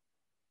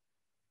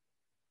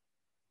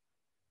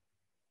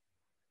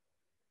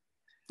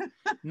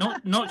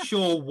 Not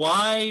sure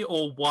why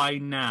or why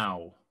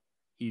now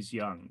he's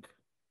young.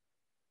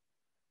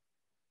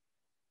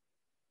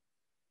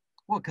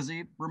 Well, because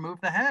he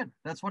removed the head.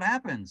 That's what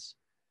happens.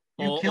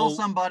 You kill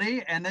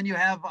somebody, and then you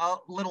have a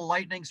little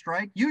lightning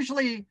strike.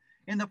 Usually,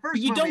 in the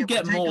first movie, don't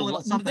get take a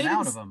little something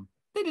out of them.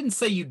 They didn't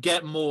say you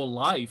get more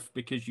life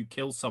because you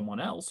kill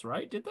someone else,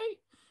 right? Did they?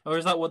 Or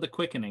is that what the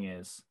quickening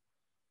is?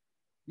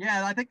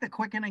 Yeah, I think the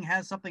quickening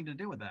has something to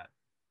do with that.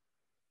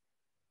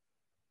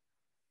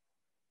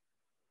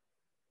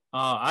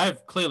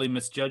 I've clearly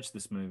misjudged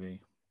this movie.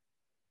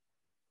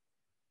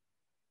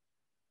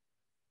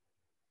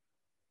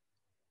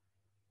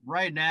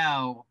 Right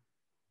now,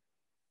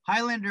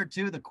 Highlander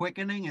 2, The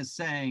Quickening, is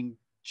saying,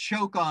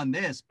 choke on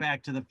this,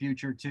 Back to the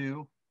Future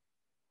 2.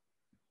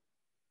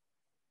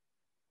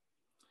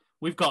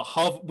 We've got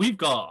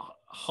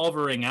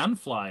hovering and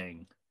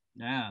flying.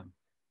 Yeah.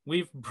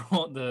 We've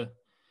brought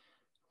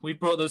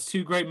those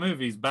two great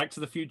movies, Back to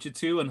the Future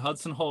 2 and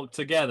Hudson Hawk,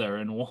 together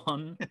in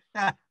one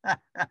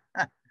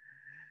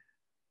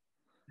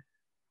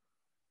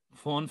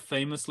one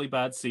famously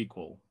bad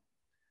sequel.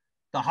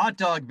 The hot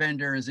dog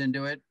vendor is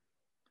into it.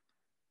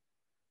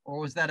 Or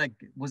was that a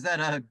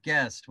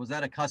guest? Was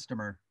that a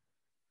customer?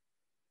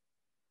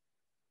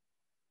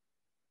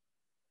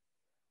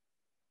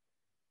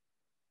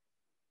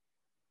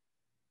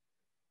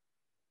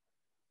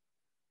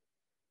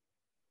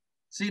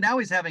 See, now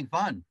he's having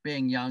fun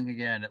being young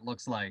again, it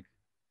looks like.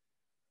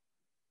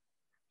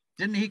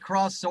 Didn't he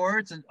cross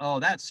swords? And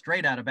oh, that's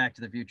straight out of Back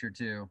to the Future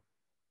 2.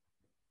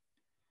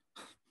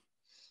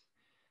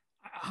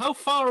 How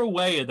far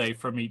away are they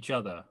from each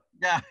other?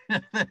 Yeah.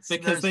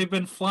 Because they've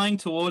been flying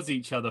towards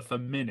each other for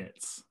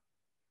minutes.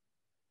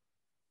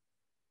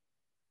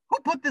 Who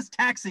put this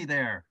taxi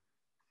there?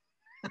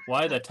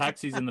 Why? They're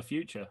taxis in the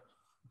future.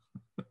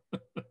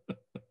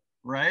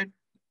 Right?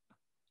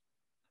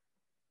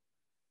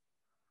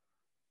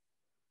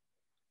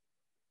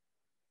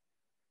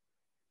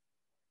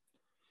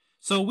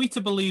 So are we to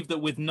believe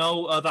that with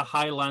no other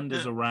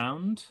Highlanders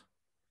around,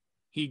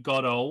 he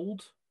got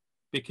old?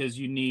 Because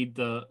you need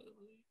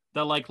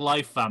they're like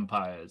life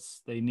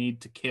vampires. They need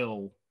to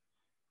kill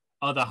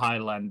other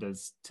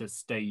Highlanders to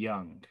stay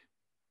young.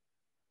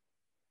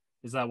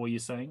 Is that what you're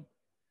saying?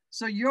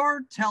 So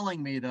you're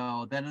telling me,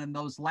 though, that in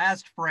those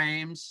last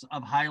frames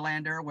of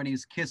Highlander, when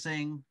he's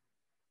kissing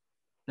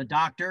the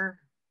doctor,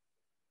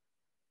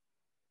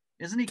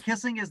 isn't he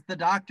kissing the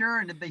doctor?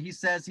 And he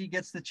says he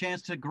gets the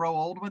chance to grow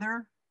old with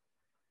her?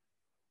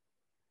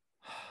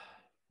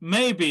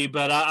 Maybe,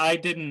 but I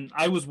didn't.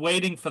 I was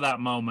waiting for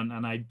that moment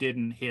and I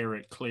didn't hear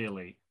it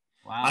clearly.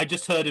 Wow. I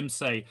just heard him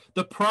say,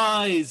 "The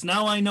prize!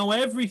 Now I know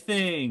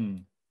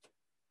everything!"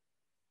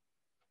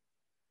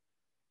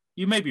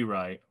 You may be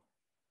right.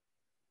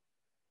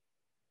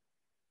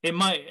 It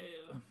might.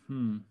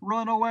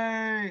 Run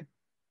away.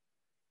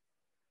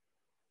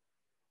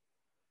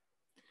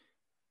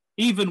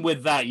 Even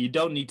with that, you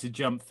don't need to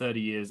jump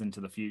 30 years into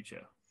the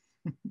future.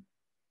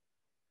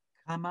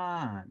 Come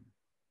on.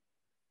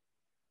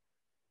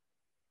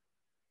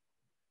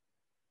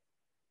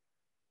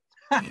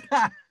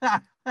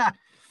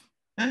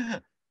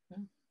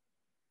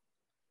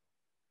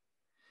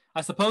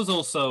 I suppose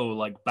also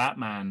like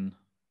Batman,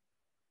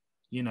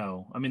 you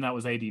know, I mean that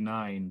was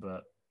 89,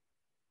 but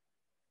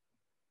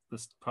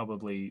this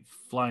probably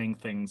flying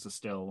things are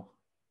still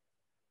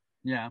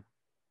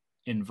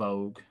in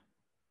vogue.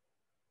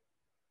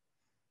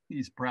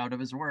 He's proud of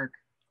his work.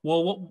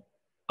 Well, what?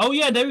 Oh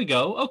yeah, there we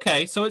go.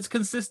 Okay, so it's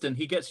consistent.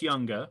 He gets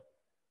younger.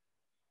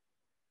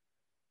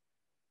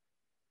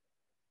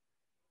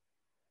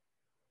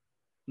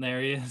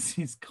 There he is.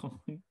 He's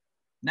calling.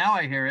 Now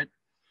I hear it.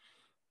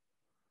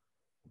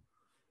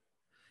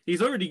 He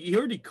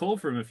already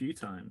called for him a few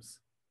times.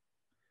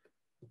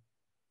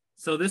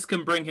 So this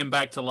can bring him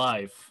back to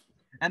life.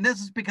 And this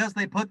is because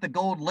they put the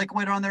gold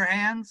liquid on their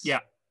hands? Yeah.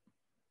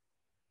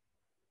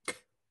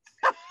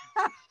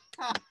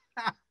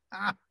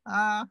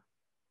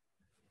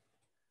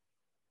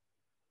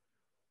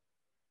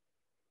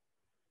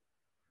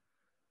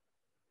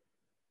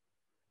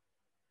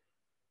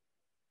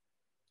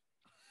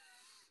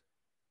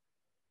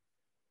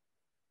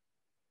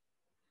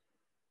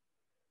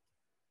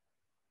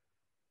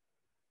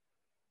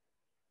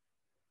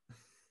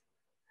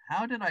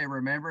 How did I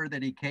remember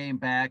that he came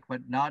back,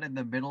 but not in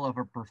the middle of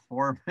a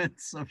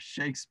performance of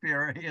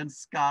Shakespeare in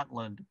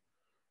Scotland?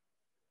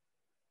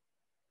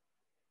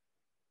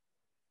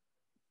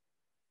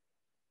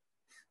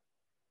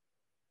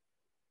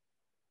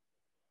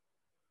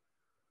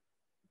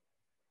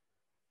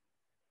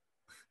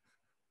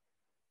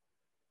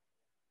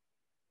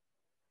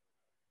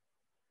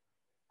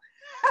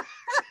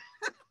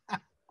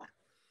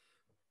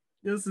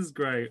 This is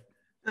great.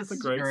 This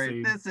is great.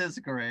 Scene. This is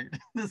great.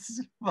 This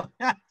is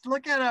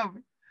look at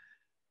him.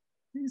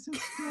 He's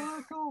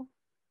hysterical.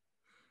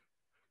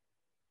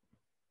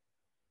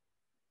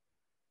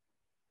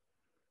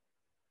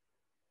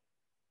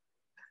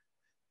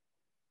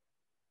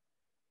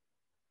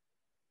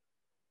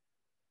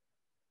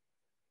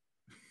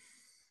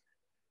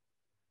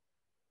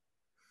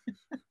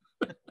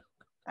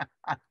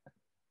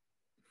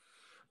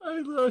 I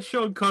love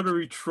Sean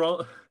Connery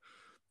trolling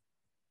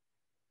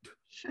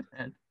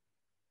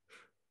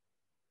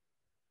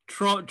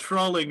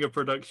a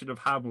production of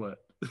Hamlet.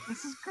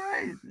 This is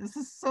great. This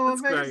is so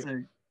amazing.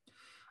 Great.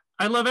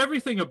 I love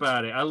everything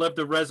about it. I love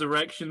the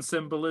resurrection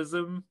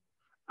symbolism.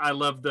 I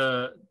love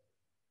the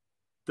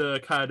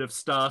kind of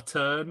star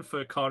turn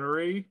for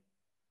Connery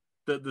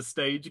that the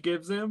stage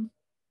gives him.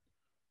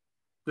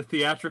 The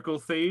theatrical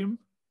theme.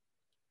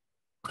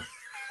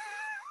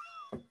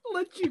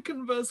 Let you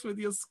converse with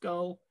your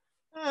skull.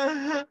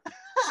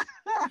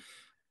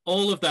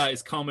 All of that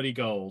is comedy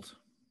gold.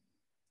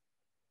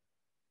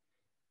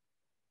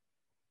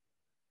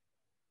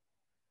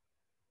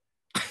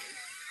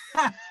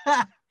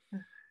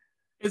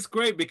 It's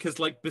great because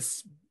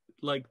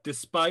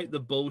despite the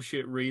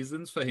bullshit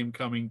reasons for him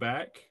coming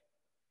back,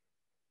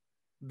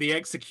 the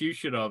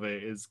execution of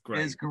it is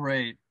great. It's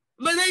great.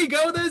 Look, there you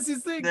go. There's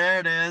his thing. There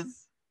it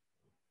is.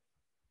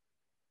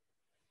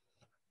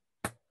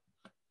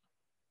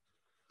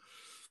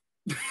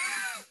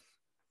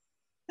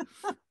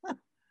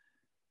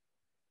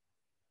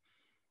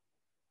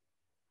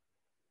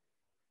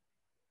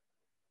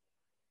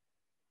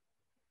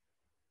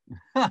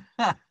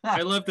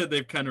 I love that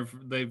they've kind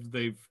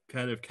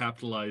of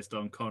capitalized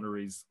on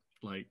Connery's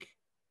like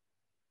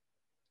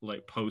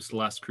post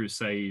Last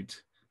Crusade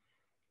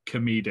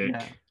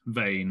comedic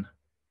vein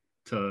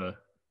to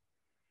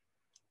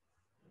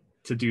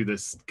do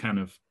this kind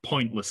of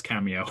pointless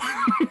cameo.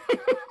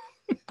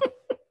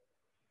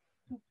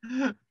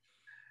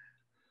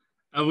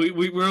 And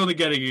we're only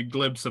getting a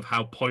glimpse of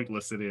how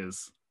pointless it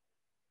is.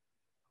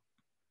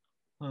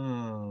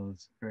 Oh,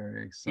 it's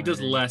very exciting. He does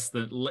less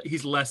than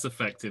he's less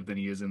effective than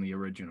he is in the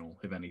original,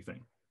 if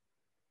anything,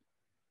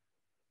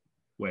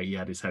 where he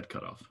had his head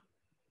cut off.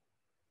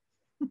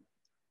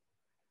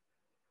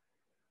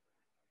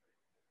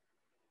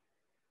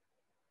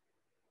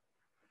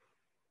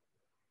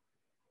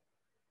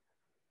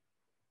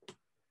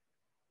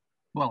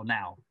 Well,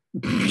 now.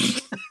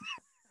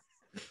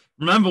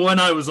 Remember when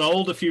I was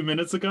old a few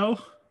minutes ago?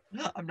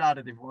 I'm not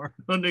anymore.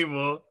 Not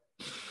anymore.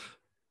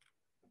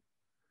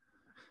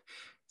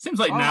 Seems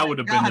like now would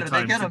have been the time to do.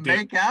 Are they gonna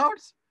make out?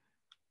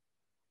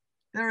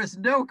 There is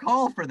no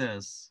call for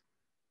this.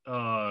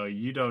 Oh,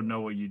 you don't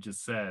know what you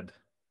just said.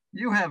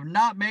 You have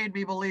not made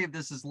me believe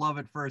this is love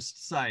at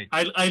first sight.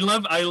 I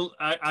love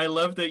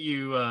that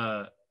you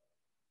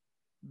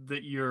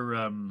that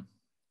you're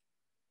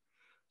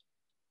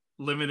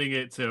limiting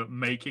it to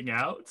making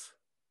out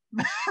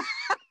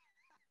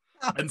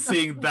and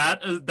seeing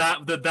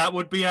that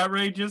would be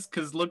outrageous,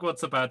 because look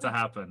what's about to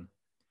happen.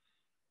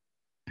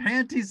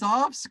 Panties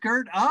off,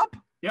 skirt up?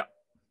 Yep.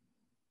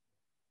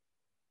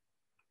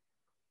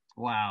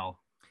 Wow.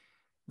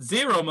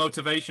 Zero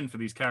motivation for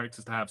these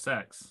characters to have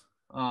sex.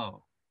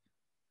 Oh.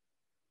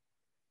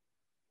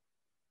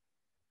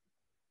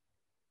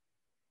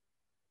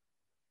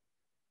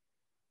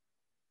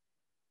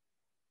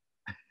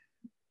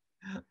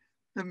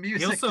 The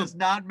music does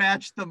not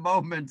match the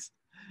moment.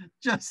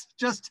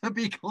 Just to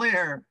be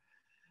clear,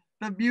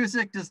 the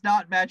music does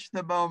not match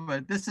the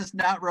moment. This is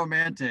not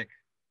romantic.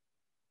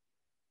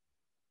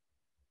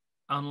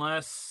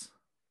 Unless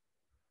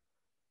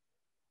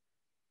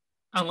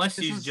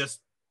this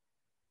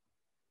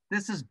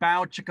is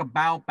bow chicka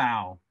bow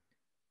bow.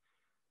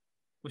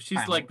 Well, she's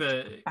bow, like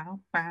the bow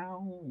bow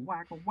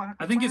waka, waka,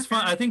 I think waka. it's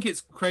fun. I think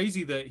it's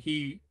crazy that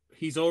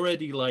he's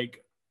already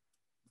like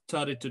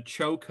started to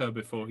choke her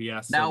before he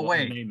asks her what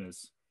her name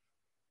is.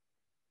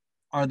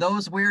 Are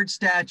those weird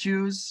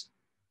statues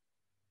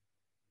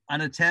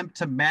an attempt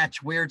to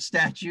match weird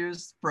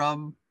statues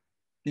from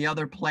the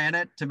other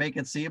planet to make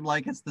it seem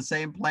like it's the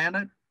same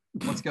planet?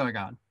 What's going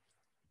on?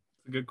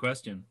 It's a good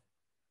question.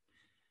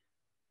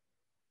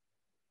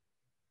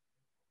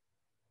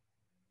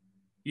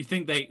 You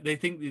think they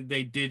think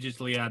they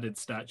digitally added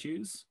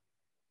statues?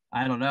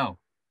 I don't know.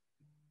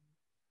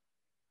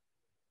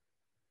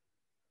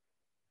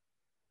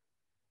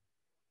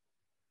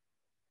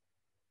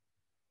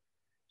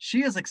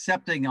 She is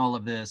accepting all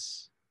of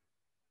this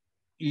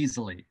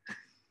easily.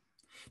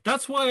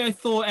 That's why I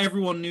thought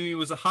everyone knew he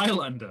was a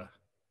Highlander.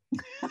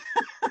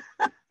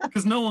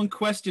 Because no one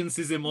questions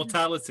his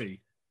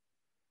immortality.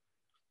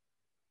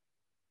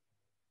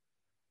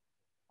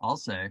 I'll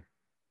say.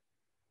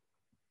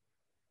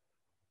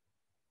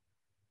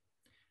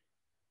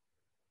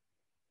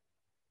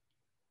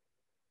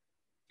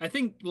 I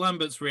think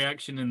Lambert's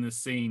reaction in this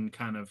scene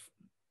kind of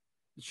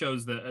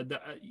shows that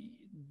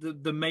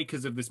the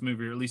makers of this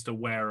movie are at least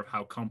aware of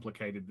how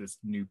complicated this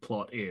new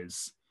plot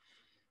is.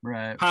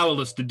 Right.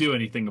 Powerless to do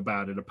anything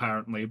about it,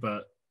 apparently,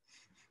 but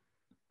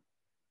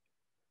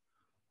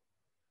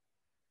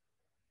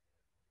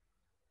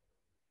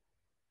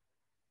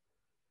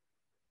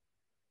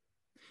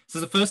this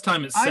is the first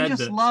time it's said. I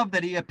just love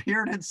that he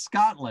appeared in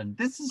Scotland.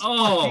 This is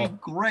fucking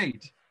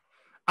great.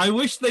 I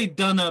wish they'd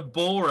done a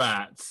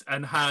Borat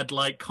and had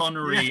like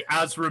Connery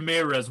as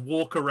Ramirez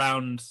walk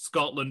around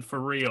Scotland for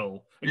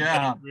real and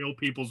get real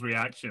people's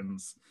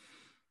reactions.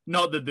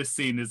 Not that this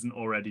scene isn't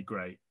already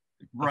great.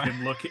 Right.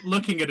 Him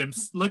looking at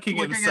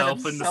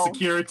himself in the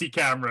security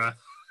camera.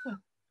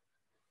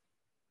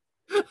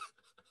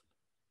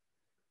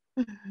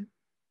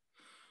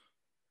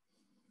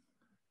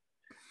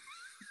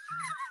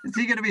 Is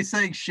he going to be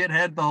saying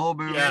shithead the whole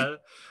movie? Yeah.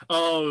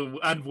 Oh,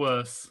 and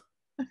worse.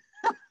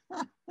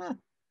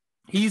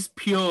 He's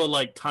pure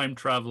like time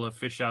traveler,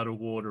 fish out of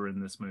water in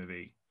this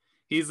movie.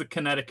 He's a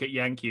Connecticut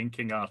Yankee in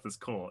King Arthur's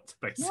court,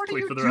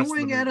 basically. What are you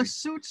doing at a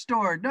suit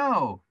store?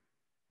 No,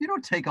 you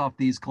don't take off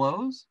these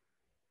clothes.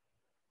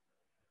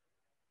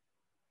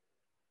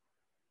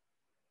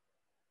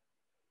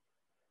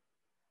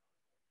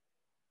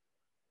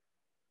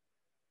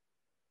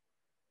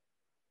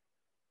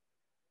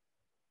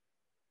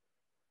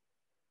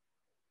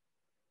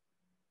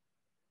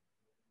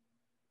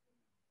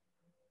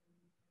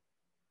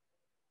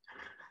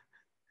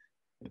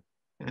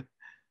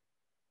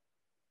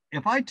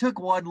 If I took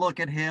one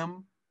look at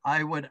him,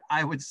 I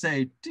would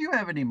say, do you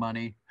have any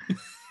money?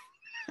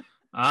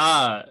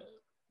 The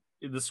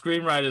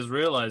screenwriters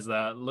realize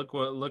that.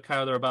 Look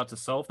how they're about to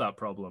solve that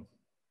problem.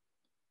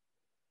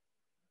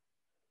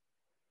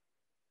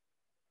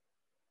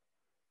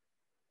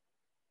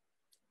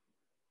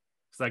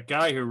 That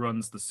guy who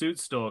runs the suit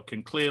store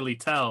can clearly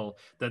tell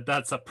that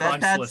that's a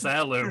priceless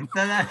heirloom.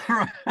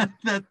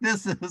 That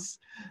this is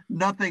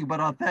nothing but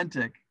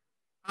authentic.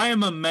 I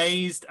am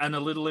amazed and a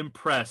little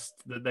impressed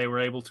that they were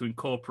able to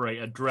incorporate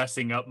a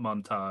dressing up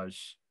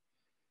montage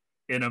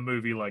in a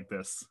movie like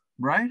this.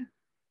 Right?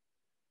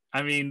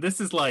 I mean, this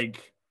is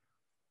like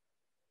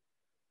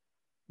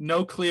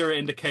no clearer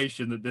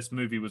indication that this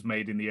movie was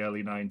made in the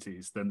early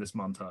 90s than this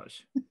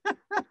montage.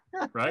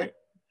 Right?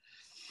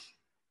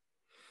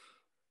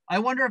 I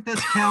wonder if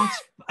this counts.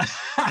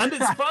 And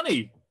it's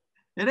funny.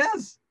 It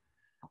is.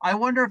 I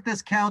wonder if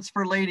this counts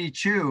for Lady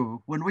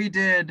Chu. When we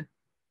did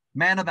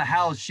Man of the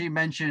House, she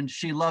mentioned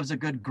she loves a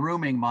good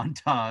grooming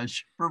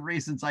montage for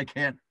reasons I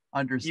can't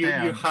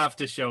understand. You have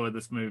to show her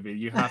this movie.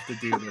 You have to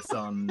do this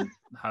on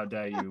How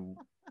Dare You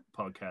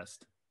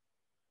podcast.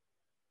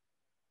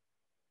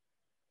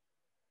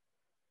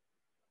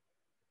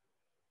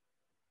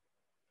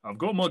 I've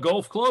got my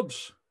golf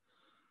clubs.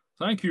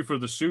 Thank you for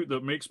the suit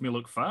that makes me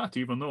look fat,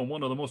 even though I'm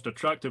one of the most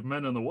attractive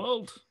men in the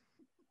world.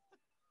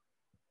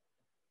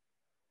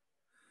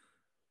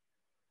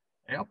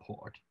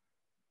 Airport.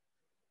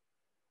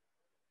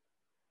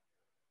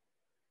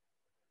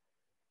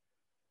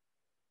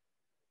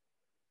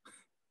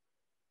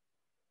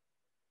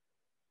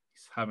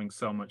 He's having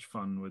so much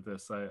fun with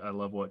this. I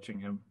love watching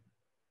him.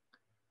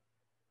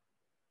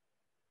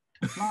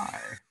 Fly.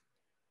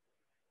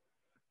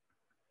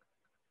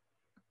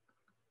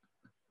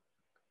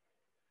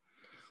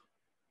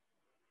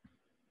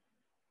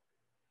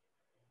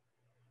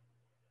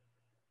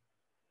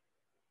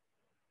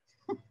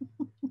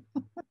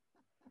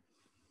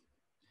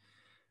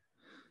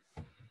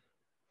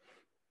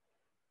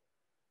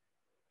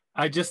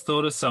 I just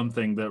thought of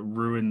something that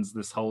ruins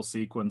this whole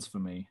sequence for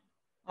me.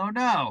 Oh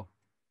no.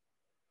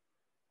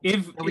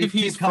 If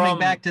he's keep coming from,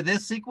 back to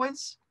this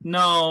sequence?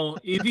 No,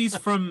 if he's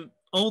from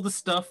all the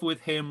stuff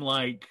with him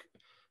like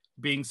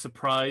being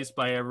surprised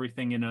by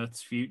everything in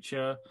Earth's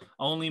future,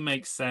 only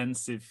makes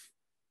sense if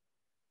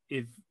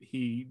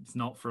he's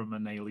not from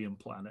an alien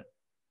planet.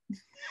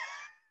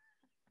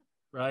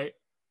 Right?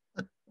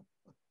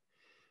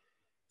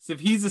 So if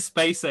he's a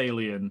space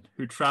alien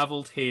who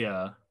traveled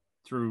here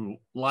through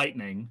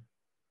lightning,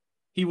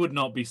 he would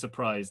not be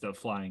surprised at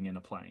flying in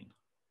a plane.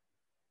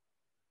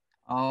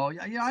 Oh,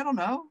 yeah, I don't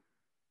know.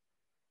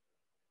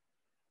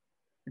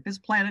 If his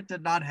planet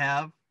did not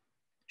have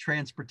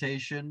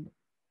transportation,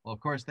 well, of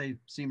course, they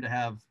seem to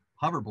have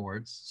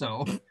hoverboards,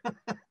 so...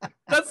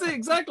 That's it,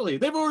 exactly.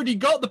 They've already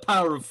got the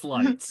power of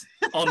flight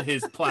on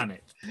his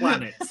planet.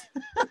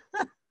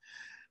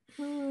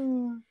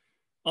 On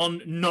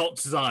not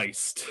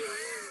Zeist.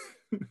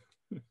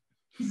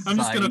 I'm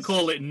just going to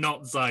call it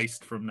not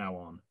Zeist from now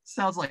on.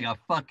 Sounds like a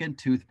fucking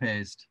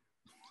toothpaste.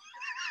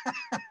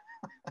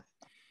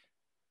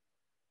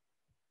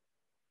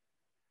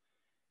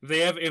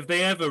 If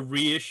they ever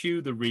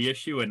reissue the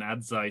reissue and add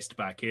Zeist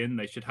back in,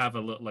 they should have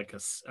a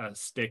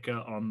sticker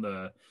on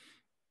the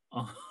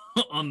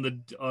on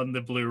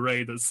the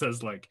Blu-ray that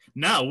says like,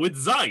 now with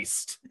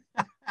Zeist.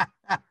 I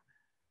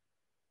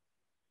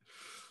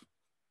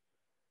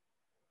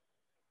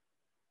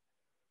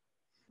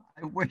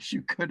wish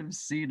you could have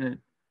seen it,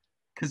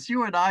 because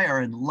you and I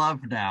are in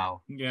love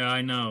now. Yeah,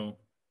 I know.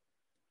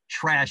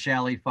 Trash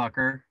alley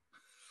fucker.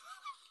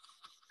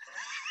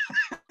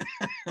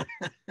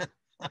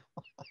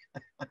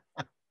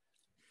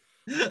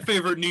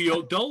 Favorite New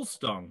York Dolls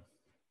song.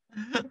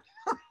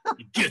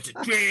 You're just a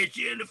trash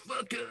alley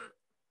fucker.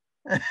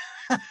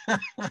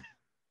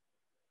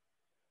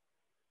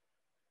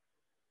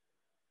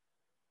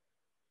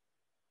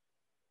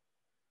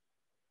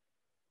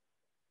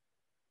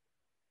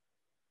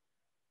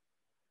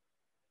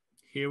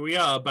 Here we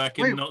are back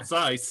in Not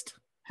Zeist.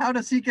 How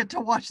does he get to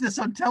watch this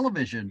on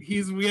television?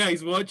 He's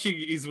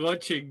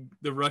watching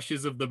the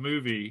rushes of the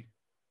movie.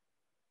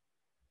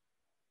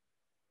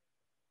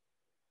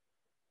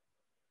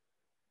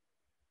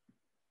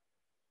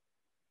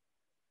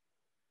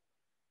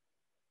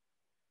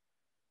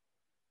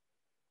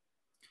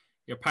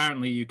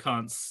 Apparently you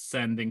can't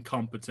send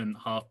incompetent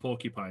half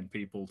porcupine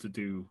people to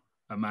do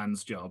a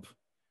man's job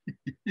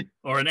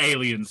or an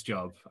alien's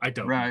job. I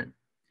don't know.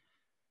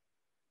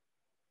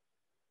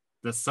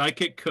 The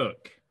psychic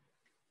cook.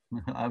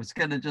 I was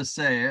going to just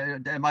say,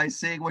 am I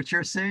seeing what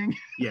you're seeing?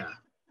 Yeah.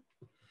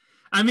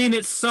 I mean,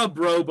 it's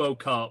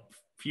sub-RoboCop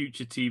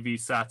future TV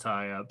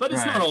satire, but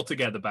it's not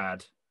altogether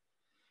bad.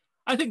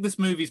 I think this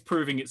movie's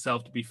proving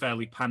itself to be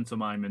fairly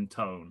pantomime in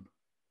tone.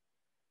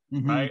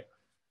 Right?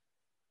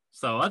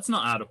 So that's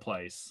not out of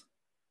place.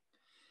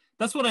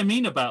 That's what I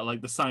mean about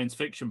like the science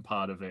fiction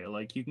part of it.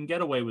 Like you can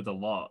get away with a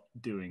lot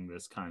doing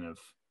this kind of...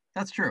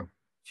 That's true.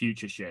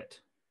 Future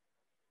shit.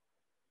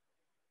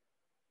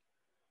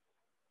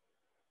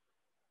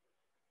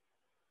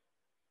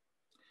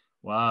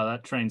 Wow,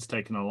 that train's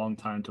taken a long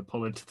time to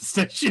pull into the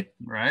station.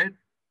 Right?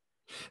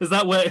 Is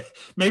that where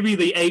maybe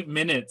the 8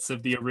 minutes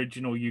of the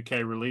original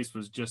UK release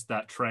was just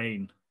that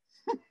train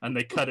and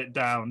they cut it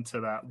down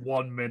to that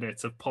 1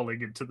 minute of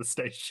pulling into the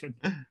station?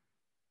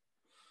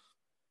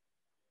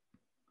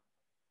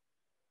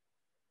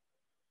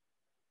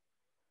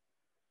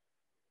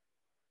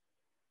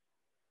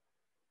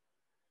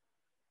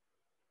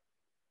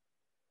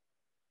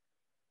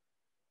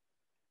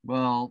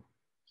 Well,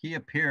 he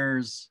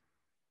appears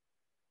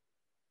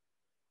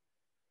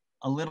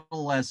a little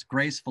less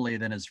gracefully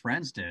than his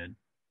friends did.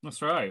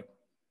 That's right.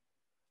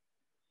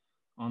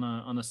 On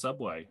a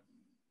subway.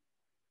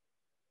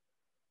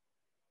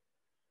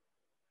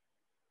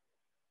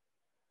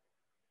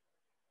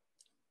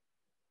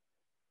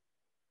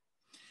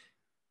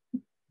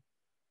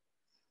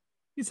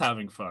 He's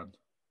having fun.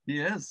 He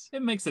is.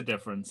 It makes a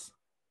difference.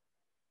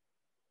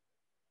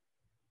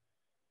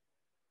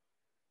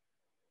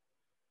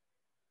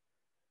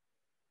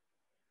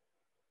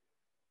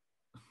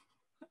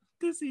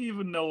 Does he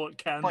even know what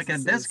Kansas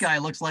is? This guy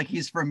looks like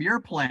he's from your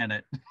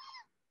planet.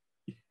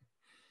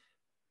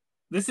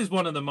 This is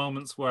one of the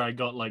moments where I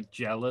got like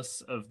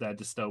jealous of their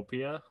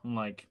dystopia. I'm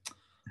like,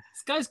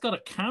 this guy's got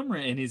a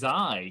camera in his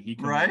eye he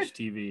can watch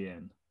TV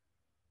in.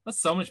 That's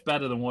so much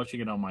better than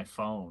watching it on my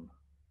phone.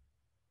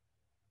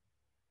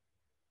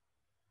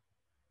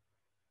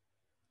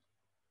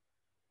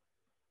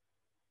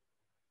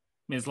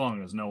 I mean, as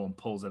long as no one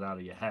pulls it out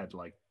of your head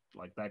like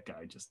that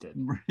guy just did.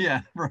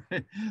 Yeah,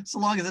 right. So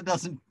long as it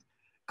doesn't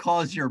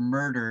cause your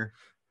murder.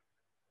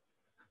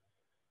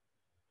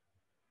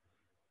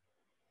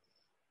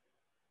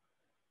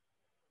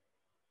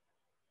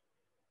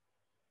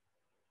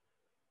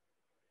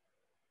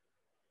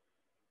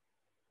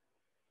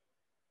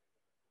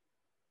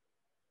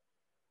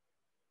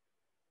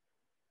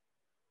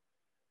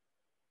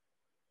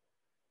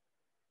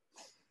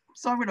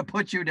 So I'm going to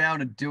put you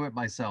down and do it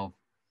myself.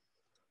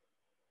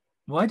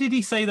 Why did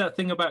he say that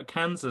thing about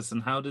Kansas,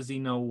 and how does he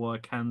know where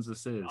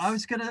Kansas is? I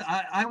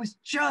was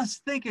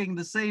just thinking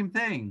the same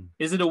thing.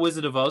 Is it a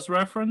Wizard of Oz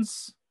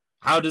reference?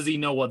 How does he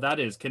know what that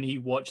is? Can he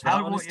watch that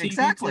on his TV?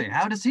 Exactly. Too?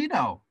 How does he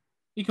know?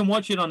 He can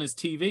watch it on his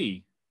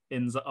TV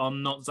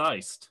on Not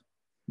Zeist.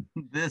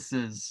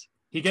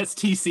 He gets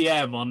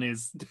TCM on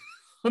his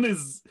on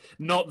his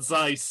Not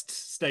Zeist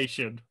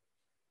station.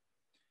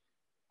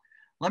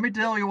 Let me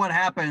tell you what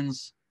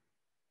happens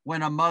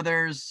when a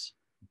mother's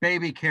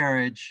baby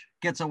carriage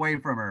gets away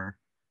from her.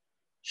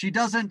 She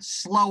doesn't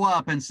slow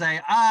up and say,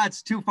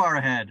 it's too far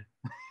ahead.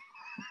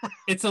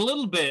 It's a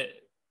little bit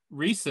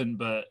recent,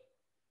 but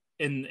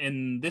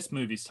in this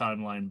movie's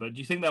timeline. But do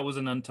you think that was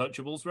an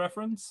Untouchables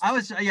reference? I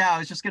was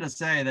just going to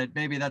say that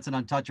maybe that's an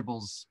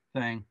Untouchables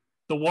thing.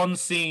 The one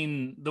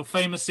scene, the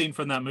famous scene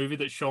from that movie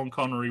that Sean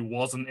Connery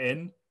wasn't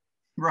in.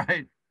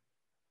 Right.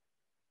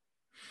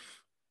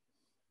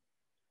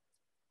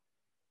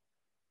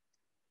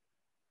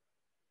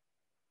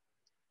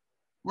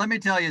 Let me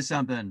tell you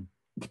something.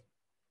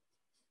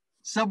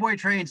 Subway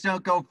trains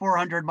don't go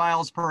 400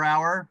 miles per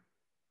hour.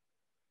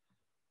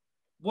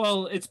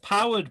 Well, it's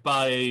powered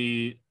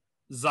by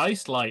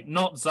Zeist light,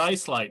 not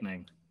Zeist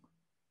lightning.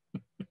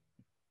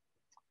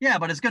 Yeah,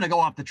 but it's going to go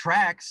off the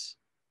tracks.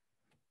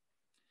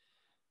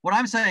 What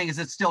I'm saying is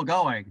it's still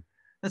going.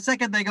 The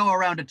second they go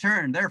around a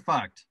turn, they're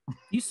fucked.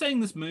 You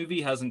saying this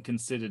movie hasn't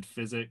considered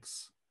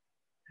physics?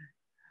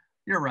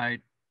 You're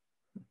right.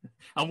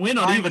 And we're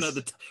not even at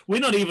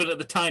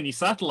the tiny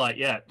satellite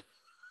yet.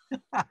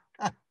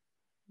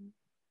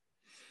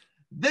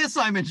 This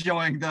I'm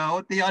enjoying,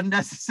 though, the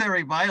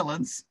unnecessary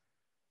violence.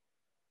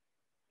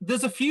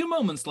 There's a few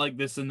moments like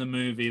this in the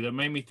movie that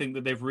made me think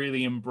that they've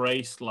really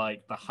embraced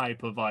like the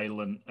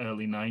hyper-violent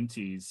early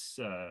 90s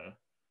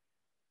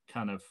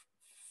kind of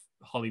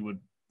Hollywood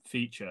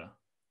feature.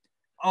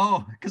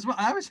 Oh, because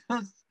I was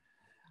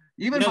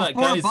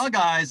before Bug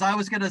Eyes, I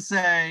was going to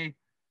say,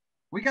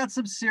 we got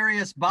some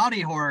serious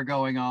body horror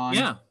going on.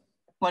 Yeah.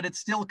 But it's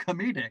still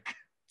comedic.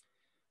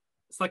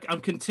 It's like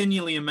I'm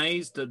continually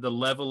amazed at the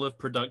level of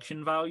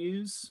production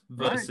values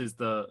versus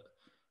the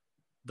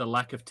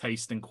lack of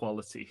taste and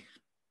quality.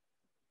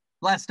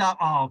 Last stop.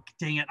 Oh,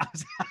 dang it. I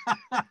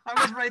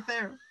was right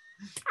there.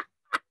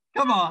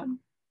 Come on.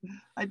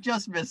 I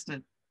just missed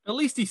it. At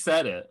least he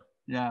said it.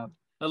 Yeah.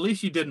 At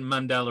least you didn't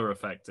Mandela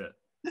effect it.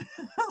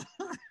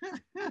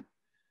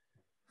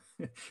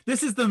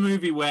 This is the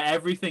movie where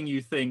everything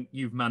you think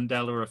you've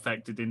Mandela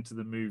affected into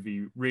the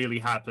movie really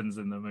happens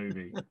in the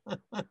movie.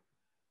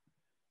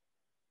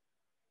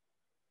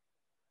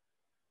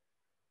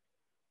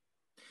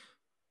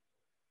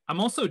 I'm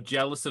also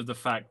jealous of the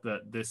fact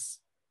that this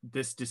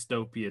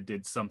dystopia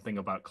did something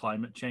about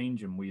climate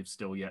change and we have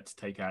still yet to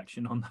take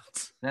action on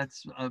that.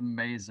 That's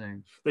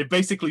amazing. They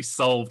basically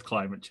solved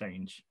climate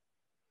change.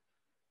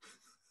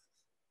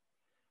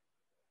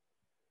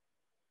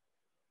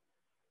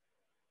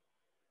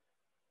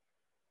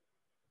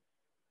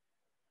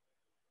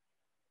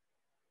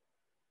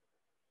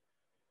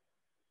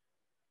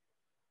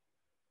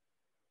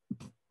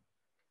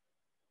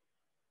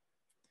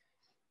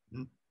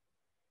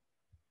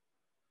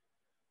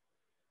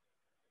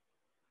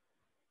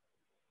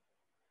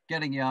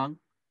 Getting young.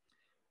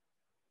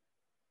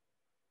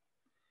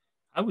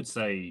 I would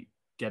say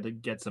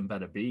get some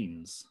better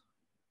beans.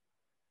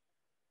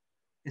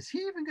 Is he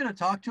even going to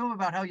talk to him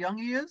about how young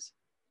he is?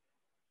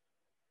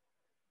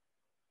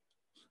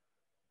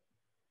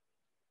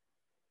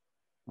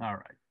 All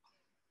right.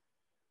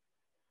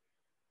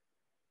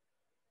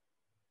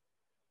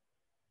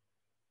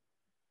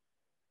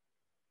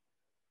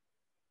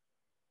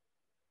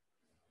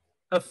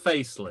 A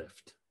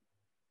facelift.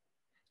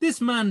 This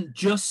man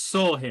just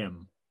saw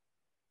him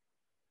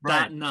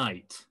that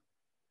night.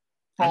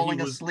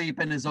 Falling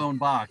asleep in his own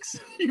box.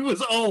 He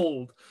was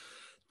old.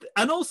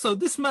 And also,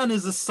 this man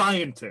is a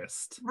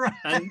scientist. Right.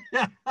 And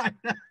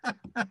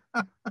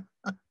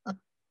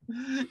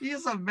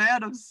he's a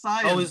man of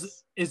science. Oh,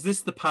 is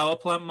this the power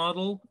plant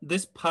model?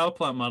 This power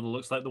plant model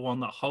looks like the one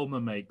that Homer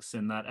makes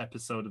in that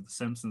episode of The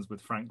Simpsons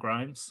with Frank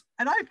Grimes.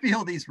 And I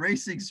feel these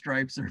racing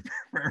stripes are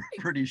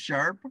pretty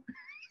sharp.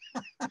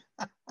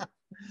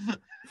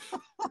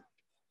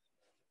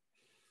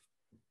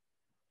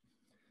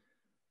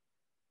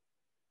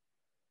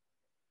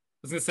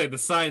 I was going to say the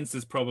science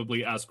is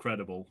probably as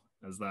credible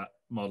as that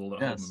model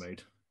that Homer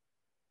made.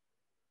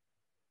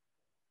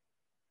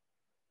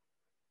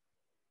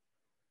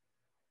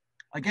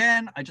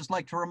 Again, I just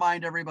like to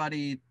remind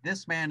everybody,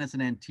 this man is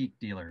an antique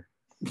dealer.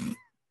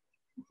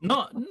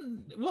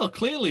 Well,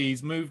 clearly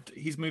he's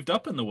moved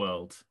up in the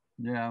world.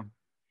 Yeah.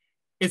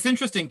 It's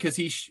interesting because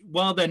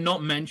while they're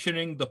not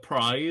mentioning the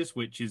prize,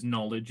 which is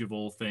knowledge of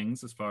all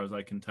things, as far as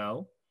I can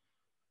tell,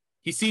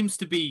 he seems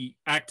to be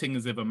acting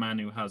as if a man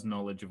who has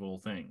knowledge of all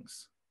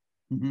things.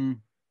 Mm-hmm.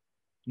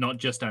 Not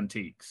just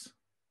antiques.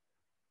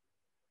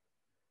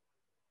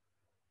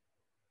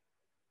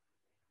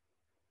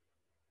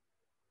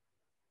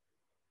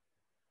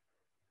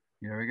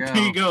 Here we go.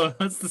 There you go.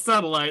 That's the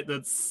satellite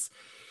that's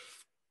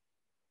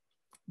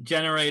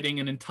generating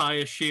an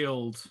entire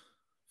shield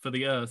for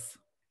the Earth.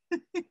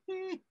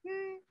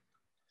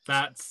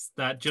 That's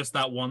just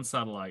that one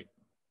satellite.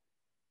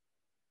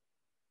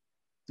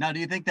 Now, do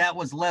you think that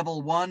was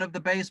level 1 of the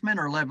basement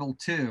or level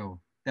 2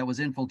 that was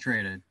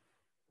infiltrated?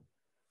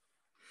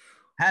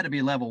 Had to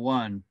be level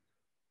 1,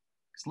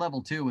 because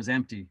level 2 was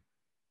empty.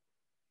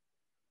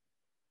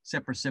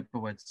 Except for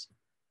Sipowicz.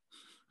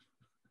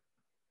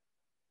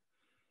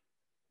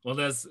 Well,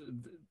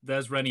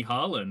 there's Rennie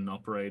Harlan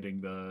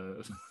operating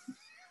the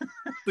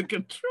the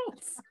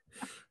controls.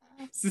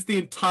 This is the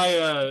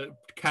entire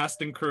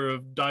cast and crew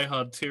of Die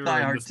Hard 2 Die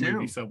in Hard this 2.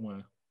 movie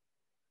somewhere.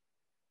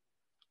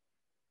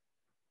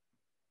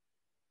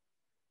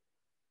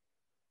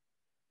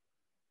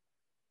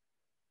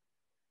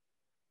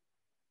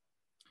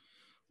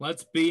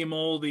 Let's beam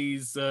all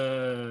this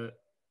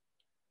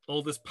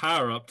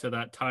power up to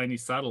that tiny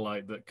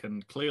satellite that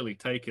can clearly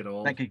take it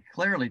all. That could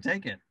clearly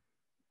take it.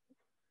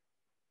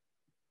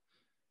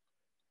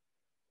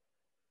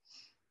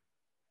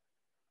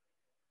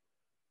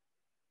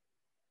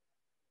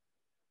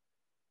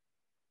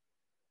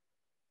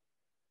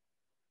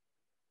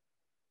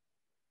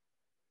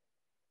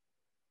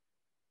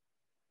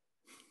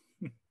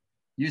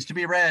 Used to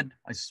be red.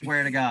 I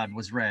swear to God,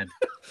 was red.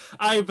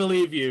 I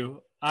believe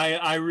you.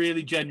 I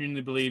really genuinely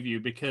believe you,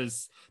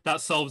 because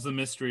that solves the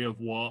mystery of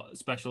what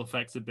special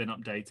effects have been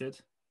updated.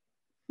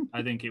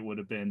 I think it would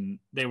have been,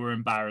 they were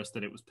embarrassed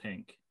that it was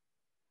pink.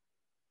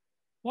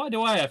 Why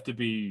do I have to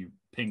be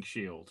Pink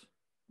Shield?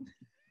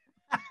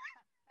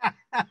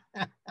 I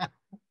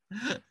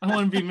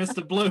want to be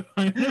Mr. Blue.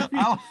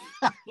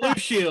 Blue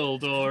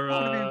Shield or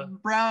I want to be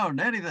brown,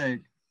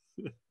 anything.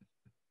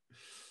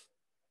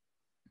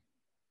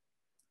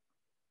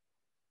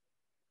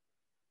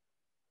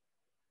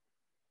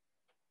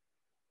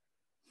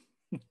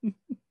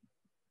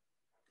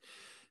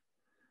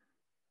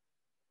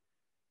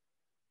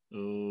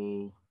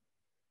 Oh,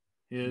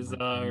 here's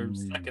our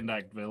second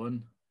act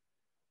villain.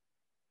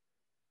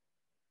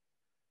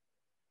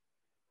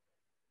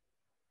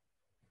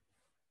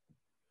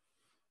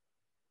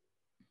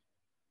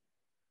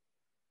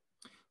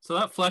 So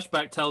that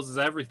flashback tells us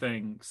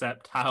everything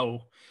except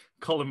how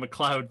Colin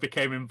McLeod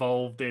became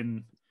involved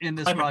in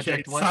this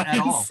project at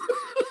all.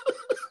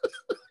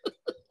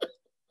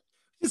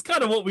 It's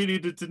kind of what we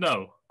needed to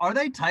know. Are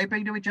they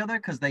typing to each other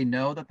because they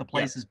know that the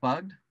place is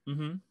bugged?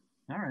 Mm-hmm.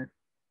 All right.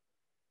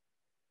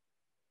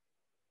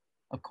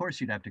 Of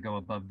course you'd have to go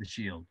above the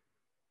shield.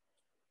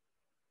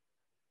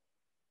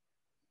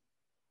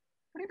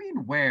 What do you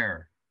mean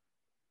where?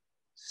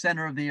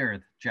 Center of the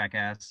earth,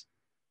 jackass.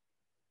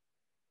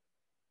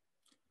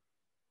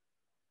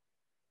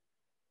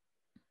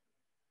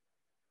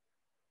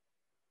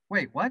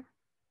 Wait, what?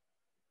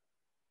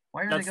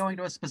 Why are they going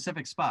to a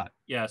specific spot?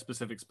 Yeah, a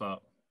specific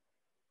spot.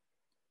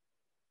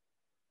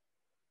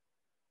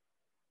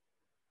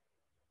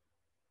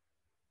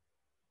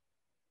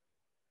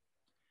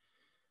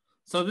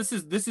 So this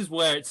is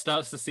where it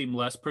starts to seem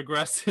less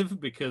progressive,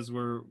 because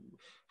we're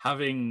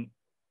having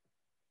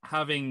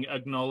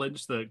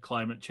acknowledged that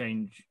climate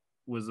change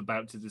was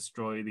about to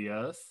destroy the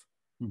Earth.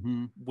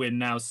 Mm-hmm. We're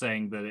now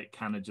saying that it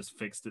kind of just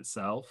fixed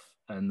itself,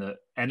 and that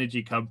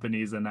energy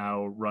companies are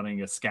now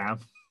running a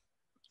scam.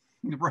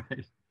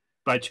 Right.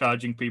 By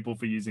charging people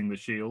for using the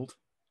shield.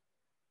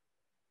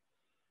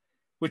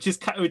 Which is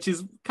kind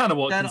of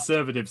what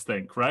conservatives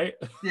think, right?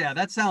 Yeah,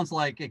 that sounds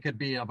like it could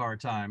be of our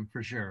time,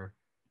 for sure.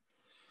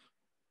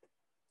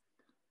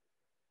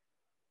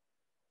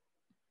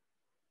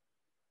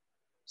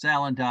 Does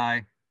Alan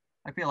die?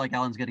 I feel like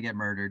Alan's going to get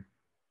murdered.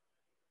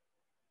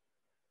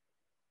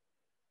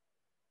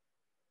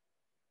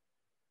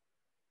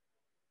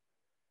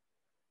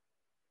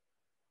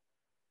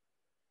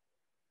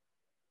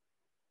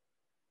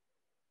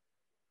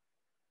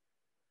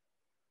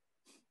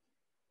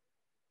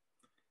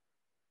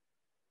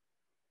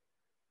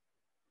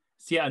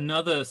 It's yet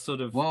another sort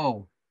of...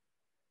 Whoa.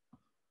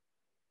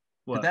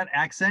 What? Did that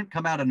accent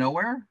come out of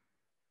nowhere?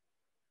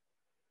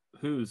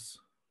 Whose?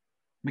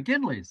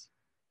 McGinley's.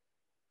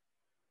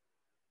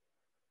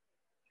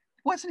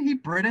 Wasn't he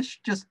British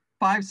just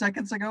 5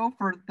 seconds ago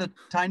for the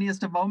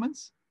tiniest of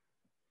moments?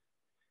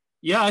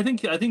 Yeah, I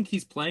think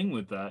he's playing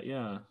with that,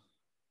 yeah.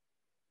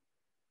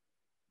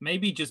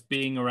 Maybe just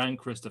being around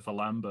Christopher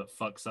Lambert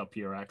fucks up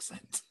your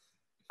accent.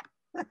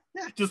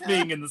 Just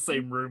being in the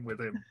same room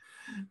with him.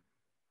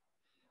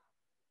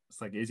 It's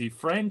like, is he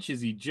French?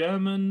 Is he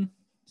German?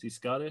 Is he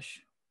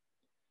Scottish?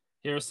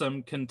 Here are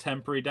some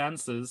contemporary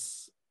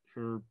dancers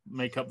who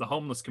make up the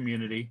homeless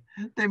community.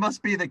 They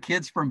must be the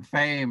kids from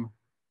Fame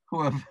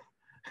who have...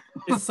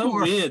 It's so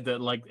weird that,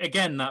 like,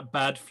 again, that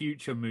Bad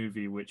Future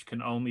movie, which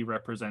can only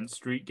represent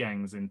street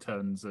gangs in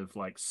terms of,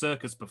 like,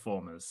 circus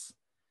performers.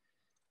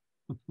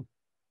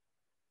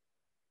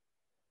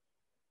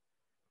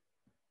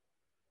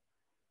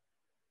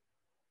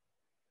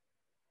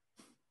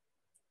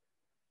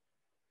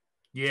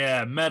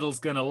 Yeah, metal's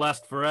gonna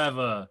last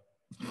forever.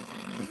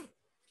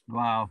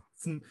 Wow.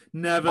 It's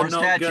never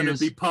not gonna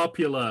be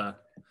popular.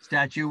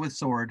 Statue with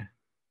sword.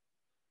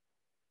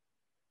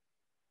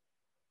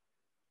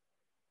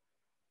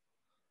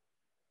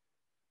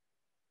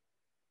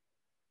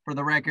 For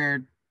the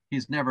record,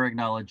 he's never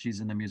acknowledged he's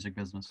in the music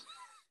business.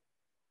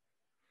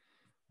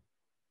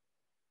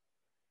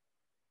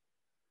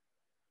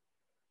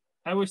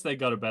 I wish they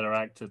got a better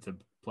actor to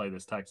play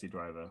this taxi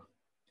driver.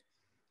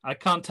 I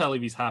can't tell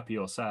if he's happy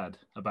or sad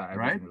about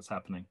everything that's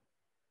happening.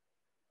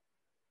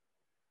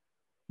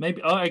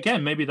 Maybe,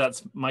 again, maybe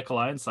that's Michael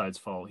Ironside's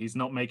fault. He's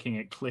not making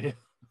it clear.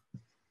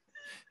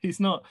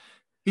 He's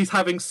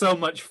having so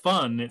much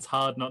fun, it's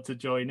hard not to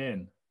join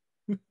in.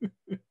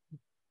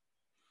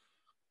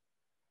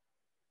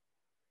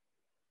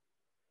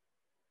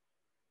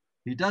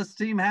 He does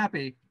seem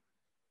happy.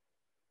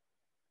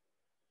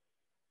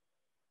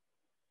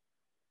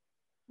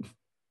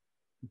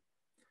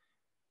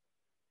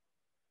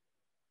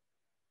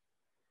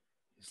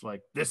 He's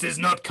like, this is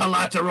not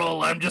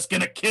collateral. I'm just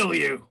going to kill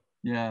you.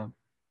 Yeah.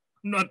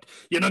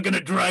 You're not going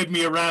to drive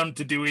me around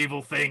to do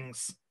evil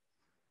things.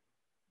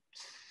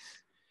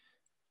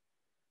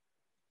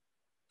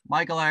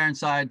 Michael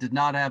Ironside did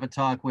not have a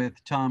talk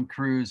with Tom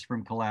Cruise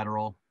from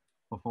Collateral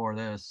before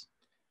this.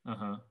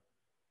 Uh-huh.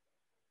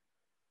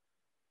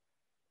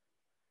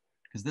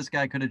 Because this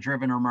guy could have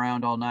driven him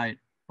around all night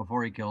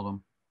before he killed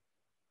him.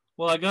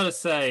 Well, I gotta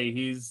say,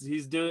 he's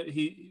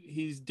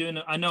doing.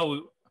 I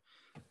know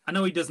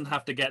he doesn't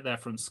have to get there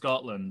from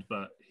Scotland,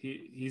 but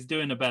he's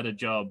doing a better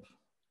job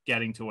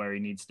getting to where he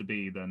needs to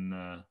be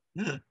than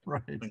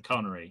than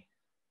Connery.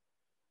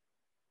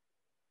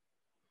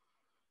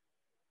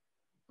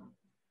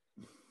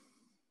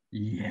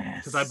 Yes,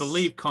 because I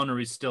believe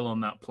Connery's still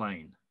on that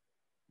plane.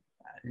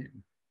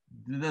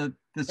 The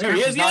there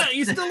he is. Yeah,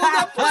 he's still on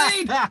that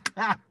plane.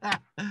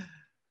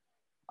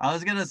 I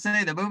was gonna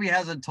say the movie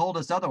hasn't told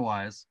us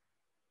otherwise.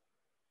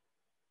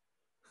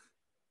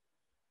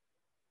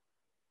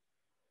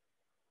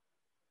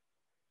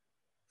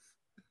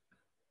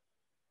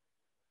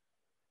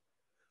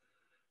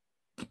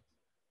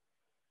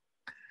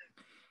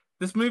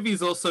 This movie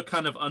is also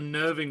kind of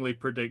unnervingly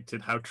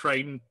predicted how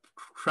plane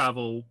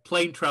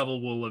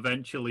travel will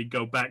eventually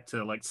go back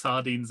to like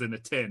sardines in a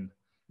tin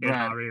in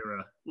our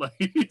era. Like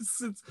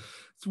it's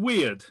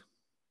weird.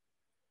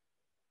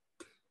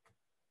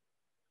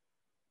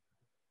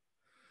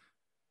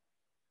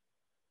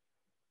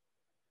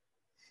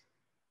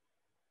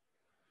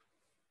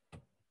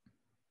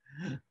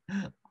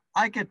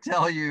 I could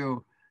tell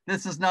you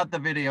this is not the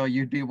video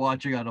you'd be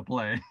watching on a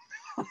plane.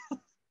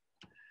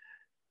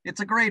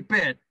 It's a great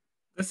bit.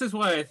 This is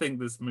why I think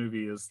this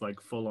movie is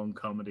like full-on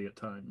comedy at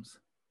times.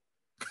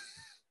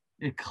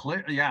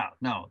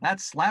 No,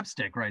 that's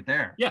slapstick right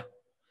there. Yeah.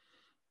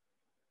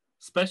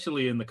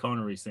 Especially in the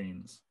Connery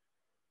scenes.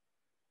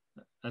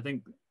 I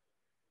think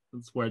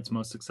that's where it's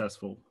most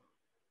successful.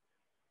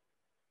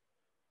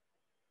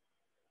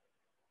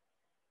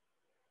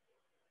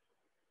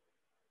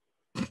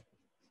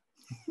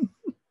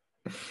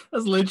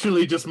 That's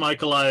literally just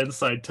Michael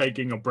Ironside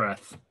taking a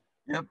breath.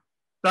 Yep.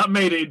 That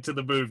made it into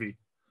the movie.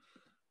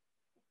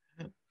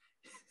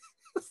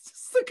 It's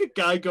just like a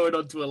guy going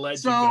onto a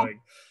ledge and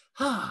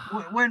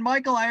going, when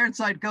Michael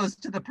Ironside goes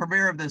to the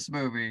premiere of this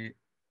movie,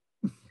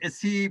 is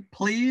he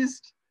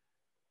pleased,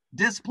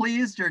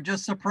 displeased, or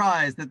just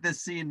surprised that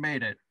this scene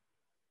made it?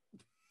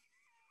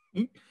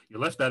 You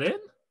left that in?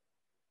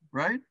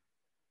 Right?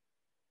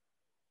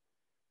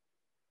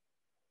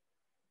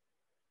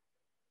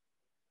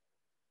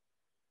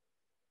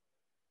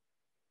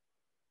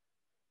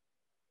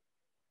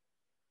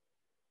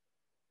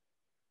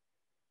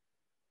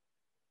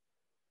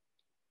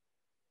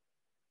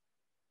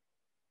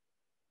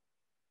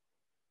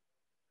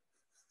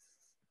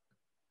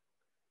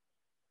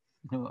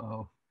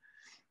 Uh-oh.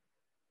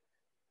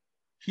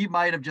 He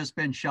might have just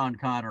been Sean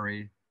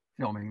Connery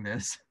filming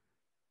this.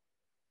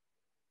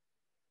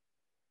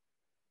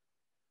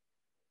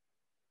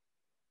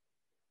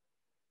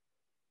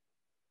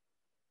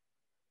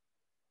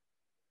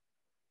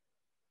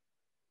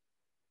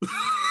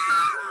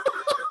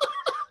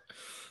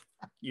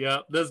 Yeah,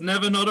 there's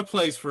never not a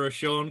place for a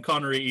Sean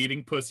Connery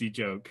eating pussy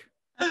joke.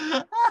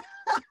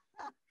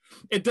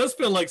 It does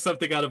feel like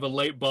something out of a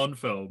late Bond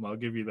film, I'll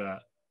give you that.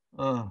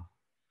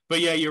 But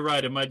yeah, you're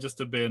right. They might just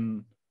have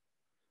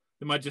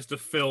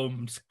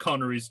filmed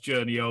Connery's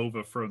journey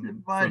over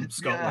from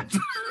Scotland. Yeah.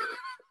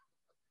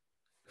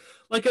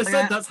 Like I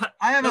said,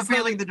 I have a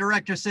feeling the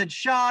director said,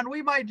 Sean,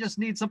 we might just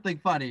need something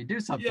funny.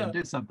 Do something,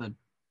 do something.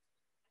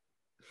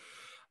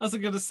 I was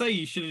going to say,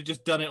 you should have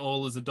just done it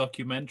all as a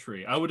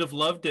documentary. I would have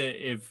loved it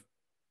if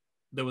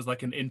there was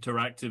like an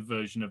interactive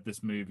version of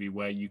this movie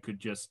where you could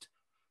just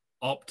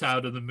opt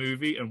out of the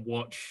movie and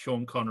watch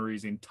Sean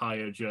Connery's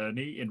entire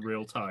journey in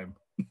real time.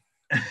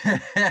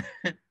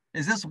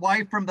 Is this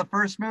wife from the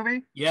first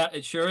movie? Yeah,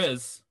 it sure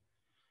is.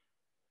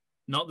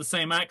 Not the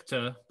same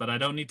actor, but I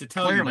don't need to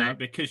tell you that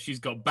because she's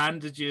got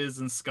bandages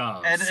and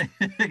scars.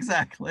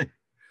 Exactly.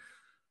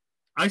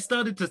 I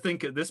started to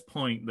think at this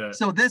point that...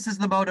 So this is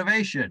the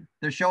motivation.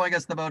 They're showing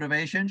us the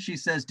motivation. She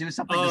says, do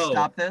something to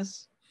stop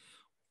this.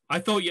 I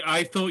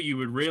thought you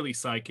would really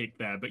psychic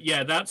there. But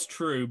yeah, that's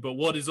true. But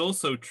what is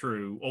also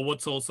true, or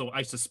what's also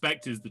I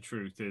suspect is the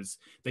truth, is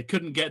they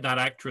couldn't get that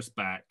actress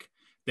back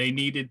they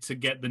needed to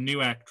get the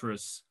new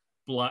actress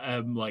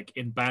like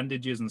in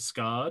bandages and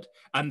scarred,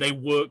 and they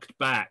worked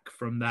back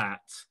from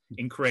that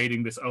in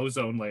creating this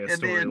ozone layer in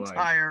the storyline.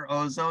 entire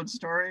ozone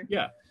story.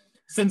 Yeah,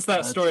 since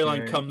that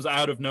storyline comes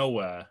out of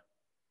nowhere.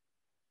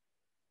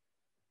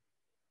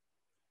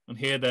 And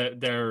here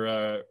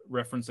they're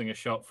referencing a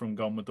shot from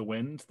Gone with the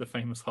Wind, the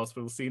famous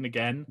hospital scene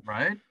again.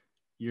 Right.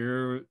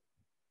 You're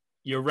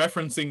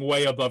referencing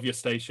way above your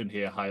station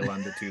here,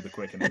 Highlander 2: The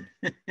Quickening.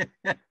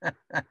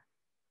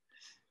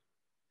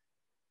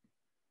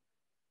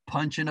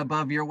 Punching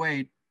above your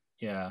weight.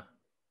 Yeah.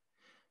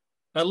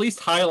 At least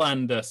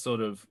Highlander sort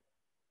of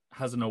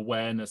has an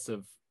awareness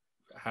of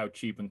how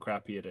cheap and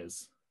crappy it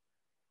is.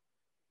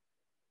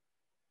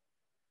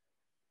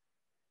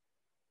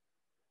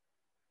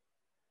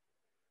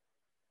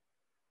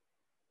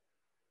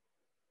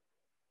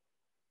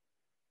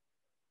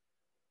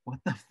 What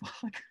the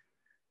fuck?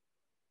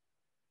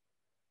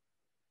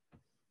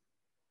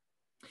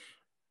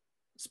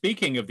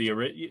 Speaking of they're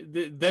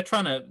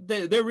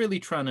really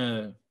trying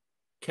to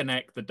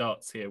connect the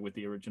dots here with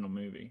the original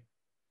movie.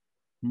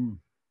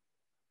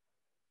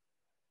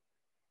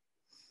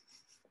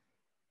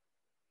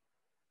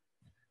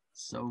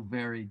 So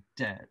very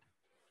dead.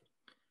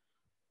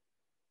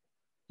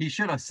 He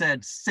should have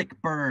said sick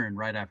burn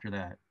right after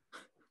that.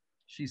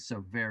 She's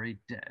so very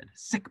dead.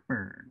 Sick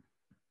burn.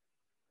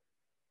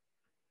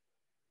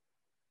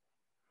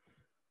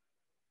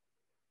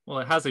 Well,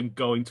 it has him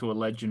going to a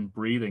legend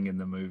breathing in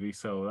the movie,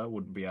 so that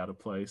wouldn't be out of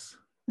place.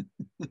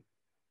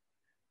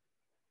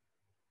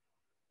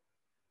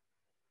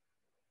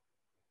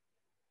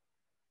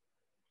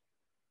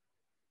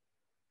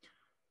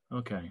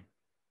 Okay.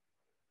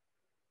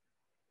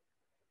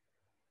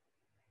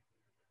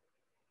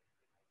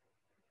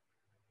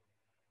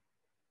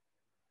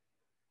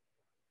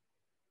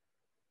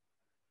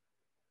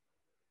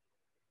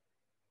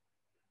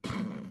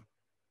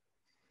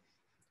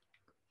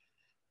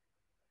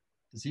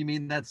 Does he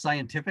mean that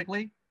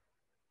scientifically?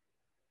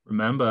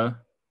 Remember,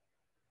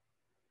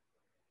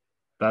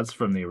 that's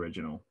from the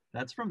original.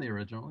 That's from the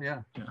original,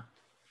 yeah. Yeah.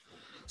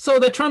 So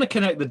they're trying to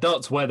connect the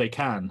dots where they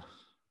can.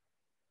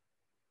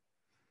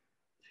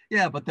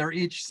 Yeah, but they're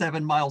each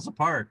 7 miles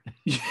apart.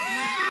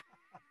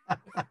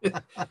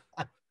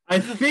 I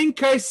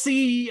think I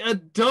see a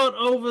dot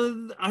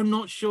over. I'm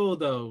not sure,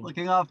 though.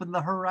 Looking off in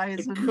the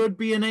horizon. It could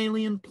be an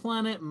alien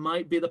planet,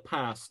 might be the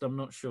past. I'm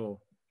not sure.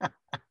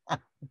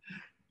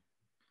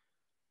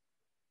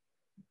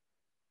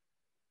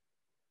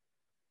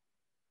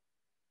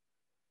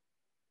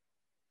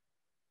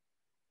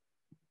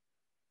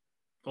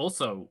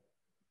 Also,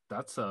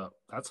 that's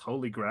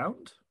holy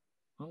ground.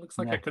 That looks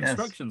like a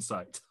construction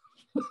site.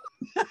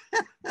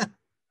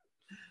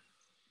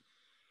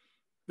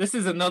 This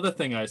is another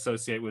thing I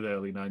associate with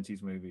early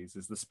 90s movies,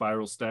 is the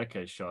spiral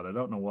staircase shot. I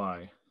don't know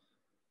why.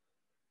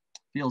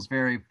 Feels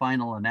very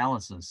Final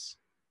Analysis.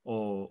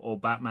 Or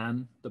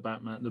Batman,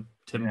 the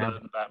Tim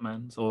Burton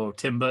Batmans, or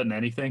Tim Burton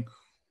anything.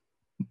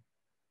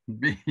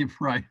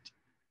 Right.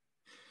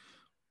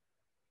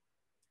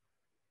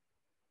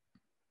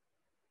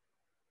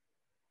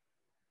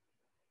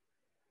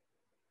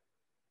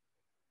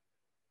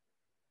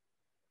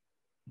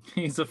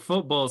 He's a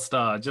football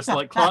star, just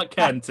like Clark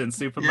Kent in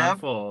Superman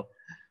 4.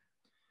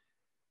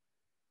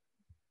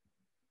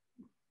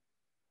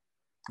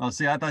 Oh,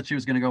 see, I thought she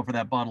was going to go for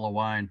that bottle of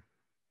wine.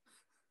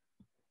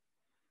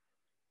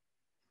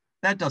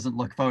 That doesn't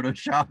look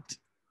photoshopped.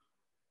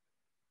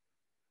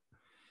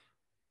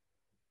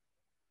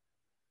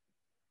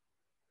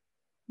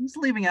 He's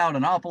leaving out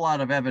an awful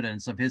lot of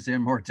evidence of his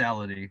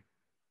immortality.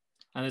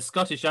 And his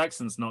Scottish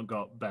accent's not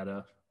got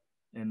better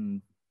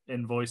in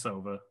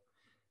voiceover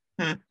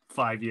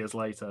 5 years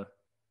later.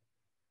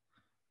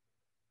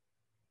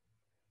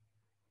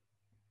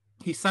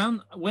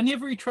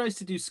 Whenever he tries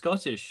to do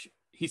Scottish,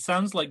 he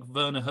sounds like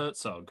Werner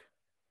Herzog.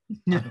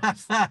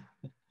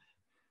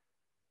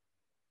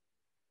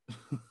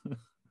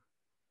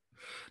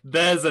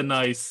 There's a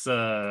nice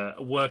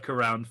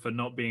workaround for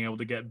not being able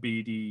to get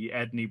BD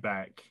Edney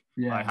back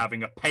by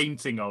having a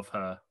painting of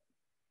her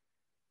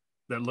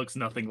that looks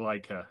nothing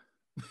like her.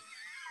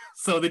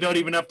 So they don't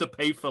even have to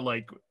pay for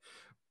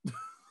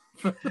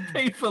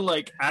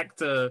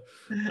actor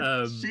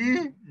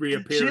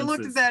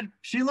reappearances.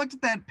 She looked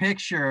at that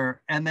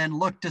picture and then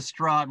looked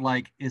distraught,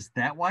 like, is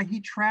that why he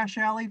trash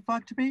alley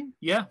fucked me?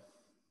 Yeah.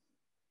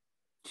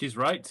 She's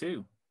right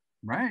too.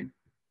 Right.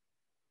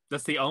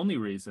 That's the only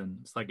reason.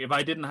 It's like, if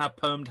I didn't have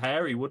permed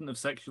hair, he wouldn't have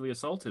sexually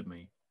assaulted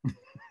me.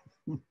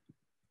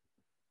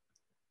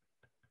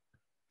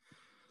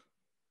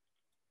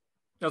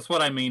 That's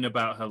what I mean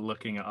about her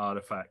looking at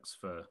artifacts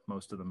for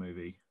most of the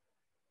movie.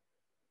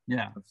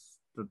 Yeah.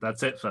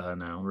 That's it for her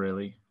now,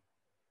 really.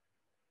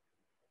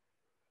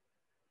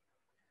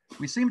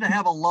 We seem to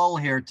have a lull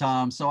here,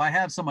 Tom, so I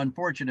have some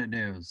unfortunate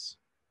news.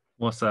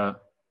 What's that?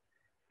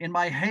 In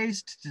my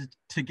haste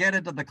to get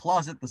into the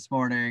closet this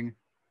morning,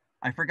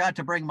 I forgot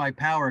to bring my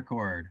power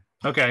cord.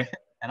 Okay.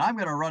 And I'm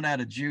going to run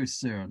out of juice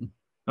soon.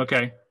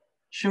 Okay.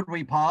 Should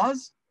we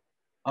pause?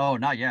 Oh,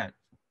 not yet.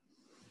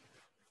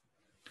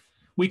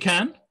 We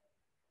can.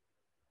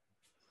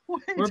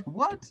 Wait,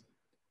 what?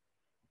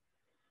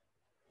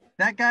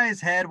 That guy's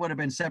head would have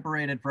been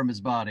separated from his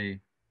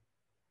body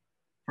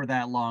for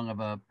that long of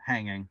a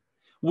hanging.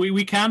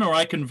 We can, or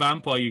I can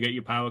vamp while you get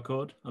your power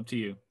cord. Up to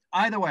you.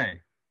 Either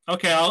way.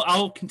 Okay,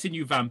 I'll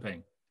continue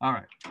vamping. All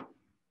right.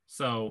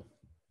 So.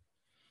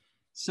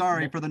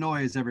 Sorry for the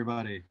noise,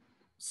 everybody.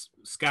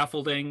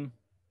 Scaffolding.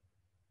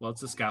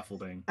 Lots of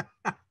scaffolding.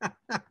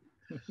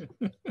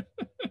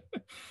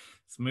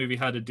 This movie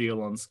had a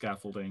deal on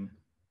scaffolding.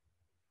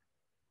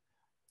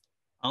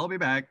 I'll be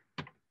back.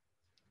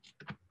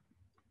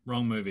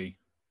 Wrong movie.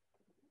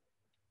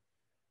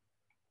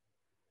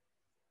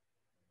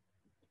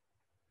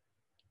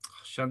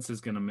 Chance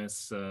is going to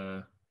miss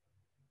the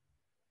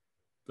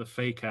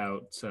fake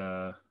out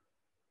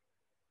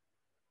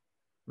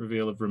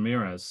reveal of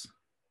Ramirez.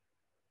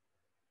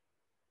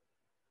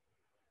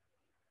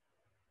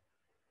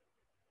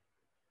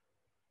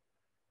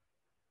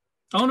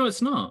 Oh, no,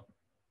 it's not.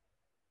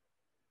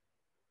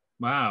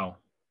 Wow.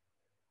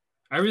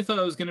 I really thought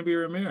it was going to be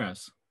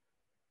Ramirez.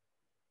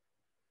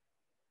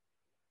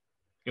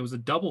 It was a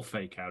double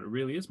fake out. It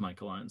really is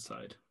Michael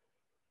Ironside.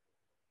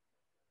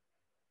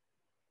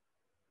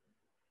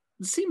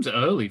 It seems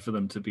early for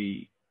them to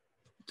be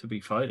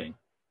fighting.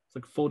 It's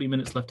like 40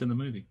 minutes left in the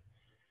movie.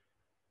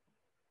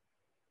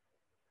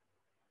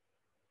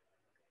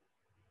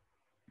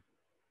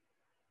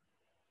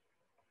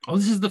 Oh,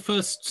 this is the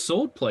first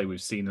sword play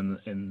we've seen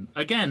in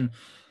again,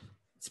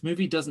 this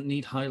movie doesn't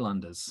need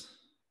Highlanders.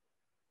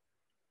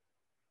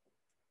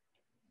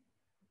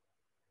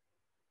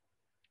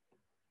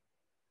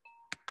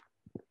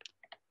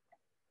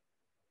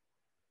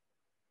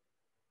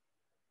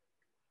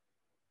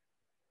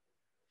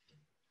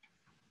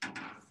 It's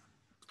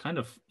kind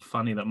of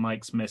funny that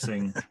Mike's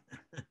missing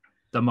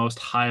the most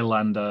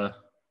Highlander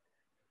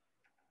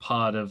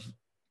part of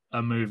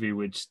a movie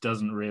which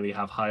doesn't really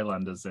have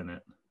Highlanders in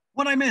it.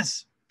 What'd I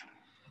miss?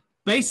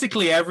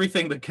 Basically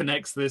everything that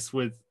connects this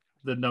with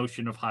the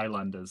notion of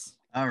Highlanders.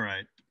 All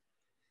right.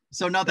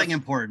 So nothing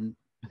important.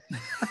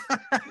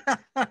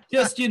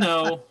 Just,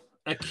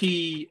 a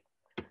key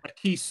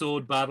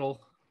sword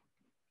battle.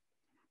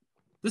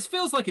 This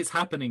feels like it's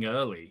happening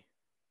early.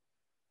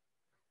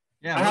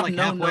 Yeah, we're like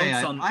halfway.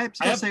 I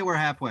still say we're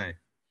halfway.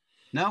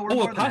 No,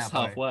 we're past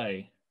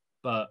halfway.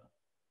 But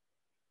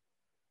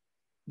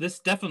this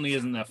definitely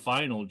isn't their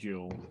final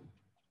duel.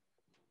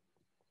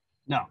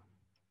 No.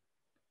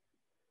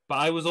 But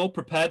I was all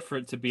prepared for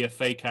it to be a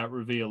fake out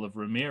reveal of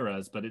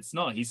Ramirez, but it's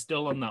not. He's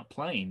still on that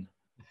plane.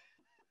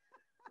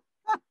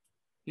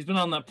 He's been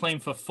on that plane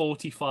for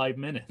 45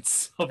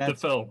 minutes of the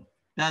film.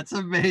 That's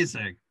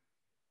amazing.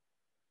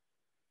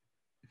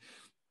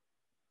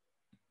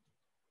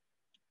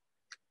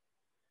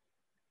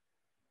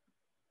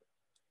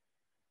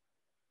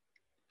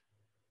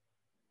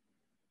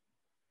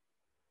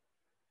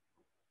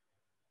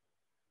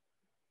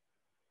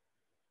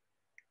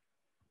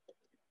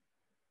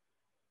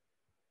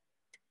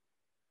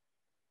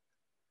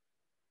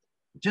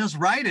 Just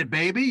write it,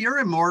 baby. You're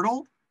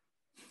immortal.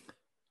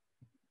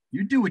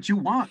 You do what you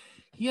want.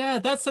 Yeah,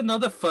 that's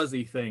another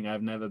fuzzy thing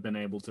I've never been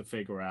able to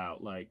figure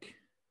out. Like,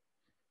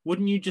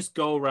 wouldn't you just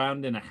go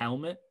around in a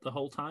helmet the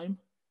whole time?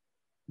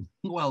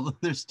 Well,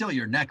 there's still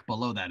your neck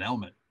below that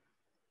helmet.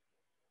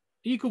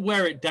 You could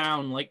wear it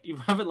down, like you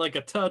have it like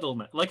a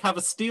turtleneck, like have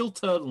a steel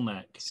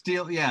turtleneck.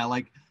 Steel, yeah,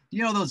 like,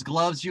 those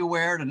gloves you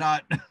wear to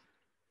not,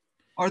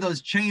 or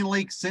those chain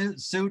link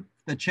suit,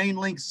 the chain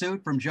link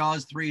suit from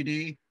Jaws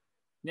 3D.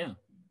 Yeah.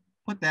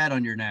 Put that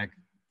on your neck.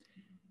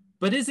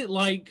 But is it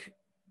like,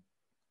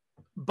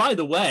 by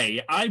the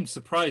way, I'm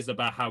surprised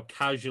about how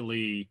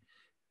casually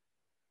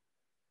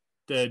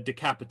the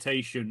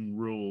decapitation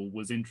rule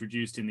was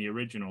introduced in the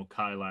original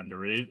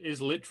Highlander. It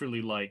is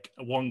literally like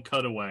one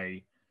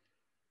cutaway.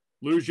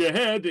 Lose your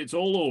head, it's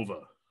all over.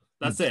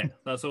 That's it.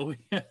 That's all.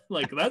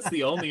 Like, that's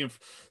the only.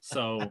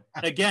 So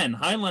again,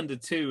 Highlander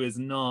 2 is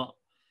not.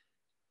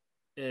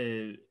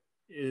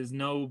 Is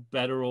no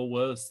better or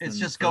worse. It's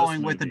just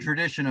going with the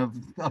tradition of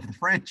the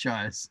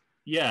franchise.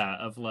 Yeah,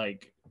 of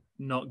like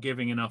not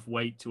giving enough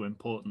weight to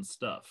important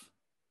stuff.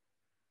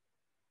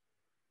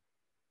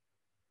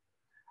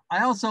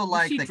 I also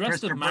like that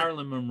dressed as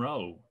Marilyn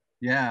Monroe.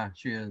 Yeah,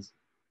 she is.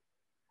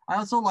 I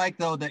also like,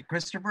 though, that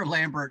Christopher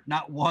Lambert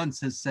not once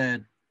has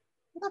said,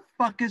 "Who the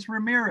fuck is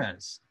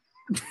Ramirez?"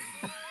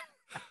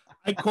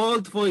 I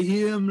called for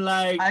him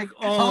like a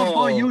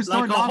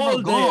whole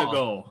day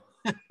ago.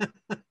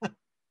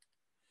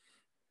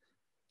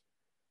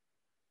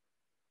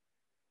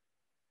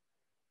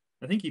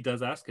 I think he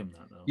does ask him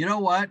that, though. You know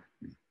what?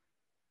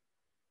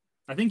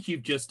 I think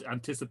you've just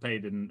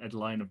anticipated a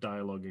line of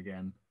dialogue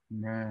again.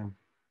 Yeah.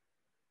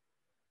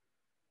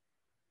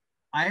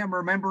 I am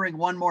remembering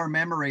one more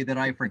memory that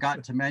I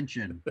forgot to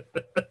mention.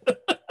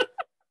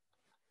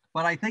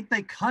 But I think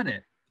they cut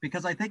it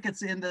because I think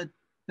it's in the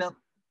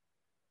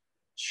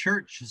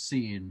church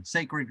scene,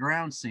 sacred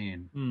ground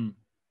scene.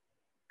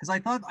 Because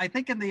I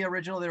think in the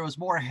original there was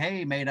more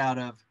hay made out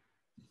of,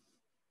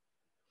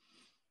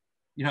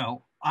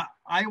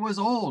 I was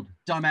old,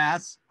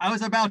 dumbass. I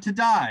was about to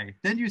die.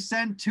 Then you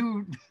send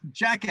two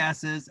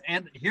jackasses,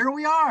 and here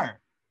we are,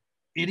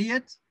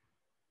 idiot.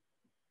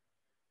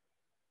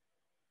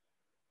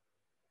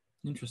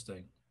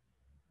 Interesting.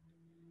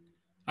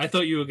 I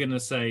thought you were gonna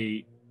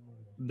say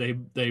they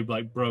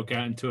like broke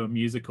out into a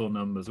musical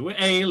numbers. We're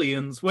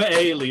aliens, we're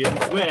aliens,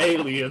 we're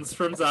aliens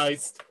from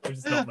Zeist. I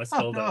just knocked my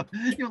skull down.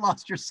 You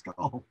lost your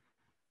skull.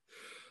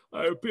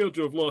 I appeal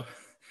to have lost.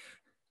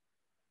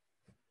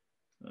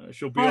 I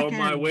shall be on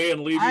my way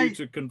and leave you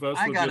to converse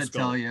with your skull. I gotta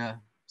tell you,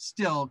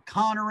 still,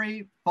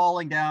 Connery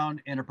falling down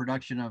in a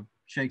production of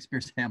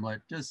Shakespeare's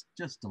Hamlet, just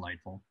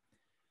delightful.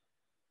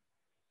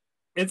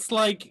 It's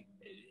like,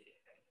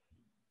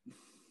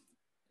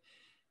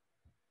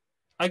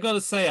 I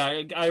gotta say,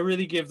 I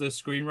really give the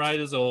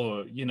screenwriters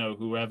or, you know,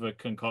 whoever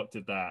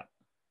concocted that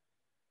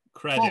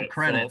credit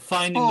for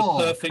finding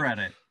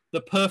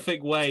the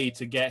perfect way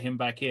to get him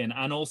back in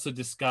and also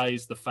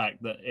disguise the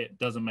fact that it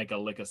doesn't make a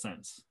lick of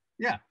sense.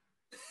 Yeah.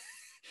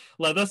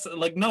 Like, that's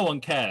like, no one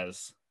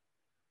cares.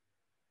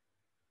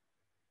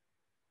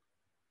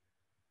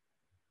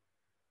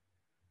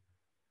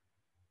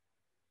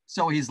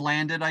 So he's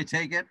landed, I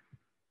take it.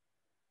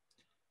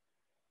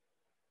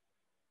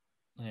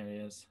 There he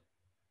is.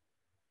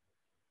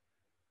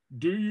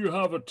 Do you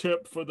have a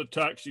tip for the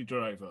taxi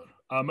driver?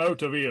 I'm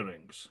out of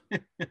earrings.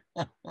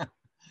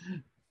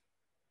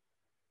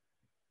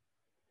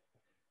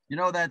 You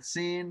know that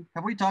scene?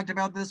 Have we talked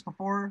about this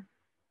before?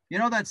 You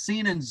know that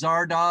scene in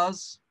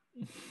Zardoz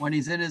when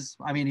he's in his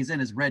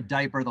red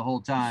diaper the whole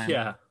time.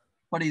 Yeah.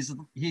 But he's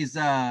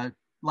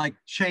like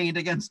chained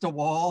against a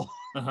wall.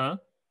 Uh-huh.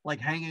 Like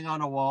hanging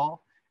on a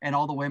wall, and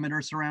all the women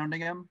are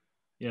surrounding him.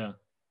 Yeah.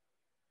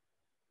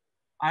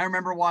 I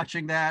remember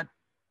watching that,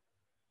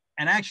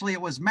 and actually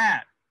it was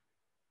Matt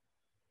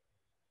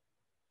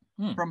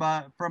from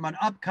an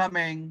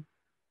upcoming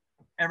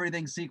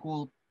Everything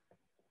sequel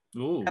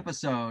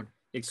episode.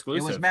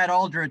 Exclusive. It was Matt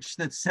Aldrich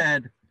that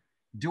said,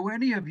 "Do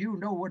any of you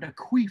know what a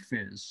queef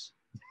is?"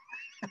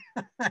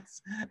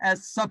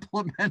 as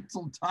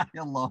supplemental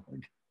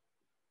dialogue.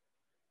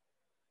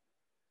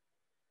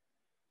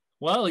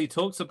 Well, he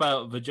talks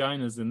about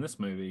vaginas in this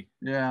movie.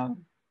 Yeah.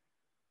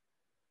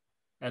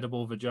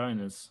 Edible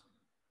vaginas.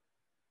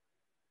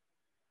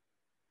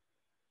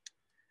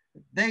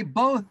 They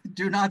both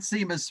do not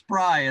seem as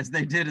spry as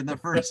they did in the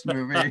first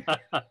movie.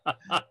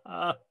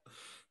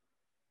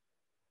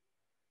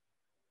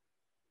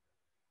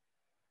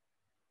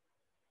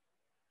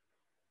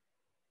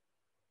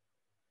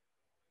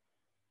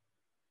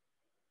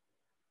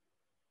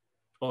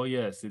 Oh,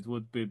 yes, it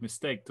would be a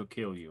mistake to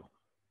kill you.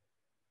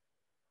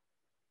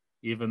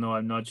 Even though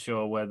I'm not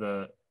sure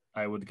whether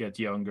I would get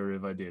younger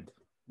if I did.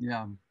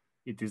 Yeah.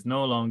 It is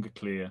no longer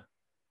clear.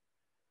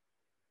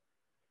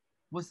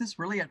 Was this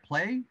really at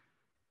play?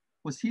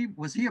 Was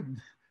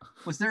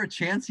there a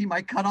chance he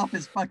might cut off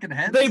his fucking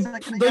head? They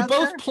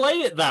both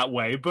play it that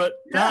way, but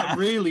that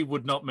really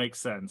would not make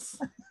sense.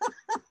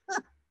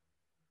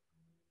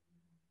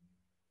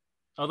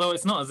 Although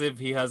it's not as if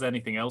he has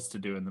anything else to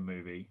do in the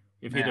movie.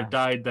 If he'd have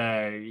died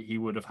there, he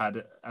would have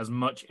had as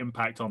much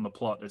impact on the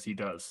plot as he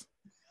does.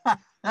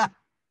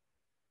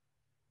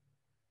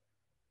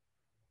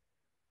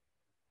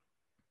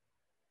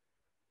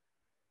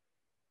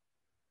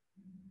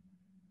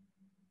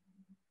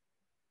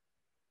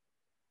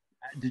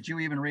 Did you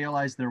even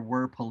realize there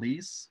were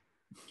police?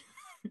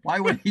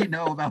 Why would he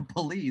know about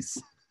police?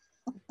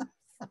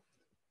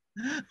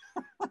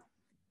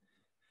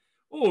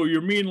 Oh,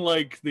 you mean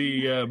like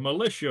the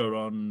militia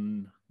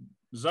on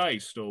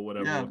Zeist or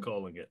whatever we're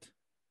calling it?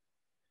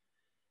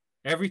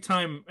 Every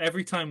time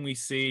we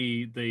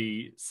see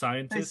the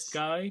scientist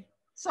guy,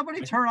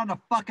 somebody turn on a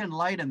fucking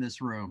light in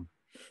this room.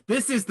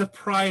 This is the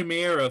prime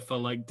era for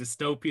like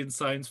dystopian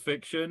science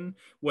fiction,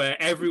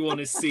 where everyone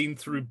is seen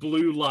through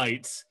blue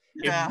light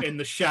in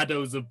the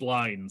shadows of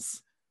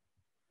blinds.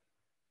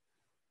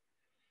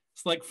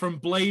 It's like from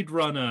Blade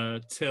Runner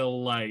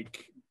till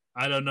like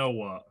I don't know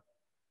what.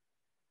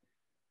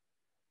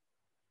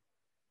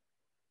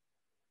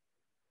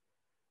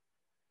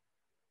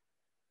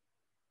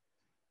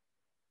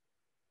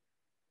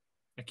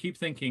 I keep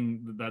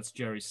thinking that that's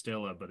Jerry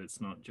Stiller, but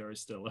it's not Jerry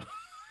Stiller.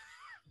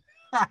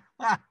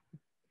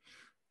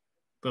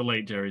 The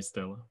late Jerry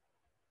Stiller.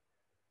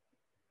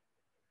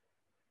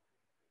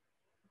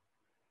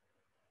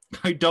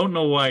 I don't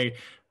know why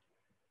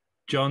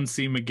John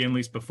C.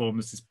 McGinley's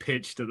performance is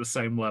pitched at the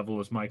same level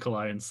as Michael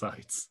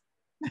Ironside's.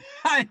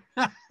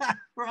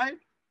 Right?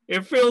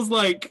 It feels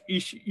like,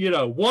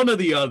 one or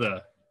the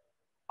other.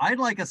 I'd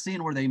like a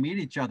scene where they meet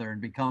each other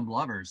and become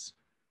lovers.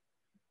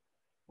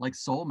 Like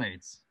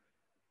soulmates.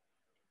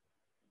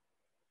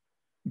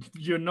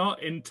 You're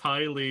not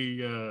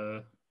entirely...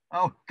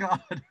 Oh,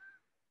 God.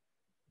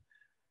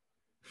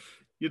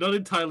 You're not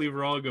entirely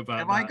wrong about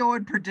that. Am I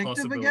going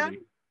predictive again?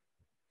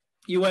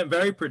 You went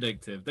very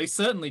predictive. They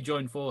certainly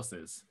joined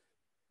forces.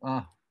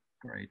 Oh,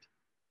 great.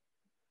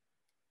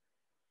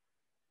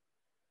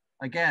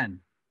 Again.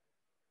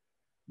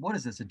 What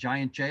is this, a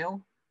giant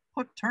jail?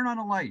 Turn on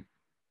a light.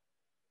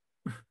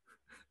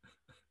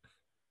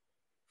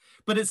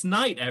 But it's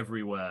night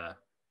everywhere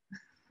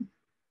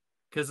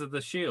because of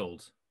the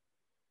shield.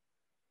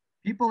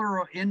 People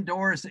are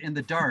indoors in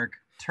the dark.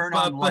 Turn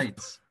on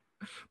lights.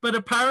 But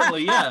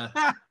apparently, yeah.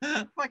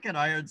 Fucking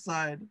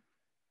Ironside.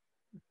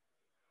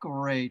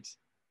 Great.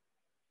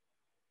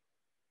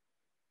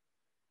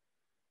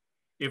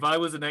 If I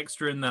was an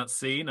extra in that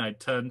scene, I'd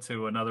turn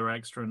to another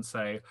extra and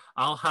say,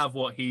 I'll have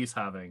what he's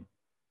having.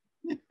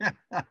 Yes.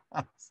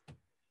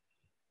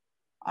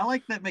 I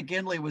like that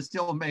McGinley was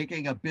still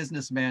making a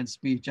businessman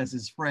speech as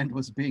his friend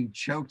was being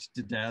choked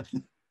to death.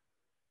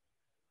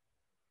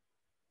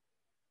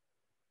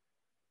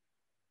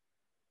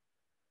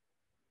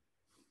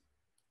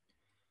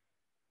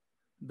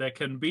 There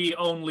can be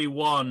only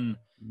one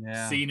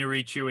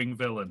scenery chewing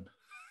villain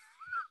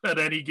at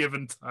any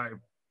given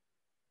time.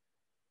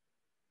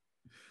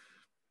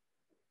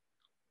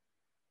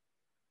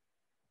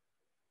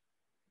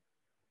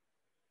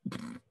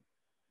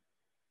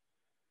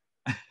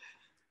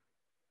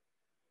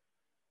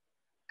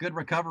 Good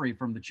recovery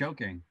from the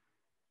choking.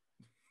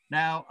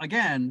 Now,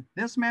 again,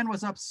 this man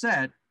was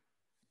upset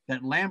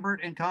that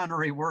Lambert and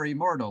Connery were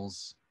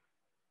immortals,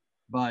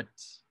 but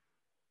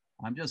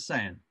I'm just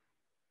saying.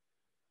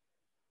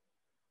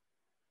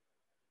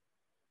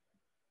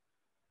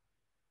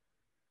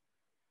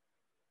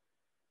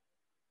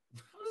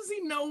 How does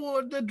he know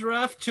what the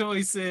draft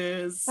choice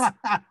is?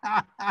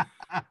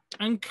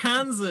 And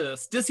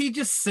Kansas, does he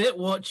just sit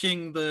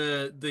watching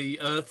the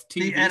Earth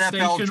TV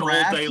station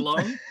all day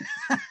long?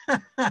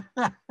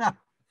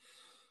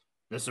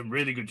 There's some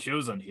really good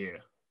shows on here.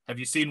 Have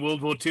you seen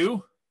World War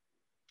II?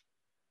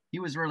 He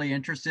was really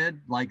interested,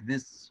 like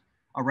this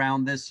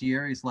around this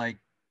year. He's like,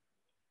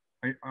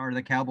 are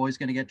the Cowboys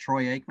going to get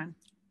Troy Aikman?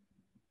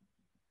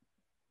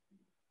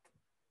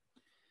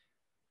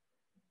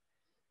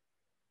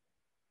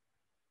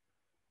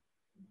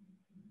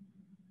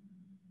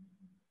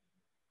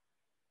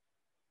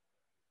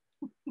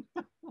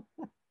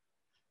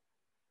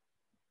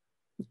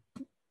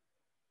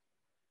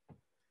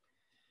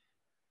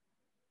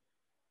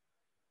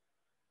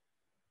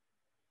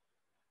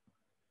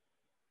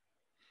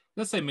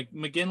 Let's say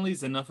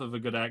McGinley's enough of a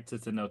good actor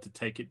to know to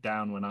take it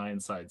down when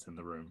Ironside's in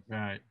the room.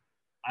 Right.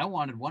 I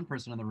wanted one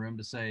person in the room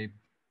to say,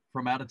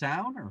 from out of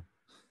town, or?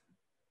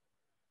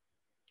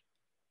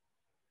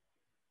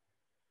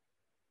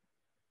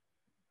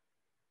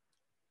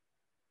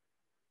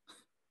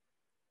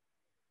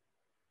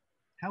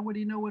 How would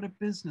he know what a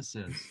business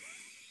is?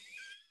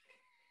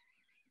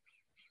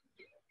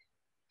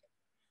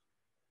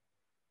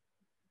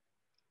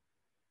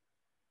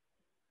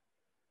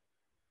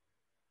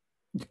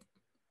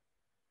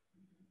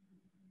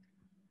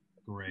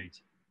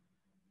 Great.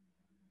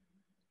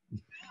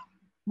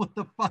 What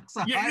the fuck's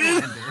a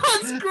Highlander?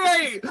 That's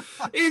great.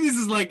 This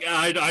is like,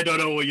 I don't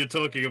know what you're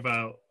talking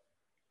about.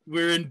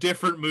 We're in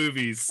different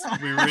movies.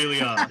 We really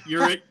are.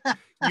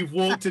 You've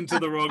walked into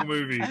the wrong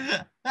movie.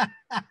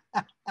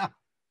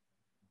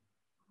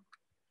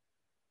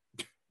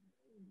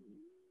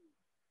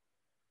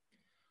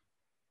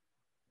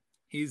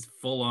 He's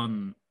full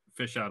on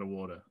fish out of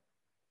water.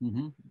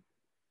 Mm-hmm.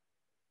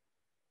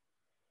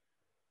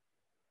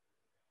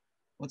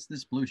 What's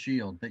this blue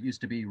shield that used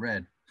to be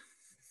red?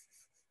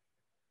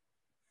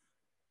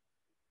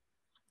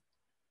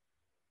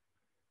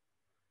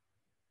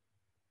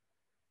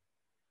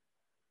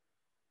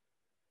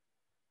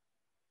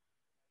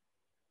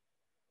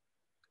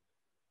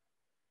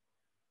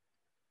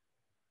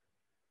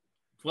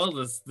 Well,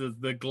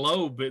 the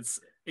globe.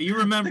 Are you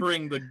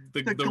remembering the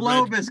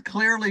globe red... is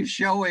clearly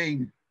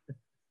showing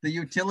the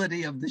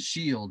utility of the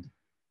shield.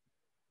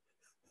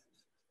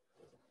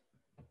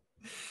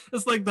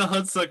 It's like the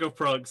Hudsucker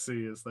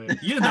proxy. It's like,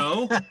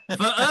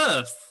 for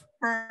Earth.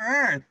 For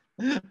Earth.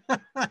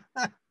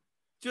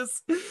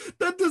 Just,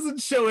 that doesn't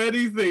show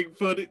anything,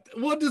 but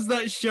what does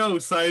that show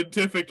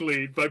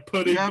scientifically by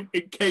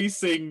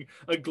encasing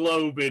a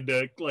globe in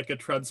a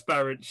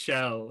transparent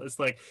shell? It's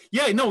like,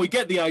 we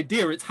get the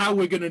idea. It's how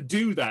we're going to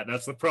do that.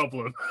 That's the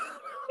problem.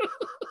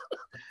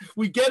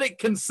 We get it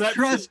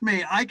conceptually. Trust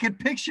me, I can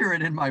picture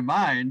it in my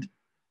mind.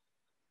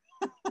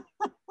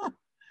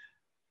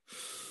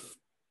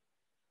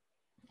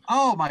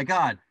 Oh my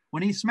God.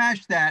 When he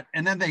smashed that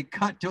and then they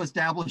cut to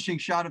establishing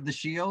shot of the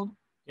shield.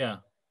 Yeah.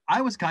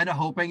 I was kind of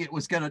hoping it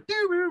was going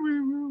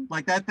to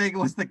like that thing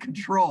was the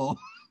control.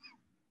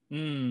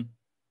 Mm.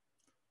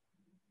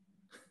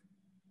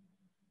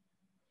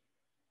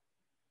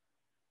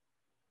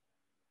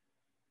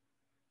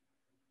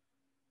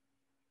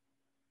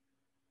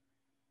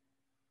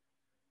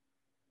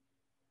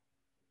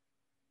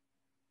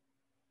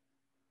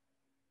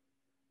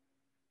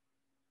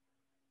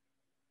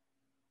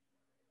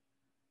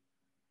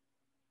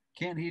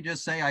 Can't he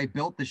just say, I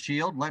built the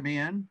shield, let me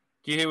in?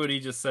 Do you hear what he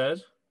just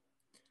said?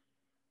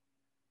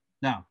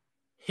 No.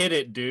 Hit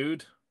it,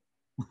 dude.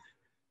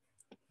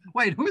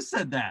 Wait, who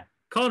said that?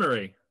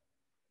 Connery.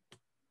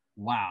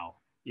 Wow.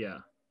 Yeah.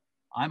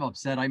 I'm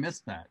upset I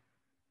missed that.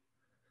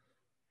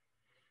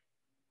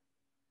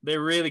 They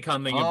really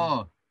can't think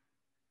of...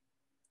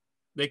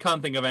 They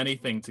can't think of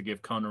anything to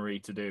give Connery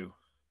to do.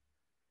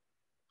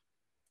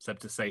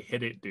 Except to say,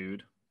 hit it,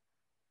 dude.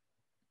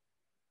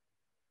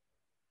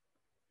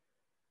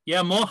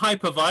 Yeah, more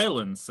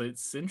hyper-violence.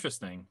 It's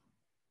interesting.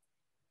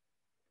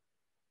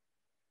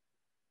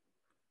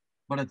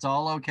 But it's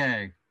all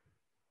okay.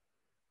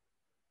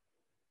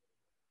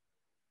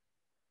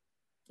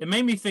 It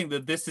made me think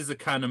that this is a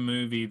kind of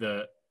movie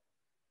that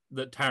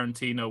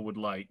Tarantino would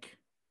like.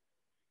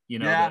 You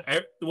know,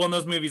 Yeah. one of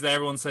those movies that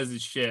everyone says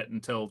is shit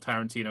until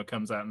Tarantino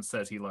comes out and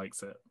says he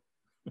likes it.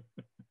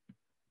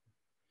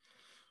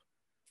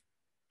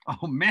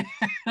 Oh, man.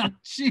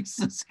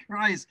 Jesus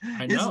Christ.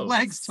 I His know,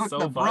 legs took so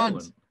the violent.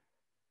 brunt.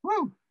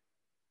 Woo.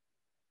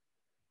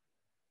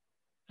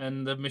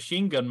 And the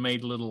machine gun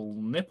made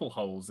little nipple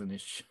holes in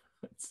his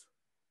shirts.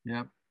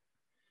 Yep.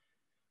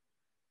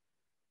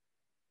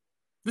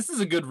 This is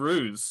a good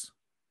ruse.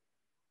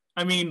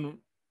 I mean,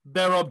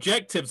 their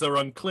objectives are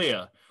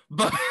unclear,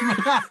 but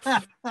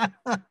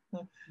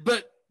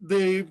but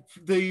the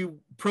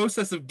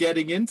process of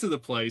getting into the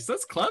place,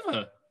 that's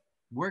clever.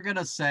 We're going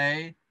to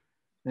say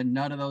that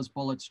none of those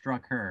bullets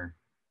struck her.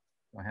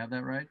 Do I have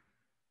that right?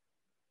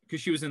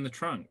 Because she was in the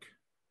trunk.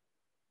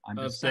 I'm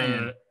just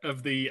saying.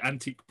 Of the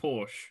antique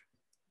Porsche.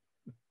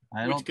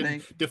 I don't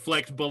think.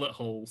 Deflect bullet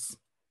holes.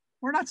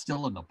 We're not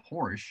still in the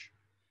Porsche.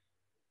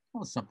 That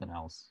was something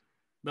else.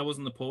 That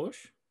wasn't the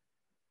Porsche?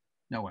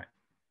 No way.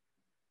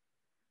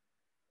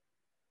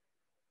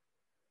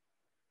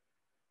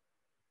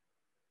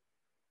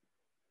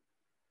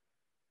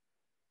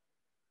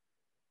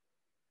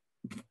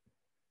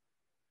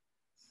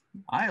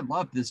 I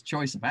love this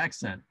choice of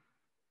accent.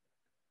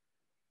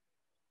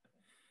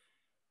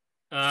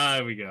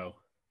 There we go.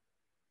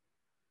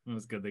 That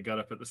was good. They got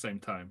up at the same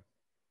time.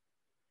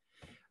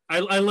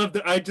 I love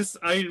that. I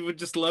would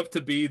just love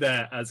to be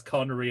there as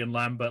Connery and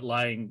Lambert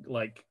lying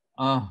like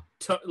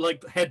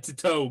head to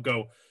toe,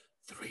 go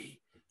 3,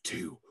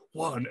 2,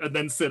 1, and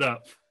then sit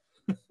up.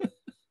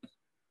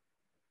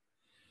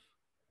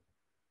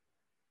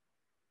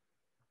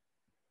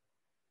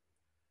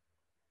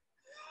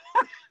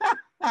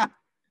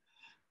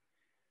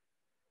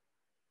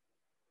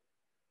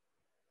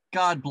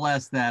 God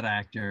bless that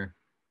actor.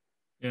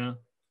 Yeah.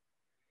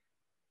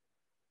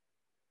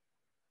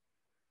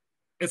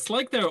 It's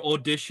like they're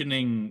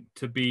auditioning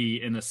to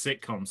be in a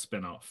sitcom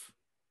spinoff.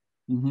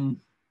 Mm-hmm.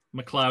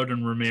 McLeod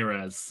and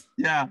Ramirez.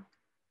 Yeah.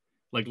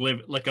 Like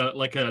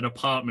an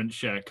apartment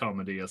share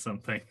comedy or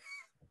something.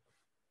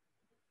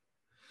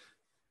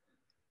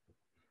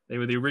 They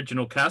were the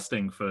original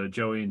casting for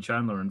Joey and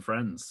Chandler and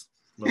Friends.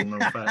 Little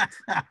known fact.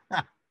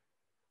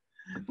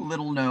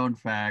 Little known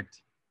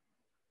fact.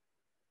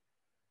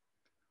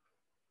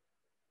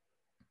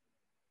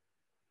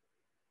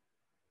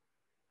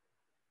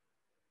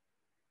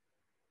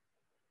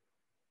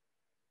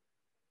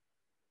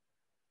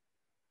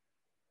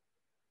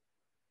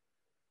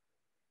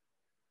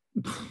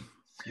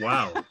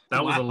 Wow,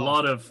 that was a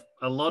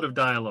lot of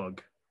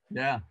dialogue.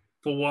 Yeah,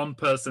 for one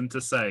person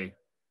to say,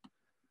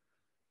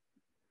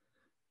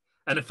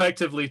 and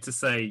effectively to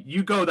say,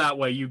 "You go that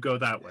way, you go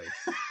that way,"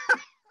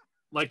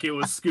 like it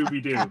was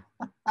Scooby Doo.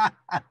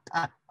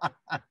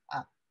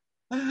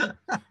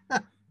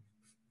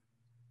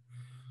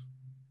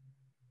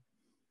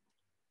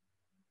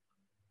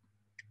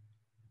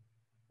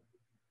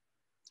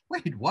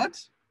 Wait, what?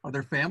 Are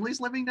there families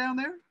living down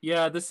there?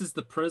 Yeah, this is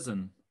the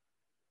prison.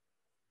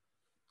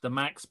 The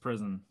Max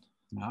prison.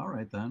 All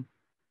right, then.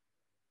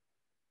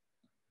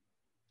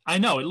 I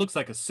know, it looks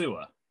like a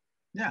sewer.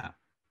 Yeah.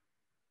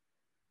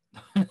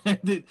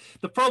 the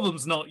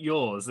problem's not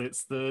yours,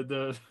 it's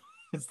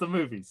it's the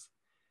movies.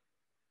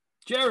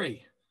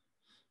 Jerry,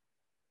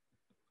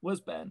 where's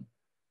Ben?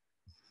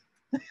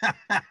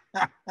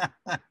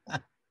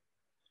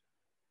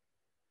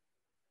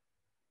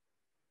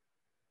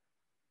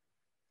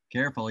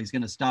 Careful, he's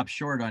going to stop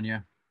short on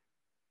you.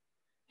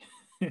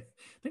 I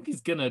think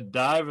he's going to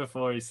die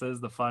before he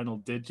says the final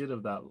digit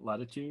of that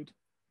latitude.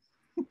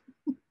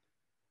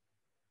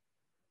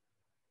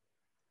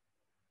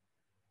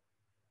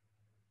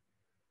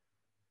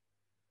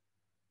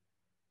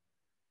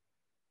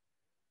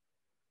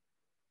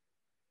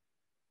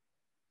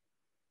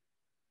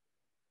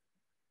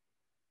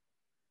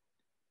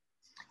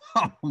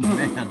 Oh,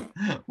 man.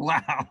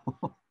 Wow.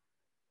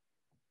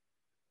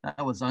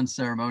 That was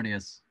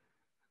unceremonious.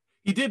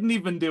 He didn't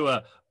even do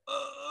a...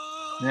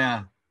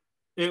 Yeah.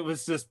 It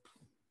was just...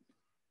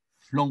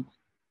 Flunk. If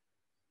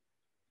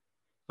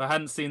I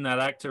hadn't seen that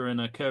actor in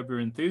a Curb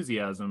Your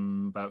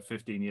Enthusiasm about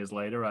 15 years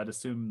later, I'd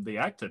assume the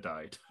actor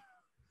died.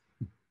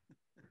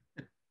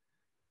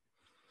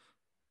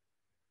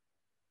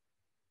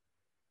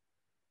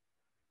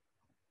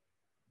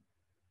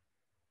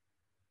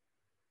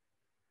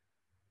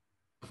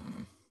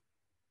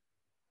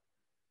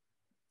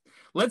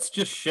 Let's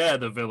just share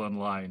the villain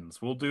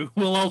lines.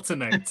 We'll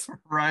alternate.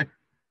 Right.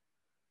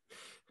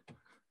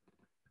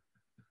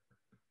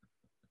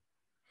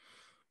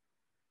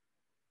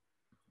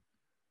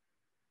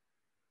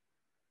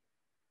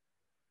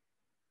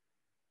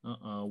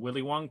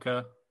 Willy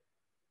Wonka.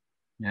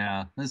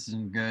 Yeah, this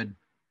isn't good.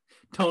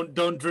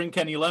 Don't drink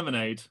any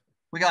lemonade.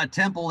 We got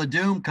Temple of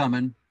Doom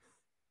coming.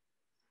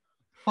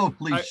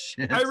 Holy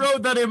shit. I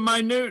wrote that in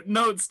my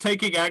notes,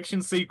 taking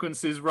action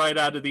sequences right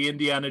out of the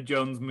Indiana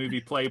Jones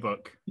movie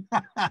playbook.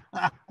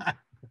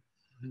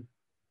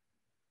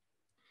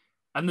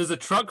 And there's a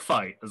truck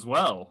fight as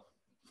well.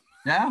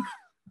 Yeah.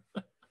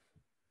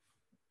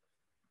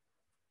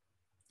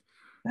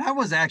 That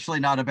was actually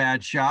not a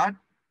bad shot.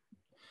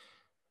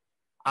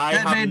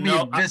 That made me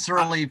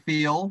viscerally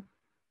feel.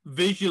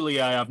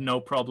 Visually, I have no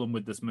problem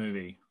with this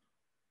movie.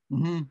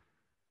 Mm-hmm.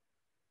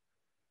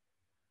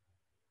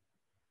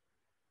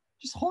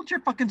 Just hold your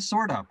fucking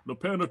sword up. The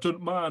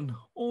penitent man.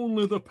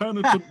 Only the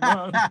penitent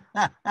man.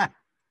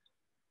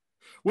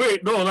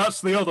 Wait, no,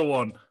 that's the other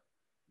one.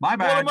 My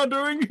bad. What am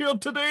I doing here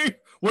today?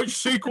 Which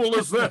sequel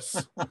is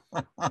this?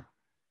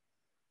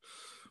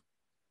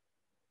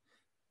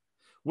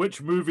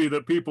 Which movie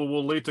that people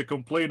will later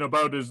complain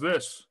about is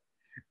this?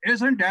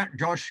 Isn't that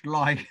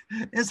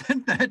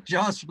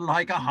just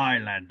like a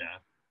Highlander?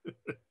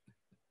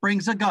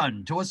 Brings a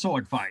gun to a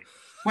sword fight.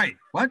 Wait,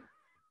 what?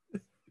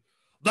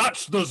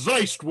 That's the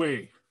Zeist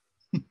way.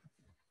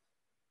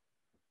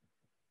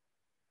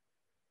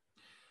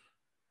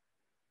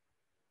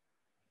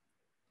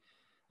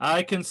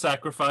 I can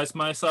sacrifice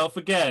myself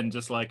again,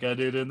 just like I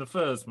did in the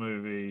first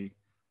movie.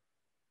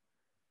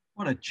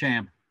 What a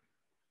champ.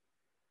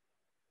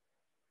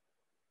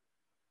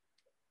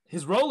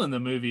 His role in the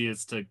movie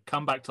is to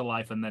come back to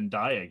life and then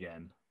die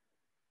again.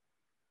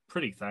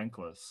 Pretty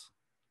thankless.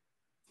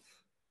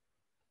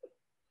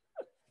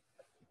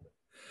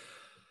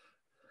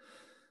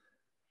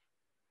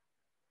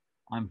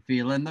 I'm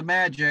feeling the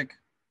magic.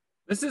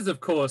 This is, of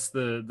course,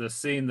 the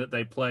scene that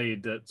they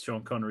played at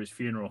Sean Connery's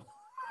funeral.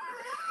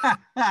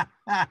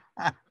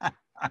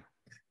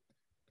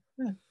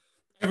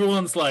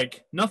 Everyone's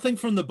like, nothing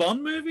from the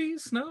Bond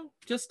movies? No?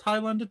 Just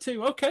Highlander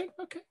 2. Okay.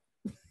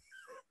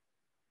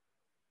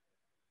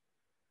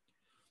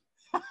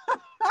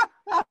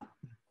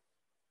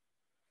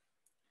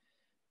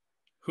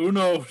 Who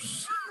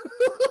knows?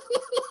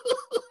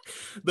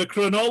 The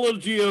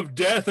chronology of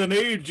death and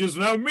age is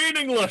now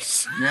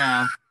meaningless.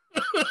 Yeah.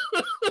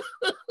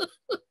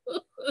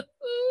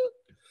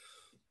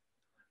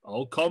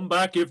 I'll come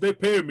back if they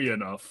pay me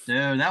enough.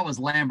 Dude, that was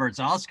Lambert's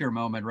Oscar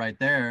moment right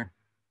there.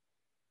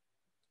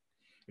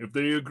 If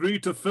they agree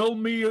to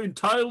film me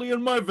entirely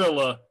in my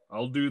villa,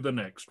 I'll do the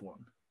next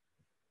one.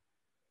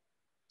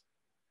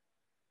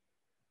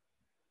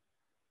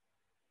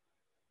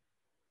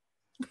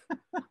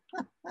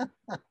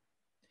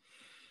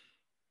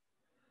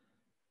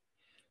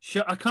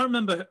 Sure, I can't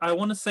remember. I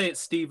want to say it's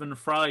Stephen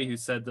Fry who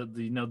said that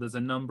there's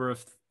a number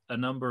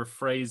of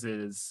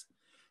phrases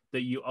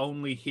that you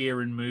only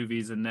hear in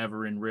movies and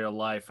never in real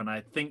life, and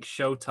I think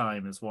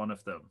Showtime is one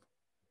of them.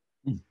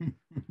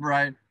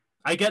 Right.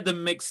 I get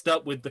them mixed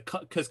up with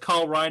because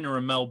Carl Reiner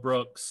and Mel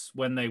Brooks,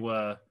 when they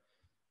were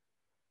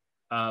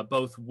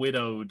both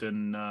widowed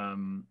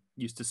and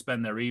used to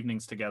spend their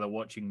evenings together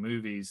watching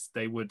movies,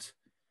 they would,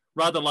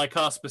 rather like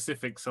our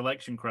specific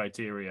selection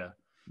criteria,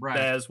 right.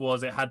 Theirs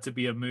was it had to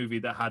be a movie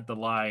that had the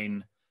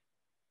line,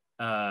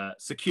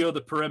 secure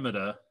the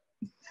perimeter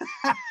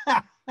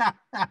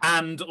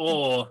and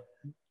or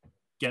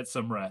get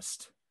some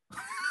rest.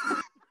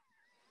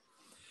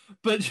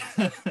 But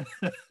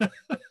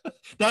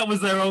that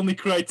was their only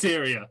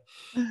criteria.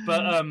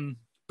 But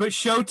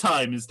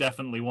Showtime is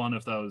definitely one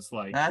of those.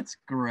 Like, that's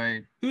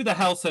great. Who the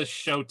hell says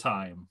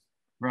Showtime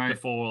right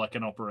before like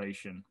an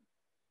operation?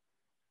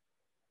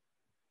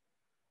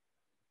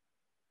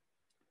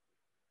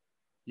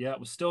 Yeah, it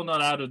was still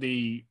not out of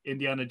the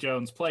Indiana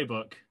Jones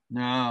playbook.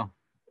 No.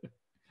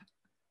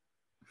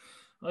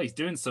 Oh, he's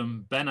doing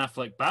some Ben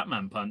Affleck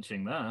Batman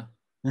punching there.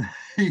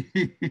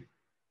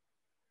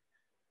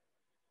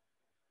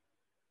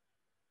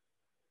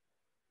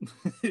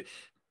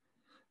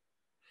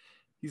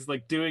 He's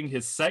like doing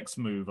his sex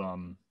move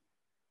on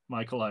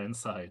Michael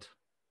Ironside.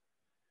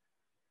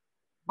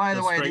 By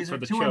the way, these are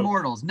two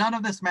immortals. None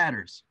of this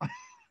matters.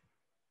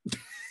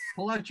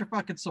 Pull out your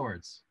fucking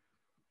swords.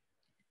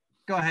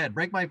 Go ahead,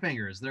 break my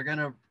fingers. They're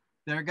gonna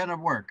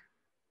work.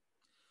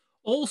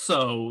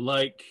 Also,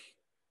 like,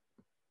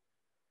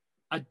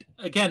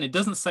 again, it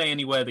doesn't say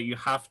anywhere that you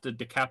have to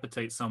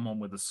decapitate someone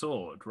with a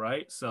sword,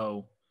 right?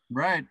 So,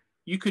 right,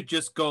 you could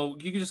just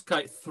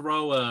like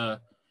throw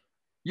a.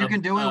 You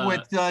can do it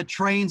with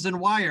trains and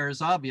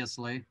wires,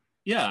 obviously.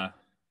 Yeah,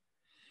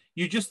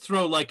 you just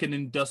throw like an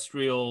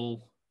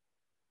industrial,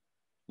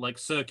 like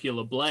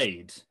circular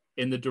blade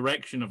in the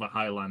direction of a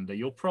Highlander.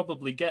 You'll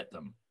probably get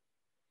them.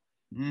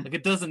 Like,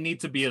 it doesn't need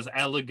to be as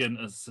elegant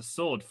as a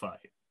sword fight.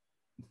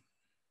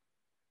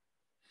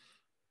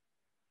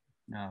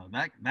 No,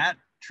 that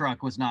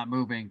truck was not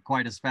moving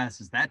quite as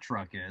fast as that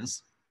truck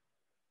is.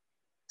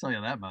 I'll tell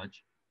you that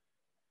much.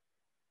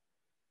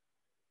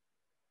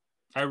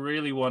 I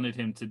really wanted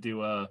him to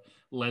do a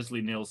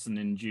Leslie Nielsen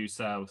in Due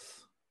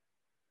South,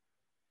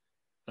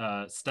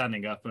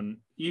 standing up, and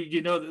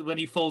you know when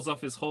he falls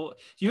off his horse.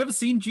 You ever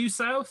seen Due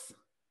South?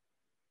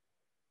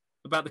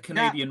 About the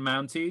Canadian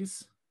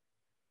Mounties?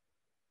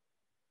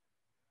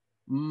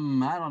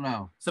 I don't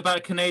know. It's about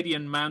a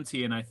Canadian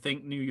Mountie in, I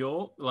think, New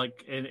York,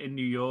 like in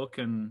New York,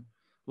 and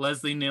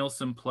Leslie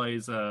Nielsen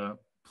plays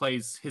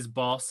his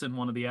boss in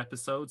one of the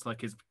episodes,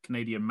 like his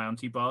Canadian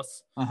Mountie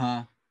boss.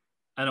 Uh-huh.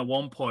 And at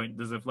one point,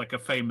 there's like a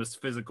famous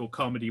physical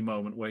comedy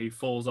moment where he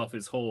falls off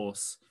his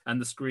horse and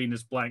the screen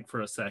is blank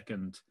for a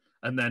second.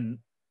 And then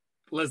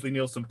Leslie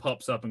Nielsen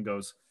pops up and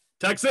goes,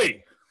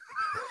 "Taxi!"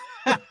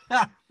 I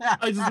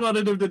just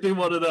wanted him to do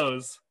one of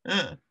those.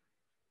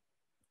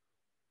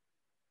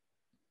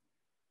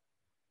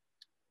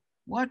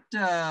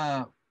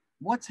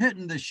 What's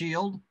hitting the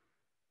shield?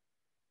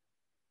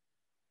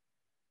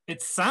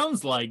 It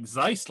sounds like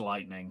Zeiss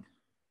lightning.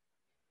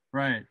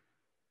 Right.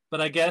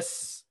 But I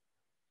guess...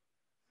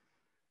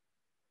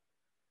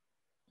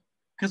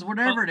 Because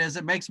whatever it is,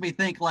 it makes me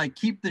think, like,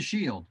 keep the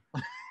shield.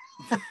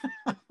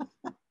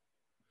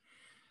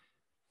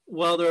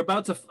 Well, they're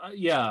about to...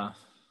 yeah.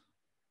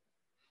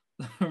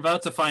 They're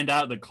about to find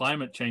out that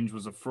climate change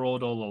was a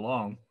fraud all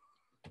along.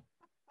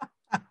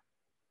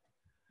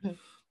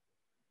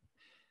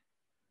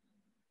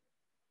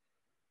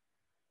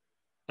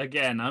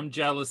 Again, I'm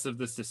jealous of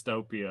this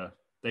dystopia.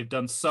 They've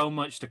done so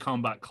much to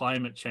combat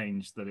climate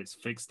change that it's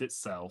fixed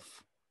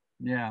itself.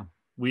 Yeah.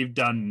 We've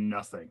done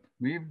nothing.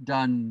 We've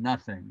done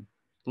nothing.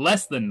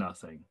 Less than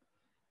nothing.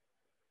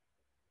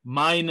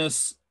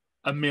 Minus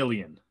 $1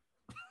 million.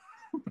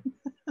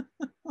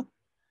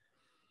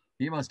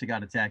 He must have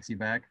got a taxi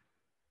back.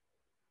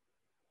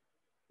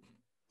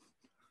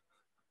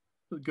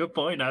 Good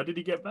point. How did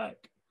he get back?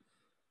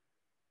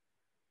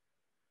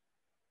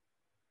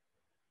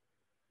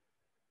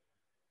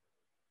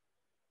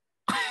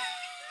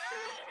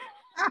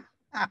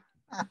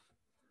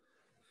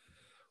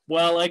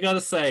 Well, I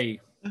gotta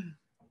say,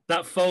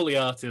 that Foley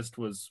artist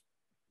was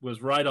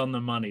right on the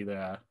money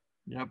there.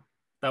 Yep.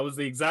 That was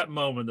the exact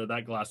moment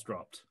that glass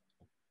dropped.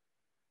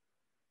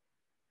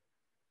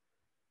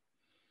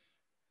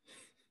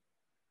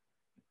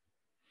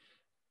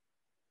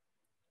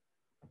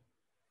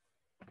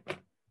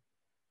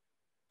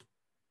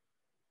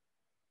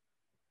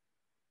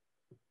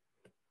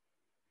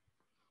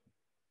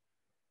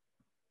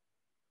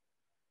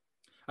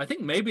 I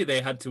think maybe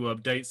they had to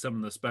update some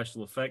of the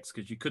special effects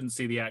because you couldn't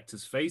see the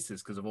actors'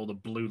 faces because of all the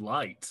blue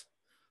light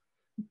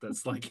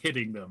that's like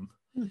hitting them.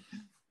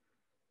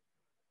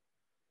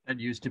 That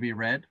used to be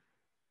red.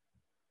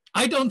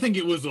 I don't think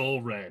it was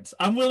all red.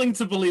 I'm willing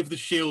to believe the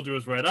shield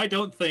was red. I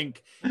don't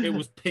think it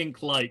was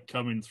pink light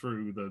coming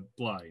through the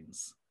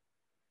blinds.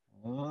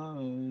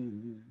 Oh.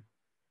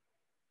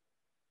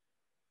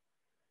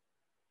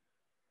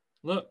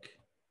 Look.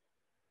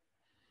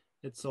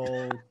 It's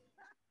all...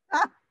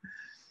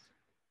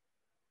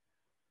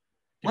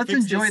 Let's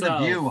enjoy the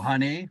view,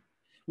 honey.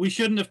 We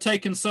shouldn't have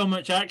taken so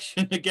much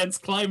action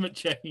against climate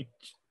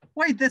change.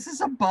 Wait, this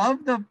is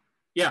above the...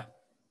 Yeah.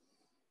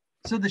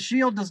 So the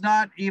shield does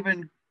not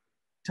even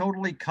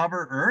totally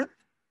cover Earth?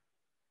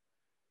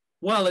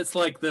 Well, it's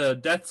like the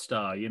Death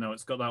Star, you know,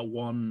 it's got that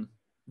one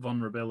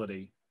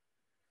vulnerability,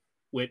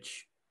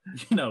 which,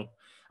 you know,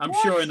 I'm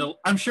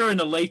sure in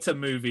a later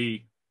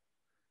movie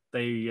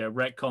they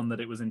retcon that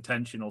it was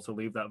intentional to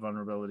leave that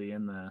vulnerability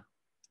in there.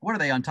 What are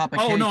they, on top of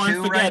K2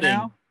 I'm forgetting. Right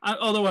now?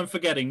 Although I'm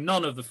forgetting,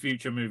 none of the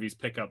future movies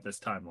pick up this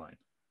timeline.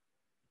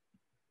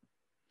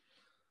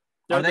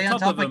 Are they on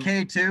top of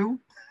K2?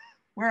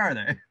 Where are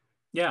they?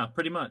 Yeah,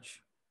 pretty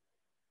much.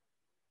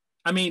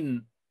 I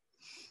mean,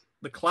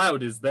 the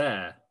cloud is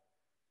there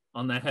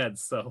on their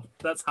heads, so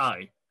that's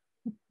high.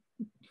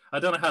 I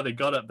don't know how they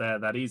got up there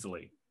that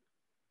easily.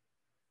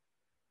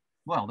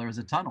 Well, there was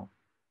a tunnel.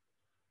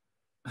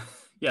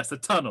 Yes, a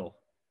tunnel.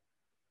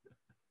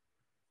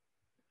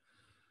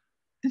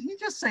 Did he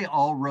just say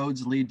all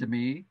roads lead to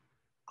me?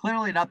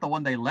 Clearly not the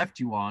one they left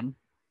you on.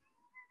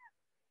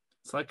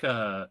 It's like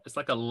a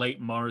late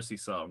Morrissey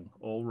song.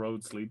 All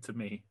roads lead to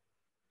me.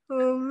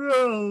 All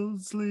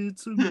roads lead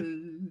to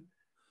me.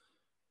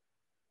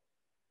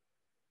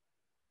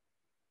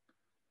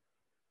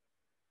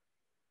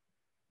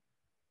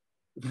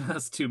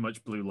 That's too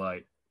much blue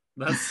light.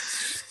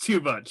 That's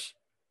too much.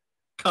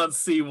 Can't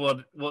see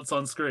what's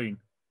on screen.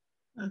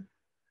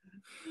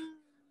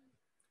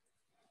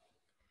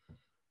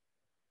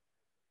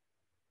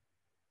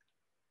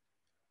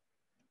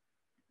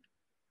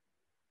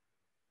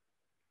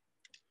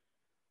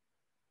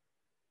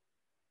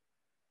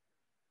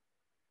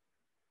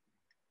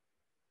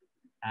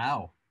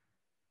 Ow.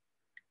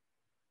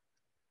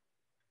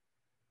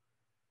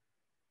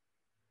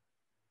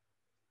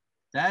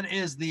 That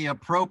is the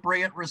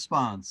appropriate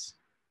response.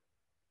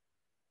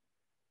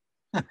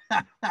 I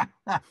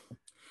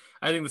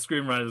think the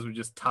screenwriters were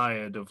just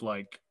tired of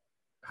like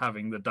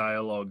having the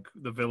dialogue,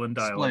 the villain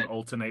dialogue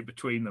alternate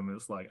between them.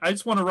 It's like, I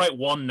just want to write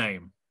one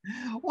name.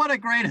 What a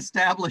great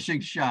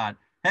establishing shot.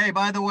 Hey,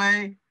 by the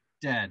way,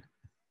 dead.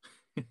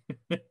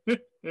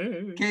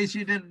 In case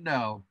you didn't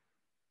know.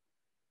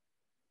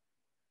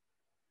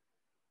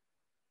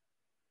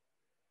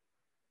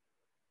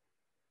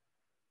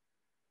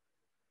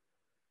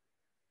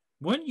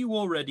 Weren't you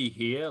already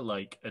here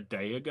like a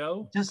day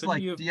ago? Just Couldn't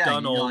like, you have yeah,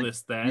 done all like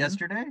this then?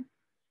 Yesterday?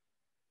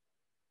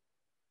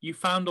 you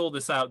found all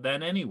this out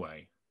then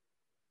anyway.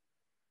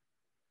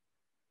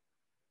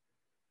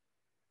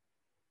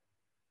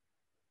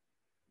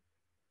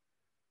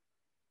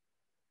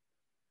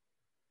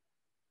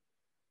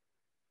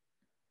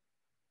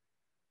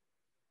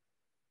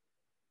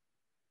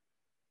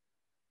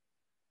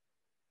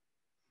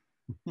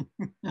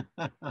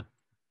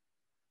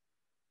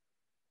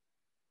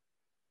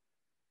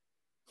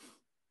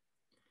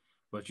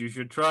 But you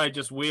should try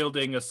just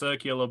wielding a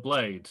circular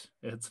blade.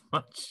 It's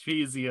much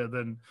easier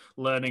than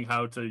learning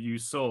how to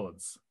use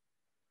swords.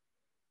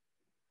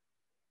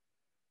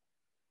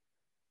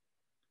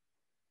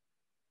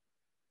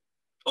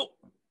 Oh,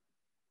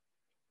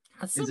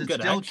 that's some good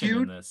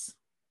action in this.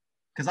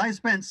 Because I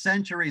spent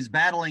centuries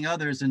battling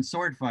others in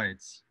sword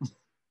fights.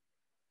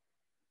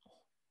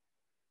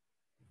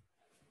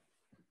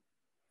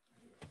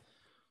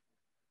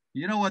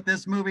 You know what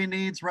this movie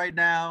needs right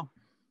now?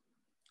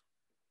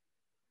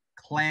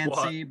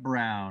 Clancy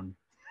Brown.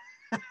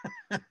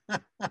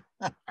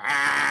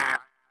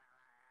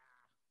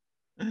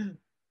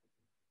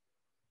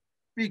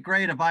 Be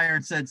great if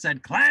Ironside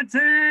said,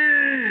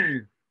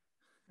 Clancy!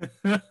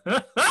 And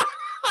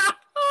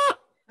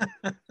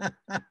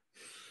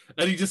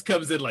he just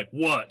comes in like,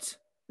 what?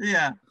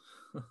 Yeah.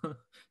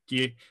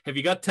 Have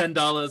you got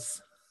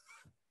 $10?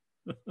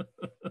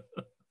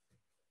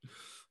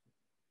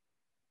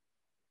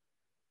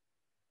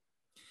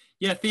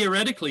 Yeah,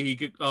 theoretically he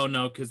could. Oh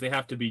no, because they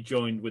have to be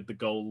joined with the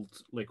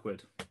gold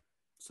liquid.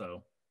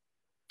 So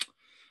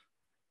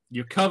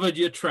you covered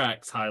your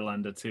tracks,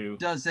 Highlander 2.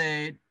 Does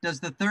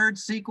the third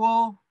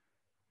sequel,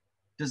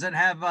 does it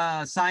have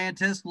a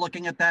scientist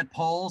looking at that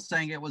pole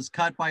saying it was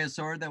cut by a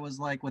sword that was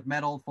like with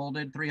metal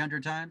folded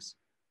 300 times?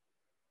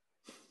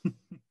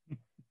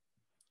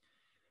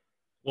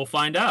 We'll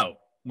find out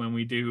when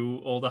we do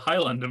all the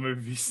Highlander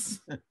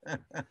movies,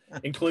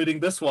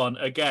 including this one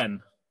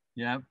again.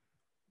 Yeah.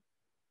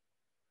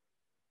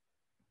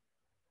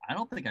 I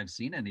don't think I've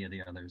seen any of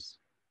the others.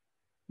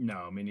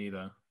 No, me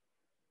neither.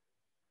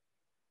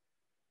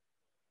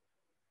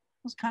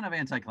 It was kind of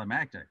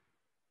anticlimactic.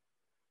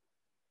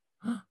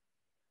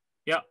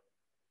 Yeah.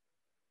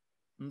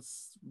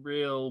 It's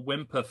real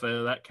whimper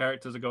for that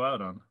character to go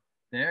out on.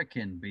 There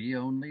can be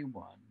only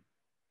one.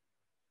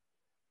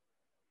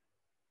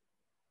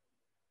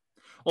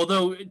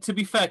 Although, to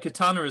be fair,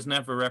 Katana is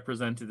never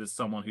represented as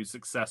someone who's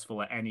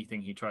successful at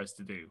anything he tries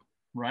to do.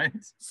 Right.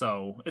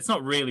 So it's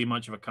not really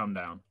much of a come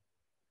down.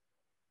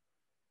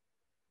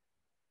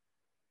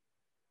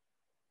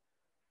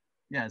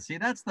 Yeah, see,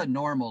 that's the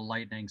normal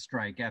lightning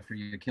strike after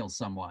you kill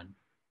someone.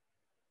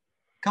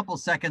 Couple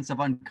seconds of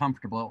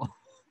uncomfortable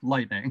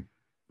lightning.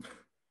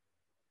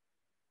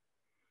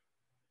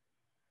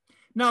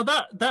 Now,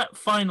 that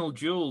final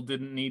duel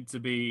didn't need to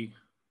be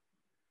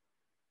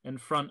in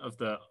front of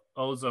the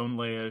ozone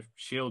layer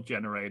shield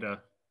generator.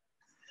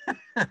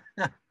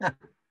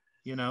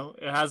 You know,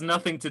 it has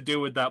nothing to do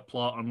with that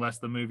plot unless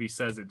the movie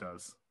says it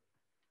does.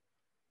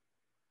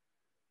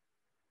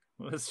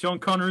 Well, it's Sean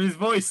Connery's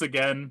voice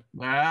again.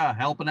 Ah,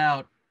 helping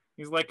out.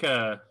 He's like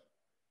a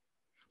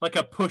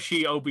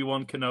pushy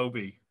Obi-Wan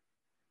Kenobi.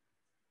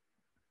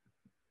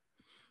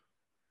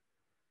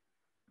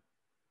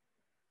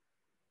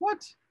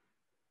 What?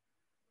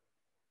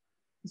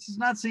 This does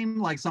not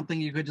seem like something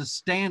you could just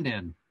stand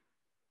in.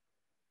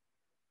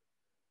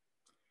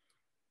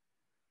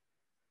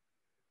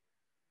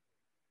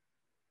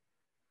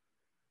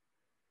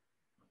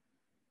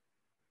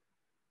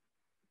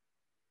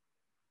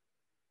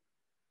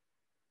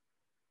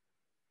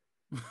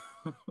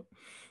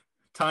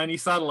 Tiny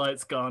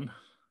satellite's gone.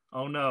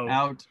 Oh no.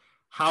 Out.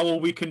 How will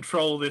we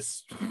control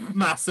this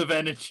massive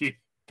energy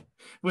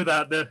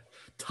without the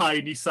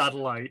tiny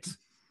satellite?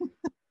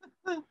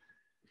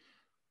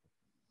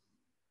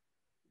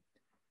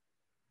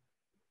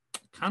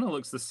 Kind of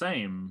looks the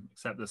same,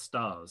 except the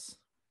stars.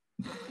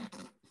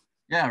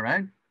 Yeah,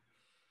 right?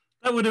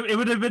 It would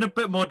have been a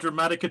bit more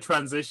dramatic a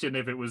transition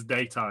if it was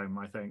daytime,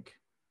 I think.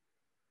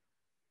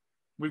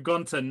 We've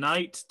gone to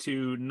night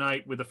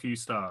with a few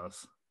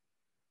stars.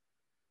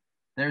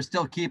 They're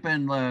still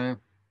keeping the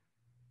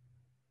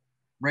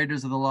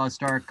Raiders of the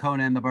Lost Ark,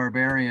 Conan the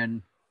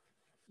Barbarian.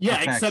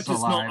 Yeah, except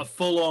it's not a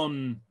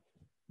full-on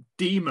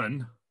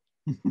demon,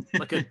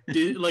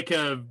 like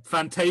a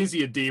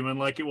Fantasia demon,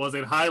 like it was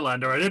in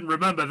Highlander. I didn't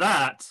remember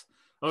that.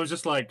 I was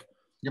just like,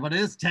 yeah, but it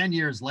is 10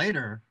 years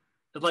later.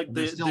 Like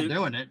they're still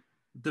doing it.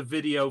 The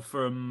video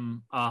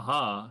from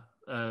Aha,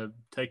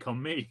 "Take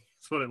on Me."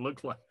 That's what it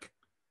looked like.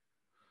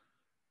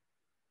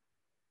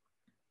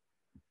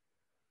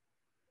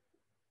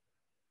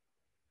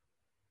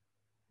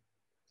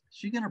 Is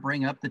she gonna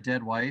bring up the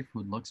dead wife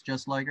who looks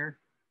just like her?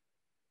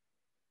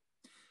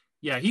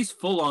 Yeah, he's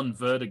full on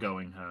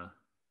vertigoing her.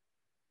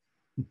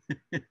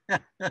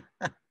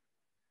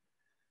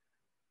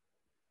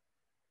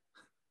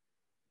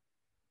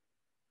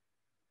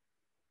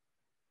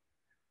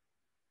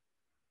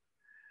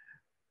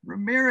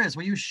 Ramirez,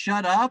 will you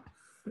shut up?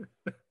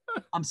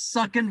 I'm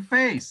sucking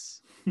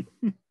face.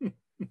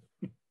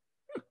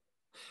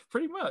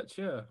 Pretty much,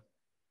 yeah.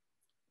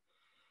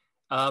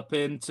 Up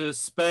into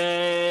space.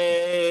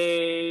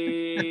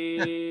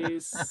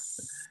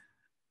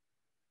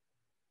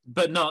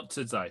 But not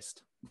to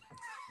Zeist.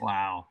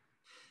 Wow.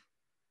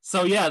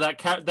 So yeah,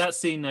 that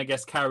scene, I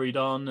guess, carried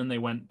on, and they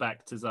went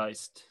back to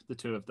Zeist, the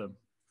two of them.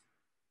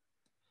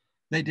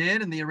 They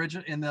did in the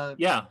original, in the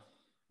yeah.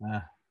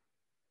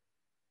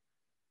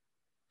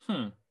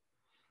 I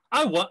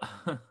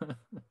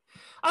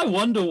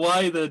wonder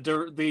why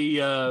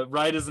the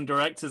writers and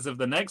directors of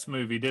the next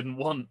movie didn't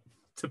want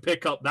to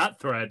pick up that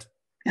thread.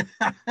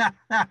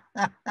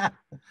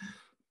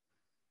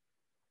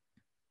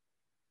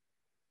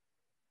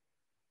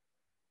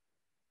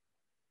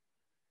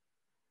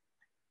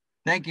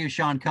 Thank you,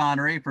 Sean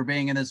Connery, for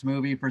being in this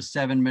movie for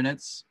 7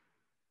 minutes.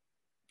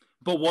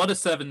 But what are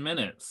 7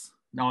 minutes?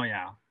 Oh,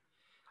 yeah.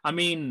 I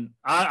mean,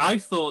 I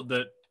thought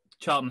that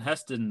Charlton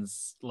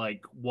Heston's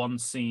like one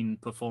scene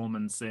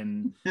performance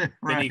in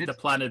Beneath the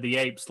Planet of the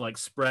Apes, like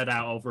spread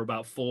out over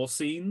about 4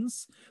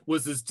 scenes,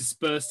 was as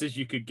dispersed as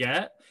you could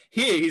get.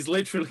 Here, he's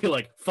literally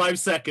like 5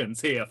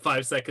 seconds here,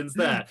 5 seconds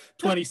there,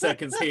 20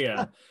 seconds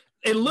here.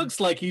 It looks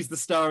like he's the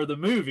star of the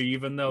movie,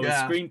 even though his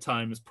screen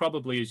time is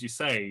probably, as you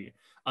say,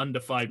 under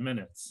 5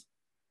 minutes.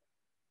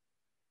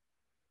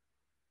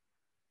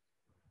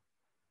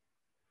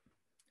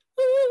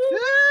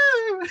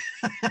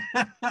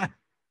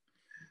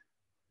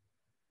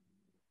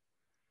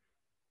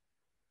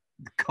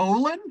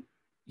 Colon?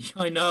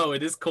 I know,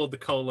 it is called the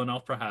Colon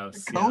Opera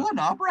House. The Colon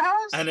Opera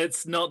House? And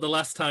it's not the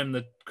last time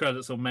the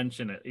credits will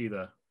mention it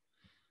either.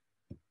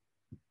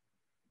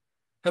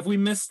 Have we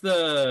missed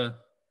the...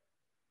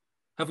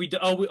 Have we...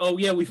 Oh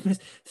yeah, we've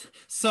missed...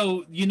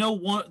 So, you know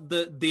what?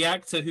 The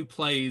actor who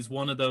plays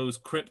one of those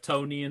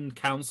Kryptonian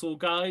council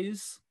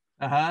guys...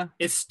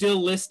 It's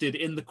still listed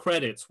in the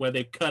credits where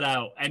they've cut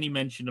out any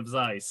mention of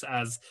Zeist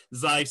as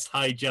Zeist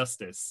High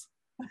Justice.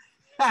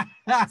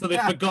 So they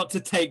forgot to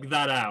take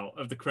that out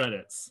of the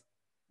credits.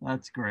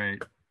 That's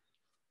great.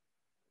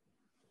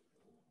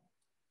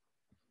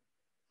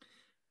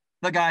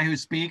 The guy who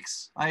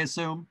speaks, I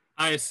assume?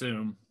 I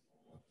assume.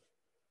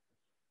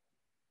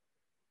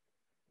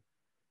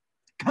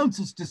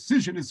 Council's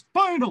decision is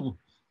final.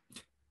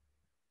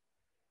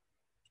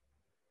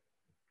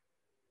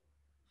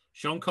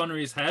 Sean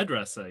Connery's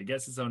hairdresser. He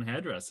gets his own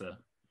hairdresser.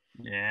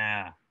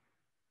 Yeah.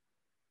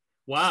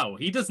 Wow,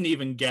 he doesn't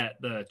even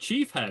get the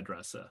chief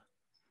hairdresser.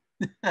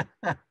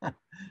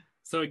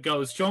 So it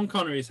goes Sean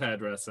Connery's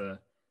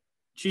hairdresser,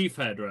 chief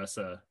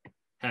hairdresser,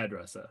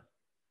 hairdresser.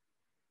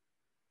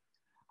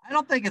 I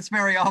don't think it's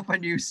very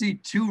often you see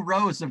 2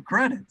 rows of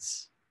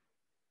credits.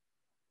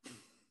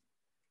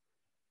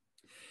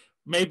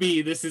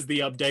 Maybe this is the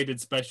updated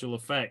special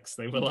effects.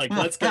 They were like,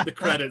 let's get the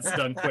credits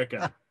done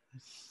quicker.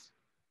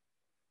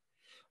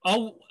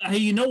 Oh, hey,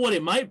 you know what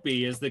it might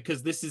be is that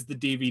because this is the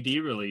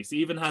DVD release, it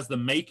even has the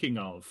making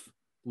of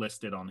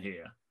listed on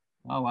here.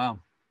 Oh,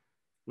 wow.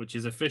 Which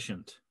is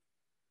efficient.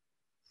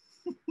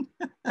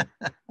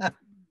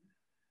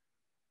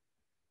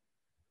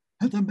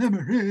 The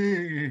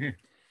memory.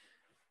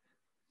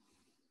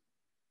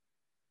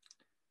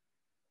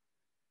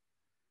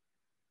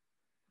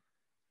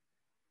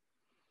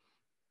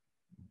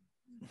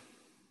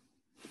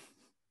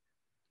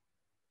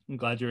 I'm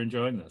glad you're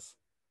enjoying this.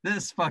 This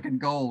is fucking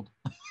gold.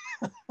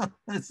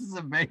 This is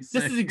amazing.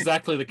 This is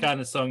exactly the kind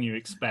of song you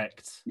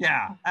expect.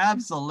 Yeah,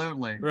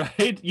 absolutely.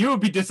 Right? You would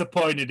be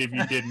disappointed if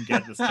you didn't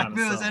get this kind of song. If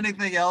it was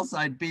anything else,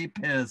 I'd be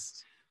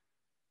pissed.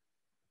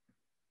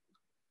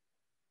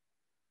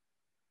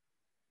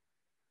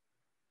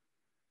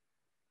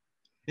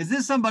 Is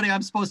this somebody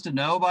I'm supposed to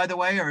know, by the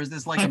way, or is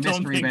this like a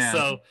mystery band? I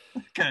don't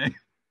think so. Okay.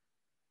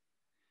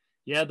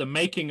 Yeah, the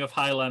making of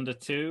Highlander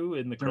 2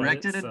 in the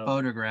Directed credits, and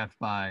photographed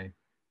by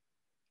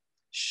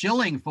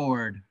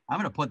Shillingford. I'm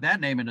going to put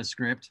that name in a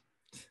script.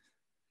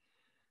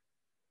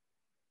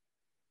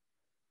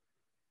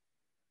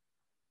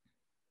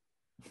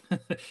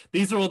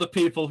 These are all the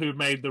people who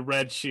made the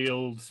red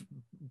shield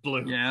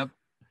blue. Yep.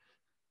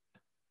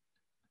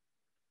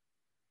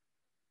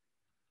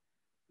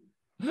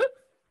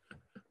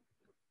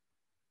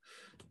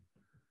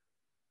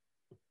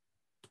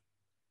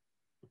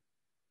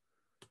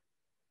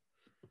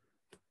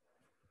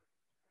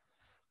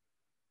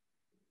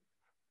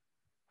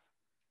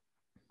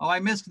 Oh, I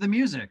missed the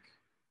music.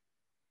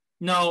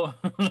 No,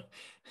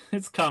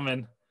 it's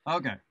coming.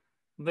 Okay.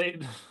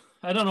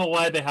 I don't know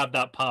why they have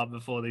that part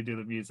before they do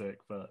the music,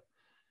 but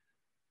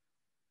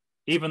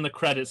even the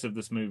credits of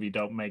this movie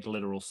don't make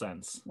literal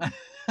sense.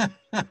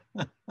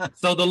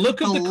 So the look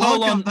of the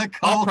Colon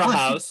Opera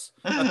House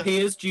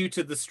appears due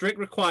to the strict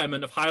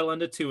requirement of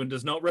Highlander 2 and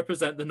does not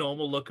represent the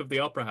normal look of the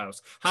Opera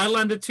House.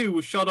 Highlander 2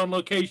 was shot on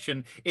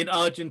location in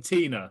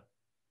Argentina.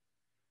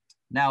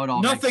 Now it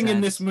all Nothing makes sense. in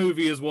this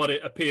movie is what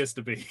it appears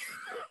to be.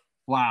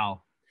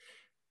 Wow.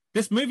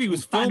 This movie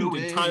was filmed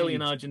entirely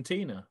in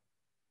Argentina.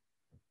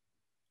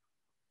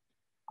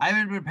 I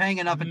haven't been paying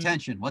enough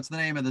attention. What's the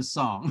name of this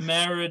song?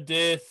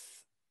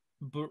 Meredith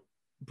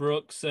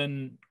Brooks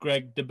and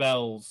Greg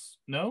DeBells.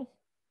 No?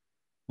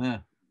 Yeah.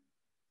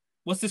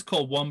 What's this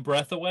called? One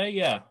Breath Away?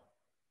 Yeah.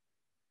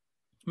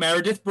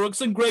 Meredith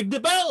Brooks and Greg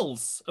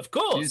DeBells, of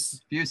course.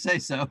 If you say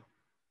so.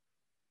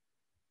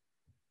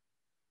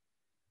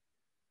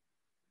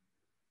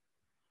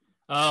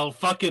 Oh,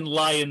 fucking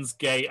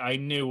Lionsgate. I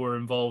knew were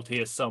involved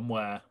here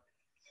somewhere.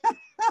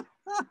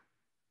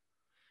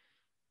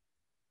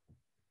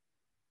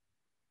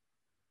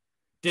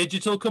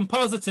 Digital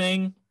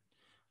compositing.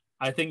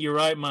 I think you're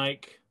right,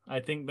 Mike.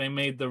 I think they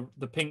made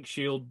the pink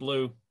shield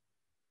blue.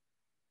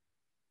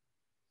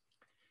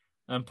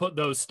 And put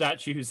those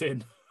statues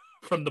in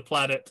from the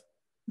planet.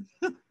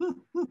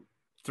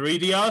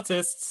 3D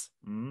artists.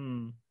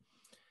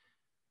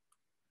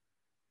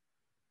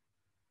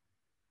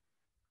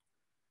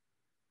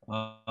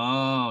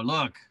 Oh,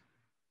 look.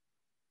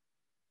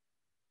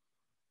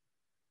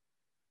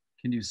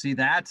 Can you see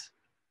that?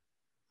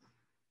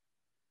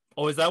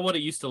 Oh, is that what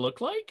it used to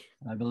look like?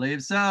 I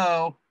believe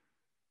so.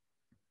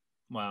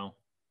 Wow.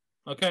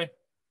 Okay.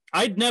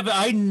 I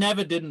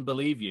never didn't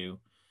believe you.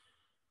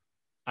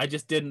 I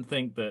just didn't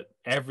think that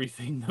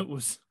everything that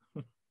was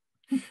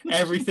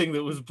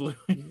blue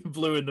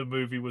in the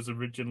movie was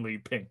originally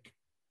pink.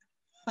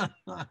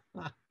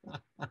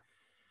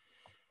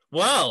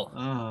 Well,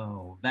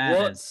 oh,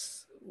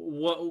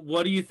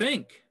 what do you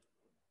think?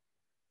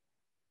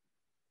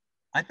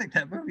 I think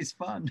that movie's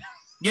fun.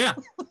 Yeah,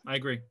 I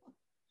agree.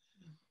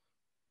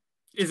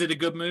 Is it a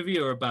good movie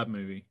or a bad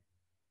movie?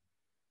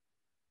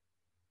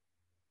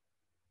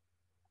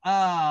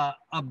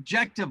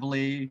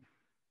 Objectively,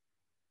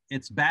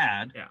 it's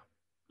bad. Yeah.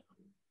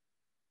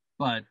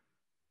 But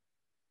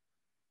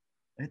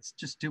it's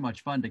just too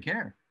much fun to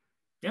care.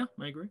 Yeah,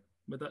 I agree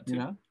with that too. You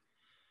know?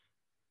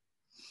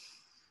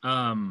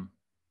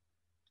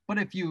 But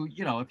if you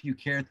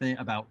care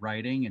about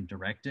writing and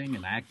directing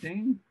and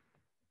acting,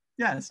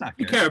 yeah, it's not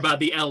good. You care about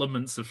the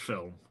elements of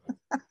film.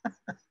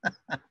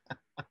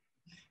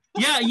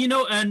 Yeah,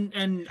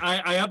 and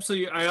I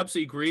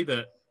absolutely agree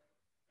that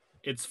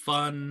it's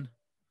fun.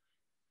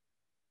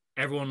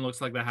 Everyone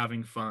looks like they're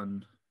having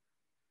fun.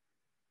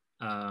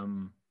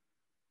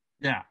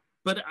 Yeah.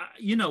 But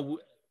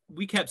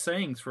we kept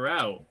saying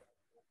throughout,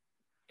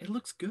 it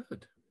looks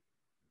good.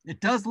 It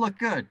does look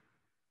good.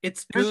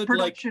 There's good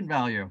production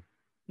value.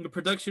 The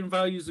production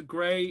values are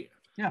great.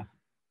 Yeah.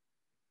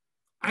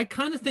 I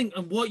kind of think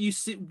what you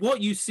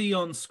see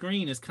on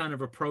screen is kind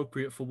of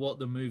appropriate for what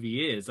the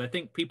movie is. I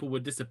think people were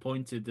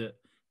disappointed that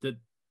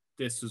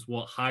this is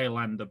what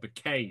Highlander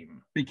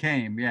became.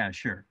 Yeah,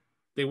 sure.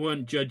 They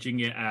weren't judging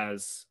it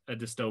as a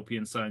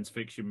dystopian science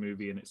fiction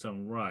movie in its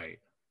own right.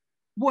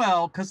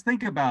 Well, because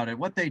think about it.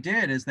 What they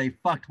did is they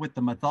fucked with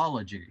the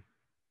mythology.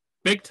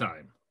 Big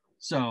time.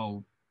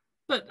 So.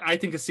 But I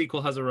think a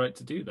sequel has a right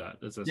to do that.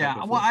 As I said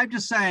before. Well, I'm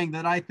just saying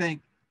that I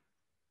think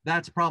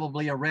that's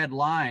probably a red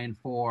line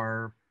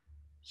for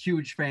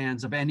huge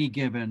fans of any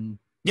given.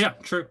 Yeah,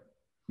 true.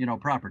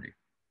 Property.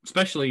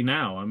 Especially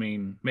now. I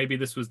mean, maybe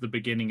this was the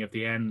beginning of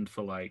the end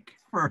for like.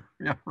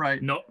 Yeah,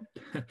 right. Not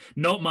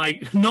my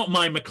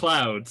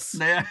McLeods.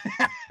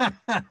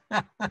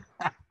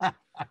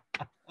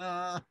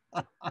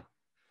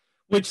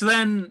 Which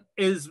then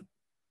is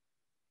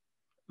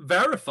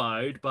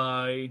verified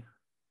by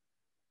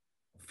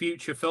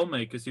future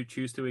filmmakers who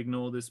choose to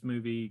ignore this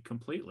movie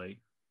completely.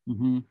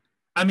 Mm-hmm.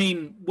 I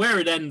mean, where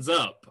it ends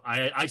up,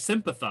 I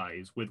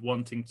sympathize with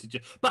wanting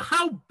to but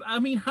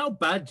how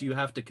bad do you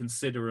have to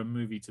consider a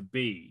movie to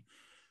be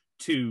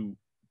to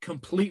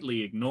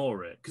completely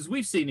ignore it? Because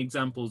we've seen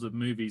examples of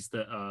movies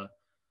that are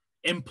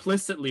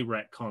implicitly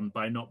retconned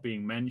by not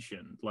being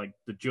mentioned, like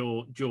the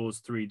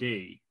Jaws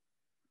 3D,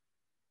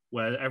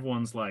 where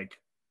everyone's like,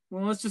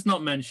 well, let's just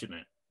not mention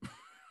it.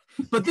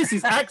 But this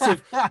is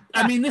active.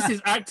 I mean, this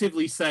is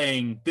actively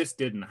saying this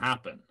didn't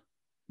happen.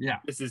 Yeah.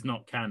 This is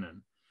not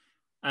canon.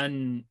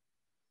 And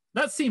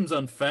that seems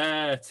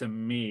unfair to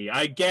me.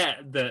 I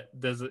get that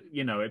there's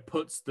it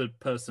puts the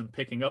person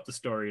picking up the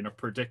story in a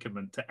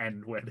predicament to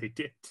end where they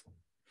did.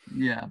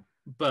 Yeah.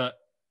 But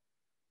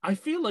I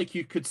feel like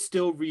you could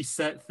still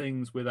reset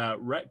things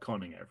without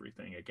retconning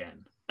everything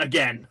again.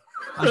 Right,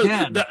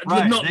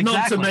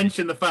 not to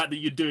mention the fact that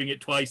you're doing it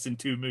twice in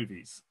 2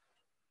 movies.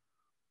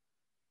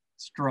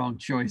 Strong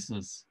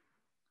choices.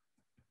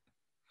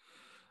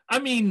 I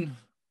mean...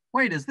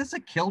 Wait, is this a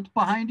kilt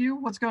behind you?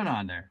 What's going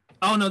on there?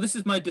 Oh, no, this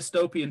is my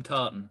dystopian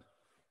tartan.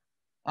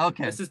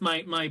 Okay. This is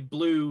my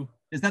blue...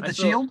 Is that the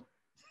shield?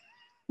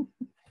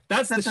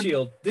 That's the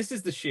shield. This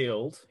is the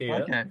shield here.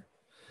 Okay.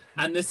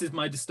 And this is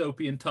my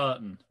dystopian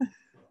tartan.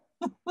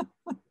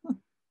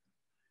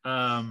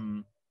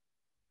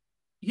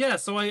 Yeah,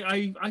 so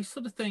I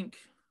sort of think...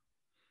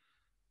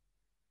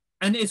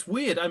 And it's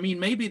weird. I mean,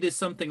 maybe there's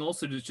something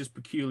also that's just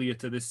peculiar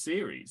to this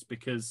series,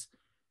 because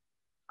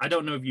I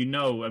don't know if you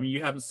know. I mean,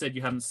 you haven't said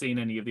you haven't seen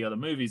any of the other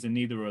movies, and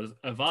neither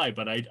have I,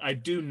 but I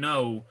do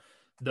know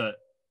that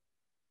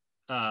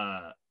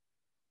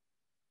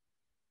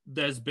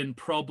there's been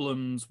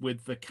problems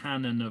with the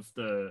canon of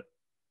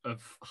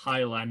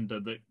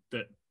Highlander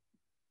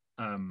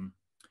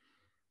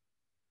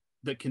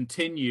that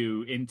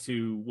continue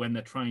into when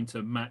they're trying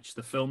to match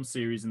the film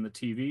series and the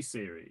TV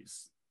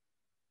series.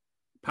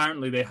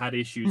 Apparently they had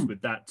issues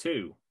with that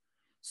too.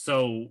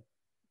 So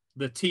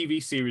the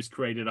TV series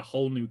created a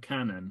whole new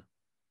canon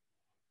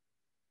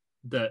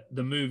that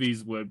the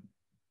movies were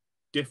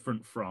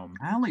different from.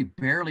 I only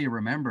barely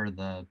remember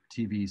the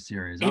TV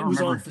series. I It don't was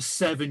remember. on for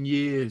 7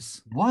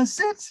 years. Was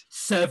it?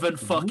 7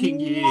 fucking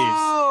years.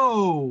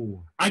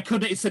 Whoa! I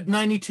couldn't. It said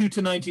 92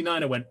 to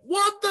 99. I went,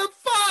 what the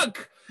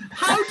fuck?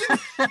 How did?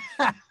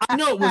 I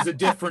know it was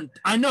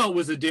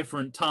a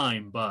different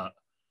time, but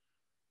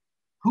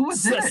who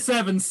was in it?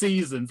 7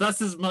 seasons.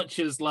 That's as much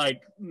as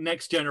like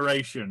Next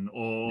Generation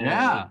or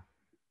Yeah.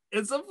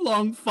 It's a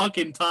long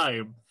fucking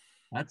time.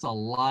 That's a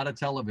lot of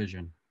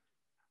television.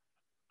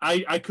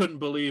 I couldn't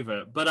believe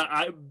it,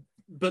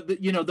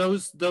 but you know,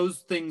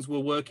 those things were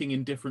working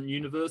in different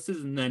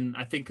universes, and then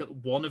I think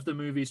one of the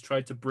movies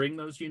tried to bring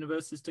those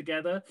universes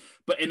together,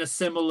 but in a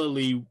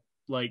similarly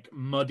like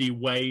muddy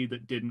way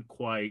that didn't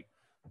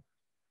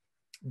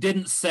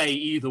say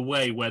either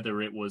way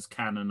whether it was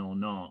canon or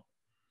not.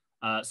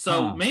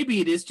 So maybe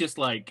it is just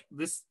like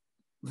this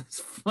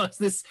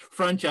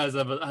franchise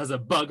has a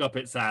bug up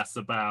its ass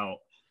about,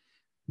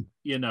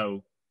 you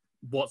know,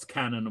 what's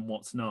canon and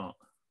what's not.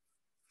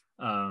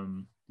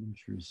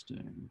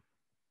 Interesting.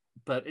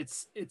 But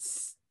it's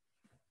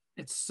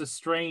a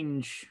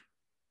strange.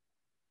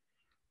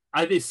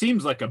 It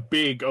seems like a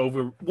big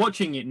over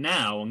watching it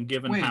now, and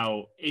given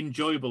how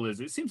enjoyable it is,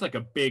 it seems like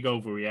a big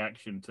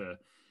overreaction to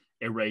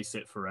erase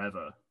it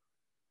forever.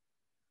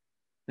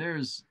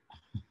 There's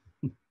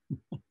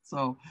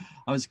so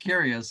I was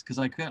curious because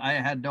I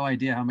had no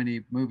idea how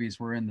many movies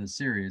were in this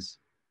series.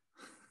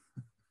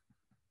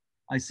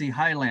 I see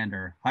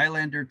Highlander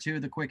 2,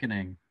 The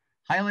Quickening,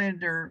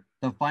 Highlander,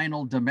 The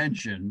Final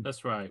Dimension.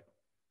 That's right.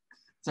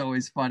 It's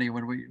always funny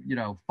when we, you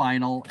know,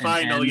 final,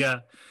 yeah.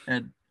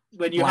 And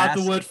when you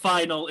have the word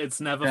final, it's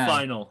never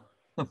final.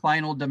 The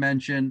Final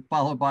Dimension,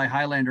 followed by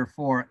Highlander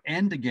 4,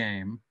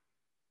 Endgame.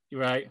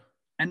 You're right.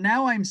 And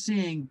now I'm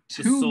seeing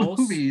 2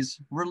 movies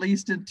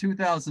released in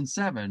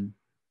 2007.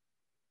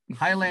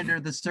 Highlander,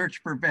 The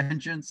Search for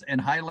Vengeance, and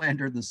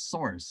Highlander, The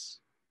Source.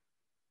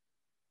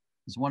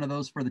 Is one of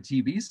those for the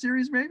TV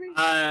series, maybe?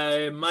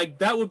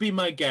 That would be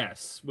my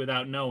guess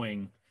without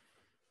knowing.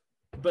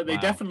 But they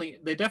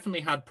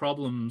definitely had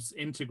problems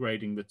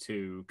integrating the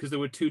two because there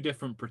were 2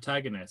 different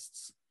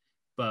protagonists.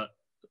 But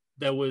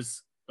there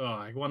was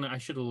I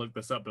should have looked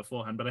this up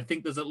beforehand, but I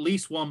think there's at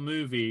least one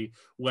movie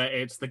where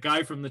it's the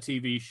guy from the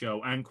TV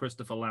show and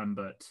Christopher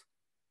Lambert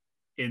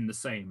in the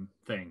same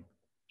thing.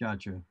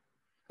 Gotcha.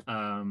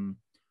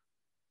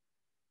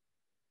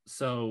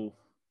 So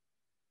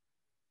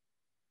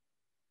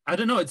I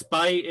don't know. It's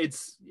by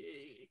its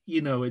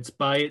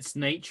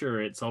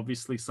nature. It's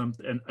obviously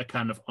a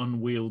kind of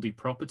unwieldy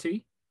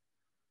property.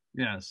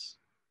 Yes.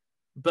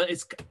 But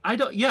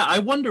I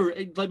wonder,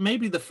 like,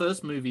 maybe the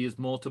first movie is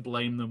more to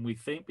blame than we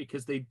think,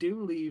 because they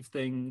do leave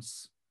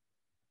things,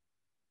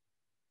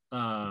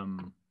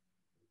 they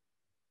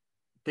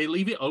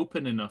leave it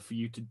open enough for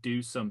you to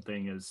do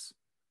something as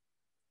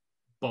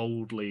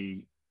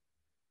boldly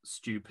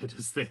stupid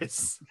as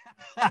this.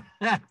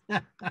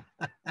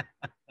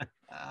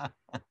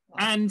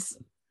 And,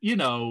 you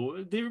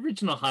know, the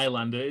original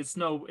Highlander, it's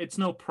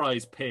no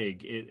prize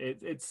pig.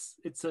 It's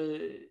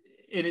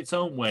in its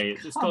own way.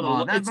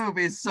 That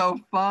movie is so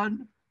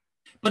fun.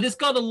 But it's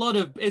got a lot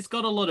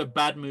of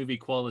bad movie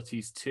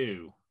qualities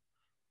too.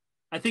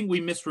 I think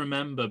we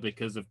misremember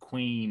because of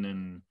Queen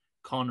and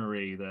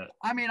Connery that.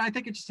 I mean, I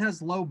think it just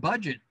has low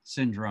budget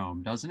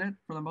syndrome, doesn't it?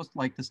 For the most,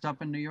 like the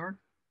stuff in New York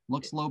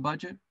looks low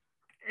budget.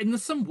 And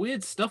there's some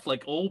weird stuff,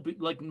 like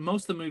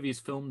most of the movie is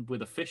filmed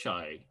with a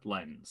fisheye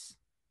lens.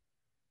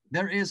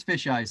 There is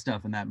fisheye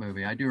stuff in that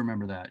movie. I do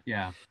remember that.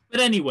 Yeah.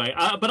 But anyway,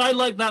 but I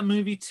like that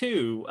movie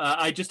too.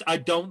 I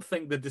don't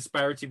think the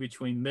disparity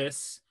between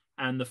this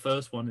and the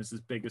first one is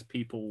as big as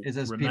people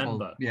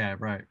remember. Yeah,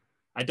 right.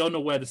 I don't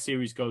know where the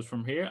series goes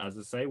from here. As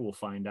I say, we'll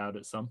find out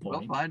at some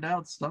point. We'll find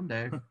out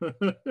someday.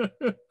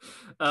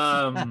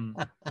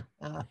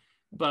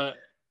 But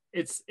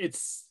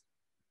it's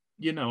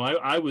you know,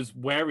 I was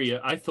wary.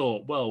 I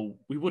thought, well,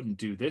 we wouldn't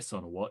do this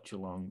on a watch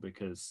along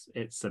because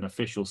it's an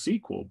official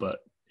sequel, but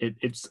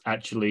it's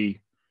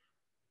actually.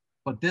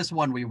 But this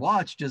one we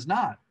watched is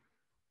not.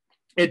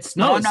 It's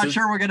not. I'm not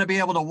sure we're going to be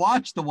able to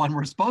watch the one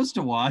we're supposed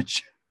to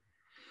watch.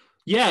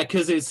 Yeah,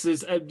 because it's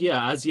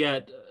as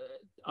yet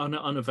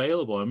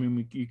unavailable. I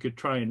mean, you could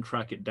try and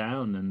track it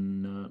down,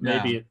 and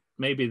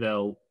maybe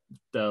they'll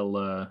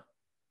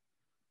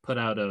put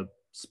out a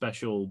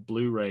special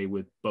Blu-ray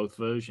with both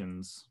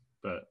versions.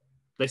 But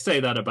they say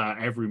that about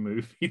every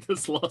movie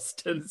that's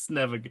lost, and it's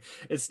never.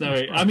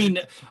 I mean,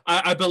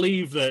 I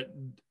believe that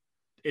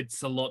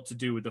it's a lot to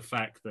do with the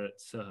fact that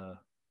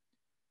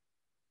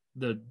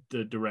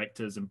the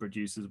directors and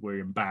producers were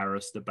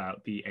embarrassed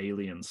about the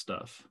alien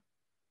stuff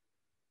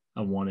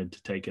and wanted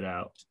to take it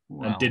out,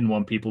 and didn't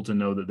want people to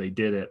know that they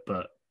did it.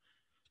 But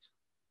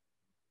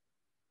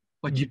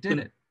you did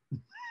it.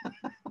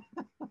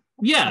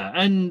 Yeah,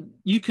 and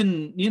you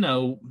can, you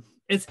know,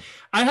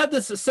 I had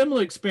a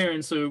similar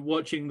experience of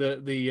watching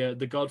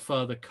the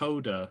Godfather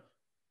Coda.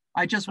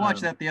 I just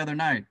watched that the other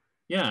night.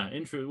 Yeah,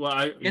 interesting.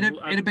 Well, it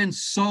had been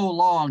so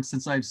long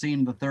since I've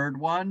seen the third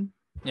one.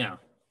 Yeah,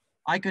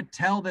 I could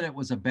tell that it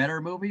was a better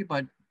movie,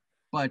 but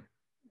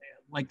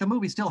like the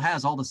movie still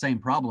has all the same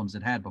problems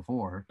it had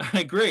before. I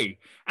agree.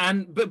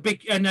 And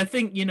I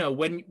think, you know,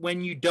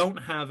 when you don't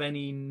have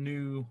any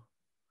new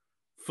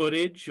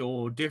footage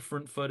or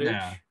different footage,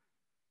 Yeah.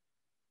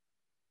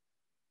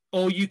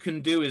 all you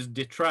can do is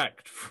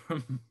detract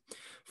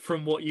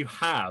from what you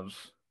have.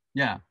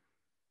 Yeah.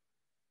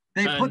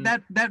 They put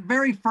that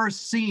very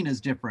first scene is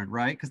different,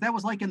 right? Because that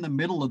was like in the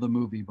middle of the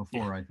movie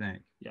before, I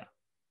think. Yeah.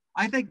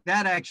 I think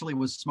that actually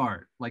was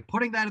smart. Like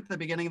putting that at the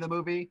beginning of the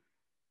movie,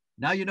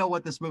 now you know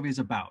what this movie's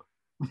about.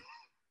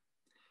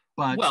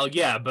 But well,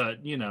 yeah,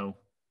 but you know,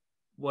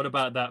 what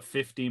about that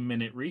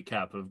 15-minute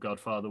recap of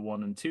Godfather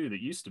 1 and 2 that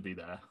used to be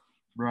there?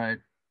 Right.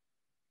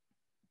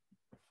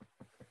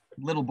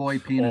 Little boy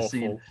penis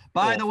scene.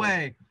 By the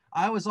way,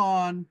 I was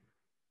on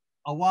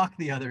a walk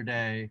the other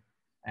day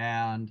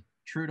and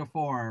true to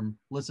form,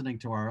 listening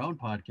to our own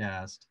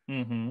podcast.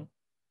 Mm-hmm.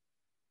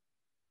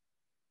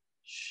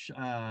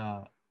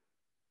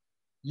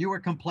 You were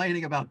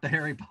complaining about the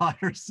Harry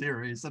Potter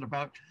series and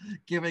about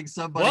giving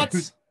somebody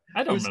what?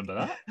 I don't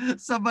remember that.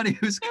 Somebody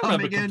who's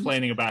coming in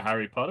complaining about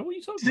Harry Potter. What are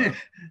you talking about?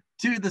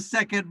 To the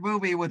second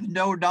movie with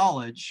no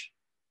knowledge,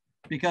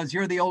 because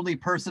you're the only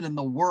person in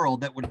the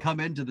world that would come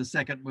into the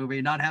second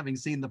movie not having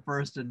seen the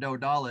first and no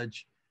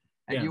knowledge.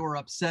 And you were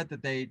upset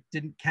that they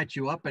didn't catch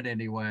you up in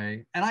any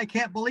way. And I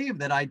can't believe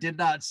that I did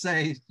not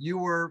say you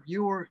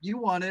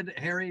wanted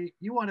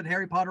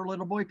Harry Potter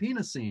little boy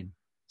penis scene.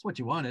 That's what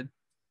you wanted.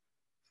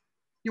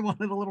 You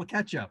wanted a little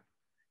catch up.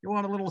 You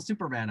want a little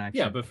Superman action.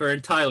 Yeah, but for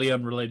entirely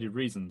unrelated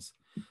reasons.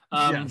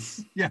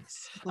 Yes.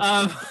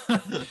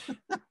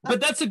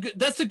 But that's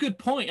a good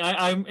point.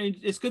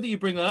 It's good that you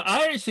bring that up.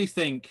 I actually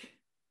think.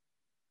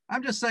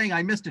 I'm just saying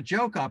I missed a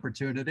joke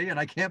opportunity, and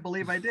I can't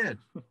believe I did.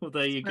 Well,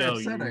 there you go.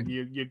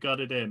 You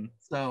got it in.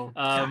 So,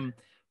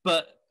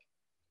 but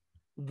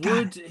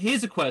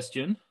here's a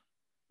question.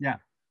 Yeah.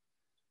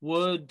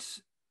 Would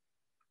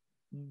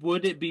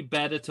it be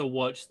better to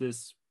watch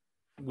this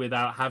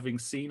without having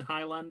seen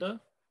Highlander?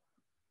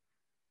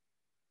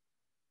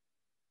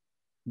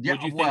 Yeah.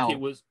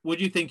 Would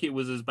you think it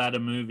was as bad a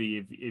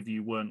movie if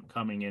you weren't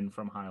coming in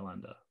from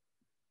Highlander?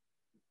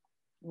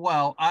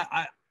 Well,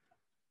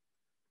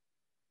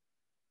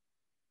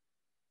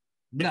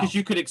 because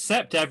you could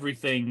accept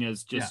everything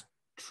as just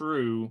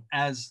true.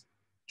 As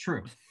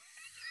true.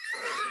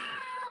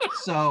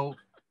 So,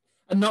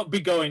 and not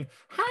be going,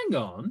 hang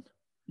on.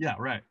 Yeah,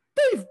 right.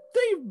 They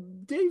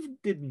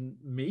didn't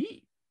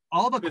meet.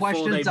 All the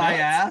questions I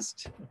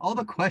asked,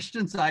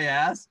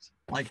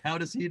 like how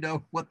does he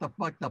know what the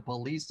fuck the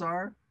police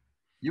are?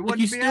 You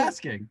wouldn't be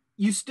asking.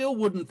 You still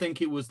wouldn't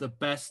think it was the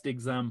best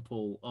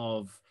example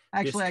of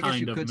Actually, this I guess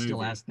you kind of could movie.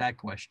 Still ask that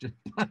question.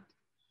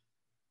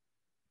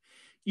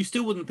 You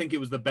still wouldn't think it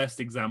was the best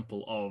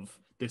example of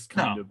this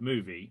kind of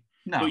movie.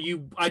 No. But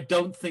I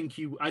think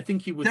you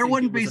would. There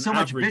wouldn't be so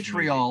much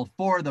vitriol movie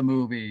for the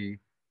movie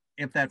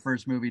if that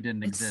first movie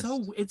didn't exist.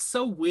 It's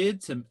so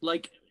weird to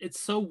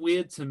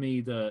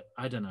me that,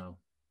 I don't know.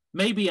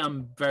 Maybe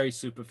I'm very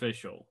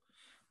superficial,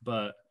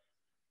 but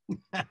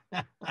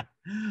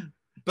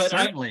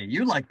certainly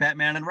you like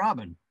Batman and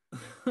Robin.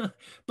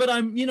 But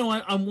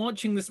I'm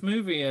watching this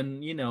movie,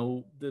 and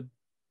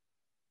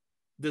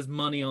there's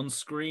money on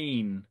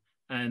screen,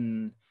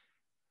 and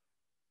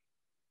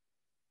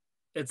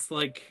it's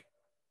like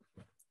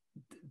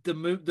the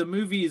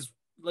movie is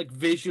like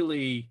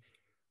visually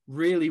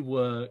really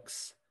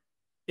works.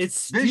 It's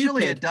stupid.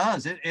 Visually it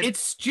does. It's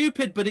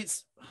stupid, but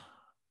it's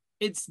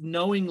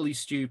knowingly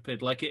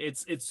stupid. Like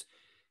it's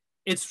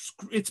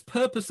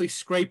purposely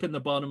scraping the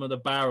bottom of the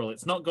barrel.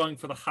 It's not going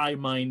for the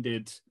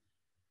high-minded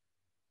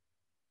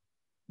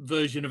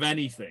version of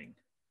anything.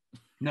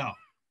 No.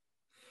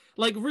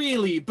 Like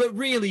really,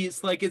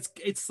 it's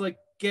like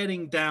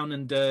getting down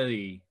and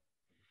dirty.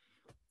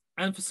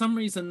 And for some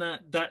reason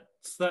that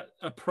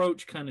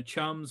approach kind of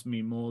charms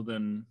me more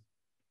than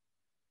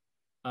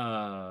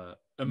a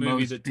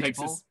movie that takes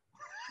us.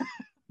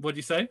 What'd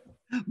you say?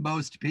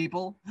 Most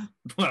people.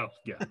 Well,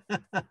 yeah.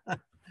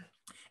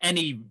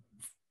 Any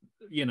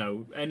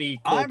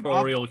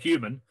corporeal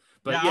human.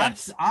 But yeah,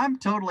 yes. I'm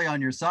totally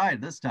on your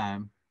side this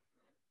time.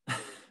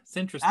 It's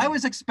interesting. I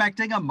was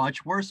expecting a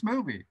much worse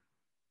movie.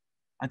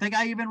 I think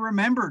I even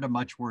remembered a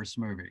much worse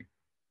movie.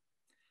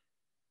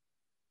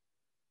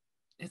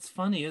 It's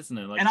funny, isn't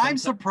it? And I'm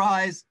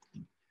surprised.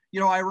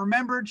 I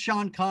remembered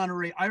Sean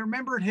Connery. I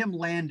remembered him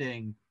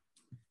landing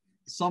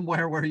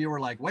somewhere where you were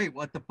like, wait,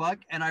 what the fuck?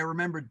 And I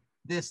remembered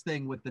this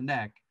thing with the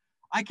neck.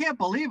 I can't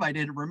believe I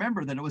didn't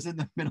remember that it was in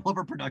the middle of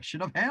a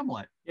production of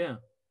Hamlet. Yeah.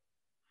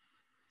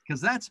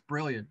 Because that's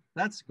brilliant.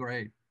 That's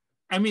great.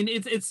 I mean,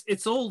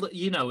 it's all,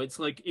 it's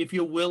like, if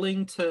you're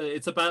willing to,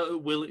 it's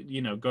about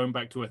going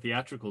back to a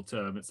theatrical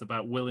term, it's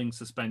about willing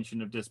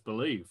suspension of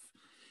disbelief.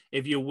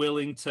 If you're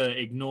willing to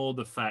ignore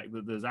the fact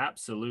that there's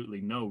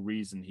absolutely no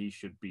reason he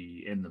should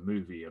be in the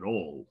movie at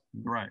all.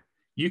 Right.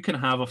 You can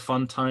have a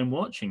fun time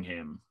watching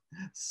him.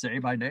 Say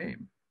my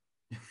name.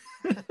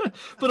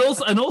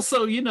 But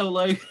also, you know,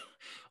 like,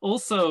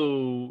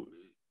 also,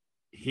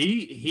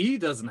 he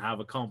doesn't have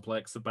a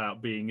complex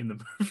about being in the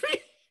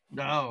movie.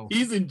 No.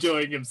 He's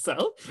enjoying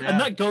himself. Yeah. And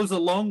that goes a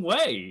long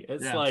way.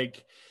 It's Yeah.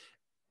 like,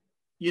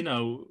 you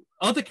know,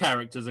 other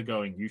characters are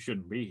going, you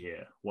shouldn't be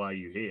here. Why are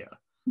you here?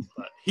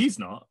 But he's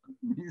not.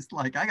 He's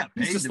like, I got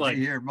paid He's just to like,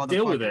 be here, motherfuckers.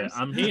 deal with it.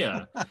 I'm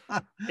here.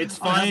 It's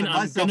I'm fine. having I'm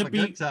myself gonna a be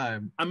good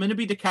time. I'm gonna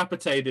be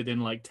decapitated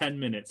in like 10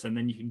 minutes, and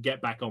then you can get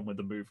back on with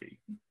the movie.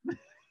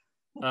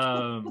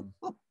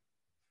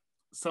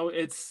 So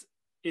it's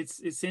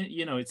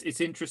you know,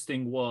 it's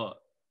interesting what,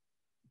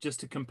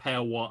 just to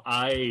compare what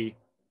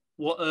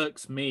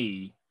irks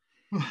me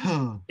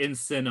in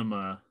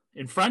cinema,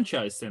 in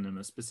franchise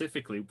cinema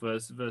specifically,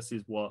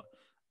 versus what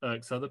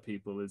irks other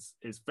people is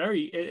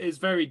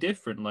very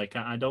different. Like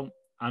I'm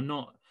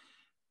not,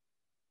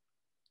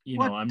 you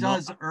know, What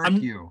does irk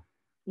you?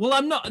 Well,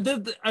 I'm not.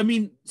 I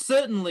mean,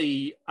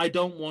 certainly, I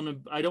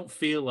don't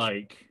feel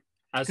like,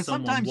 as Because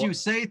someone, sometimes you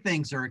say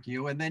things irk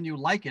you, and then you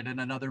like it in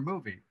another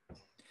movie.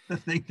 The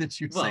thing that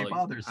you say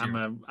bothers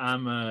you.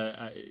 I'm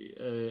a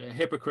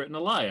hypocrite and a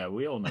liar.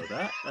 We all know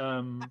that.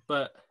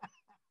 But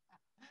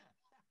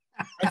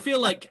I feel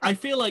like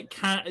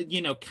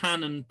you know,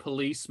 canon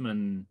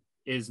policeman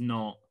is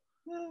not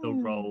the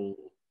role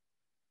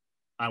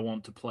I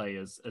want to play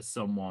as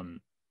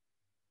someone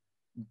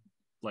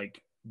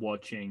like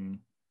watching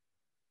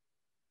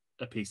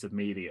a piece of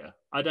media.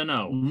 I don't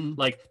know. Mm-hmm.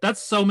 Like,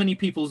 that's so many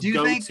people's go-to. Do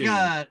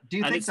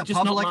you think it's the just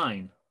public, not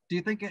mine. Do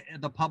you think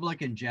the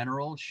public in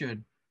general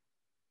should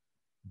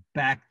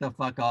back the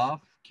fuck off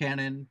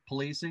canon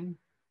policing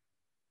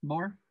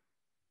more?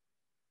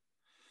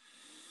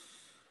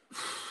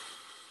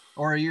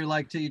 Or are you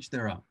like, to each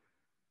their own?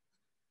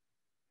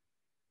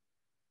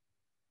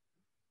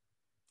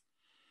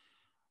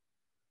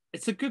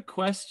 It's a good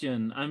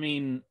question. I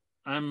mean,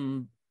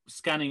 I'm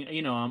scanning,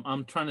 you know,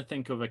 I'm trying to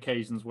think of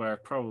occasions where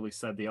I've probably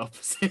said the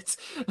opposite.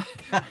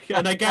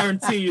 And I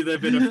guarantee you there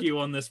have been a few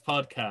on this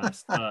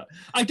podcast, but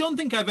I don't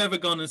think I've ever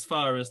gone as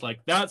far as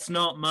like, that's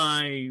not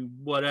my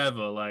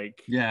whatever.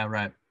 Like, yeah,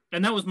 right.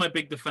 And that was my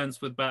big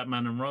defense with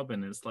Batman and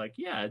Robin, is like,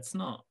 yeah, it's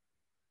not,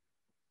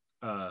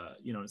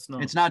 you know,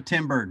 it's not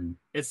Tim Burton.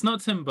 It's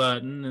not Tim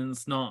Burton, and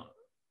it's not,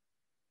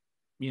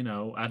 you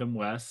know, Adam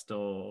West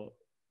or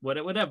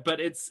whatever.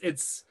 But it's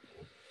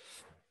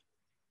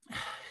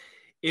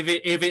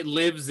if it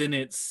lives in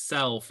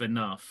itself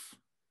enough,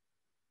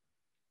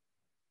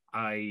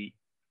 I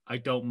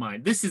don't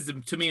mind. This is,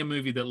 to me, a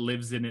movie that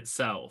lives in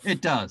itself.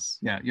 It does.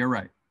 Yeah, you're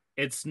right.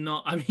 It's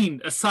not, I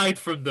mean, aside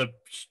from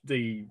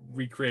the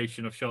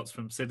recreation of shots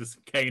from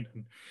Citizen Kane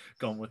and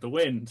Gone with the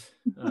Wind,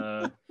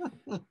 that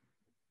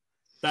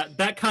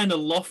kind of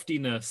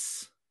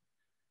loftiness,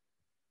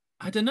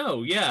 I don't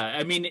know. Yeah,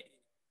 I mean,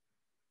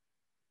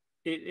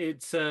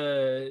 it's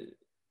I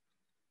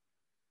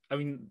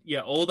mean,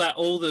 yeah, all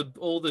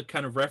the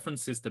kind of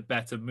references to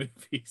better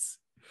movies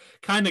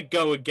kind of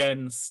go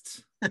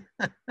against.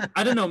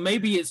 I don't know.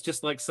 Maybe it's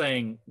just like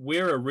saying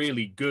we're a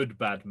really good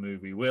bad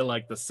movie. We're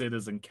like the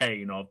Citizen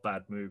Kane of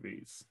bad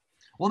movies.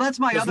 Well, that's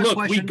my other look,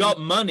 question. We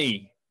got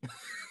money.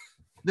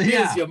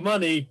 Here's your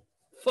money.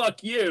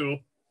 Fuck you.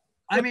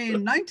 I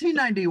mean,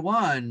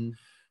 1991,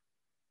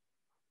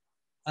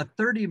 a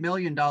 $30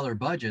 million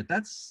budget.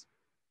 That's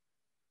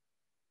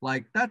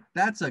like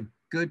that's a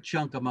good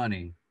chunk of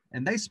money.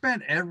 And they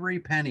spent every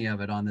penny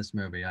of it on this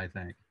movie, I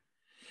think.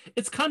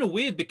 It's kind of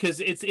weird because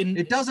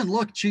it doesn't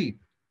look cheap.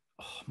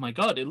 Oh my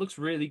God, it looks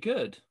really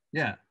good.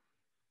 Yeah.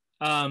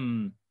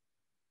 Because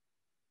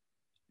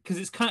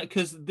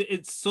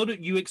it's sort of,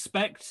 you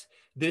expect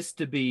this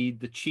to be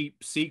the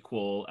cheap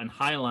sequel and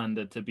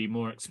Highlander to be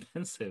more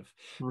expensive.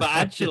 Right. But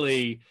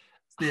actually,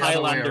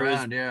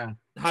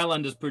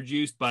 Highlander's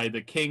produced by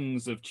the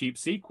kings of cheap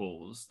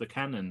sequels, the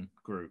Canon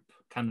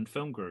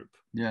Film Group.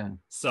 Yeah.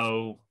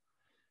 So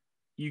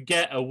you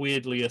get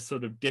a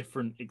sort of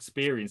different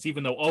experience,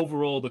 even though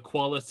overall the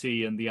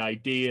quality and the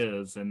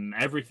ideas and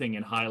everything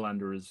in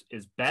Highlander is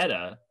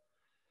better.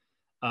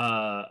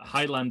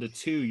 Highlander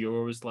 2, you're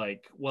always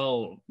like,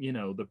 well, you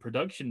know, the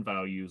production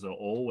values are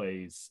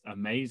always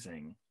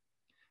amazing.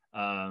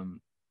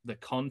 The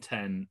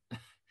content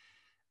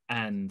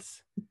and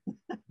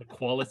the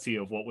quality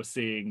of what we're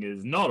seeing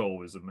is not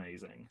always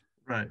amazing.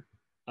 Right.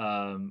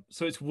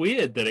 So it's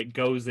weird that it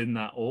goes in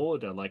that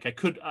order. Like I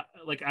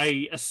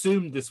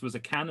assumed this was a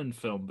canon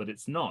film, but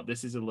it's not.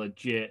 This is a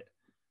legit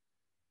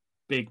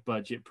big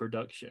budget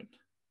production.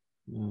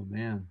 Oh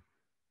man.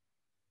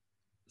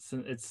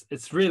 So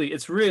it's really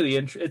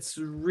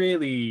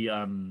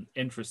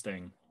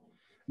interesting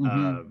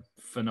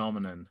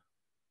phenomenon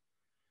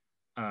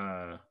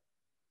to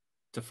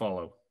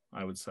follow,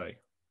 I would say.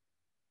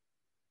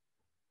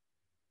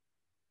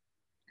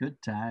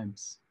 Good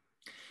times.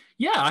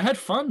 Yeah, I had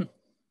fun.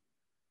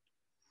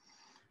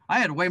 I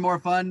had way more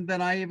fun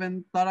than I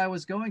even thought I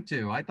was going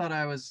to. I thought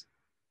I was.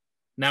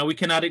 Now we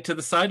can add it to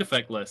the side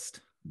effect list.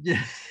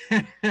 Yeah.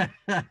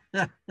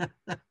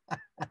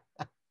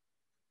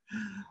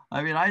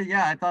 I mean,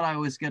 I thought I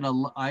was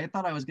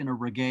gonna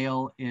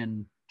regale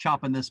in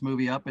chopping this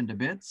movie up into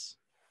bits.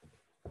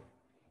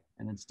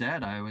 And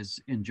instead, I was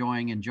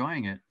enjoying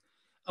it.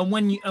 And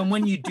when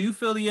you do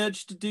feel the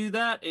urge to do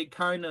that, it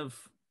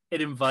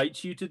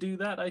invites you to do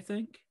that, I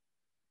think.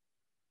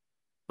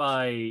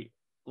 By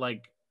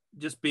like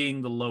just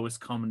being the lowest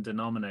common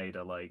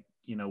denominator, like,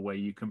 you know, where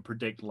you can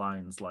predict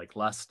lines like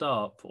last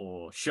stop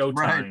or showtime.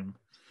 Right.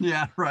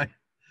 Yeah, right.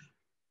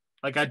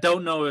 Like, I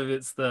don't know if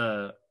it's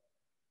the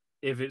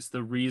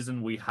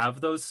reason we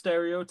have those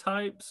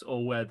stereotypes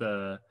or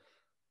whether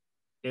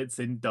it's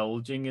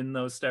indulging in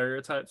those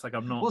stereotypes. Like,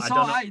 I'm not. Well, so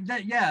I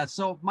don't know.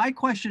 So my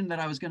question that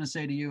I was going to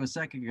say to you a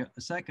sec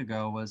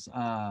ago was,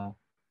 how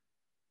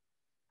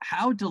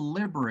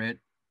deliberate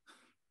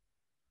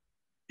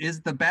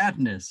is the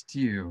badness to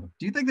you?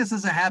 Do you think this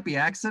is a happy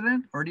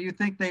accident, or do you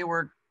think they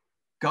were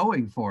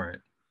going for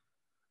it?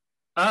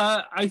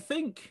 I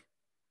think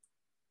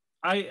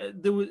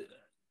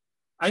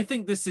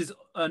this is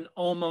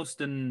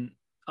almost an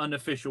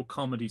unofficial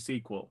comedy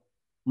sequel.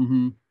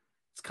 Mm-hmm.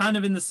 It's kind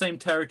of in the same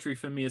territory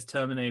for me as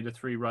Terminator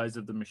 3: Rise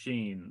of the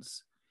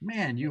Machines.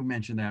 Man, you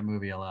mentioned that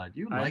movie a lot.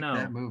 You like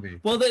that movie.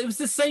 Well, it was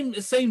the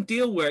same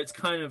deal where it's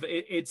kind of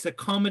it's a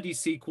comedy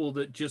sequel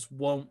that just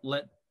won't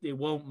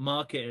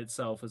market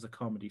itself as a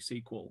comedy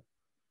sequel.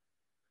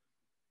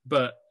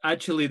 But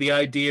actually, the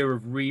idea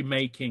of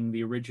remaking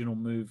the original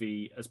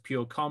movie as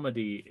pure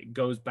comedy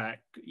goes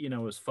back, you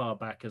know, as far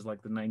back as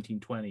like the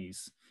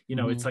 1920s. You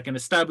know, It's like an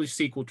established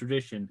sequel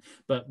tradition,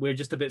 but we're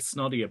just a bit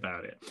snotty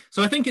about it.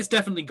 So I think it's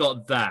definitely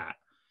got that.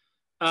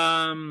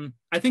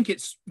 I think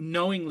it's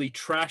knowingly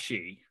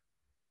trashy.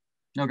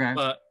 Okay.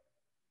 But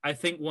I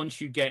think once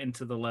you get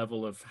into the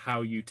level of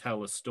how you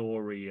tell a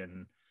story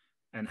and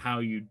how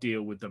you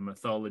deal with the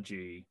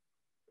mythology,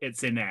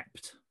 it's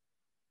inept.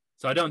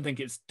 So I don't think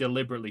it's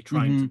deliberately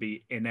trying to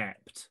be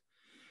inept.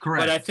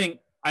 Correct. But I think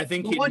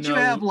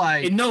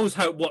it knows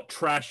what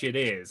trash it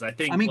is. I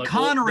mean, like,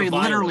 Connery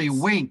literally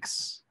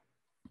winks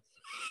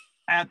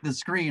at the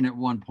screen at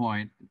one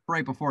point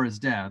right before his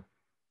death.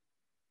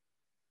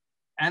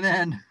 And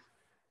then,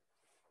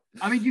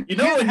 I mean, you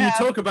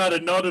talk about a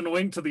nod and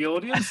wink to the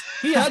audience,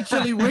 he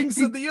actually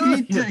winks at the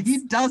audience.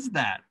 He does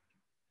that.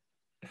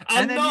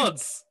 And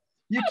nods.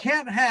 You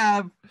can't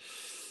have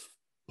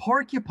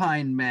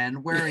porcupine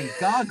men wearing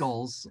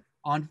goggles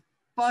on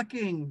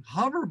fucking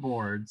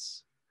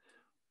hoverboards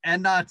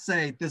and not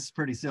say, this is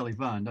pretty silly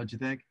fun, don't you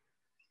think?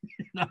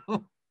 You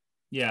know?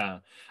 Yeah.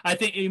 I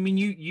think, I mean,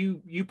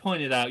 you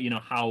pointed out, you know,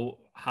 how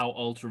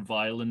ultra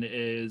violent it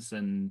is,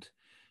 and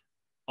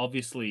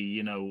obviously,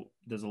 you know,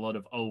 there's a lot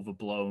of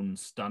overblown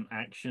stunt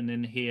action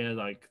in here,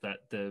 like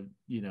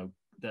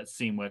that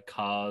scene where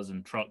cars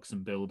and trucks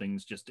and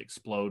buildings just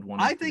explode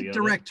one after the other.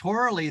 I think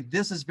directorially,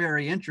 this is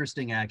very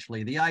interesting,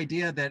 actually. The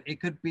idea that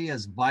it could be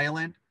as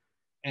violent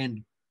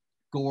and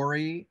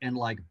gory and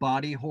like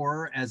body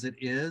horror as it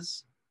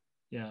is,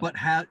 yeah, but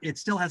it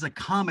still has a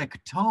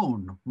comic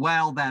tone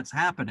while that's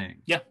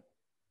happening. Yeah.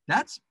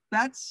 That's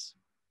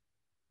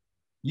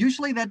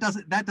usually that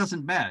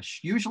doesn't mesh.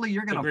 Usually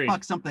you're gonna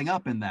fuck something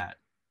up in that.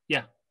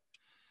 Yeah.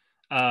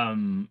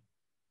 And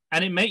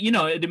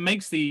it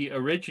makes the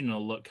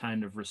original look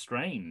kind of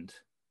restrained.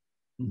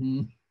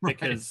 Mm-hmm. Right.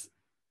 Because,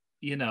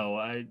 you know,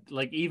 I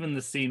like even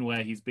the scene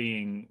where he's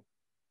being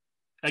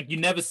like, you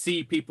never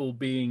see people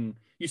being,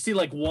 you see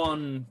like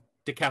one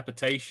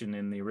decapitation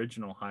in the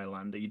original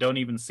Highlander. You don't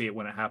even see it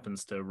when it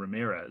happens to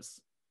Ramirez.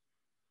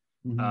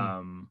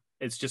 Mm-hmm.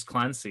 It's just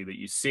Clancy that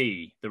you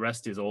see. The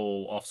rest is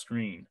all off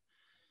screen.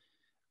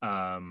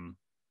 And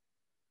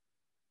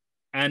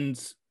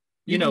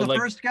you know, the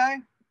first guy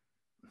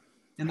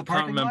in the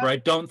parking lot? I can't remember. I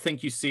don't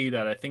think you see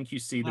that. I think you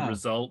see the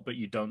result, but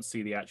you don't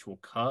see the actual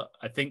cut.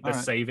 I think they're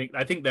saving.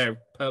 I think they're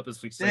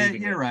purposely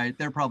saving it. You're right.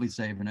 They're probably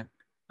saving it.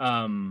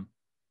 And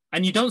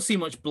you don't see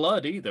much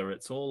blood either.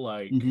 It's all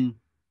like,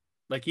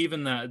 like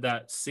even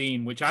that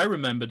scene, which I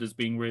remembered as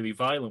being really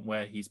violent,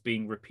 where he's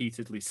being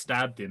repeatedly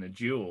stabbed in a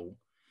duel.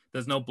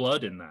 There's no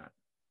blood in that.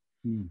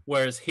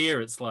 Whereas here,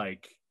 it's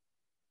like,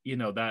 you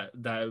know,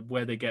 that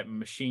where they get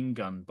machine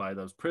gunned by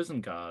those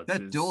prison guards.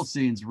 That duel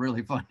scene's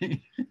really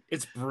funny.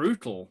 It's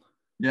brutal.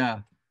 Yeah,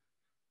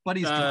 but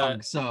he's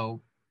drunk,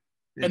 so.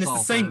 And it's the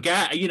same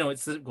gag. You know,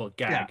 it's gag.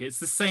 Yeah. It's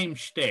the same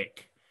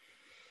shtick,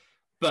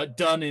 but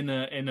done in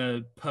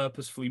a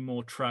purposefully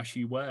more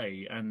trashy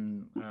way.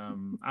 And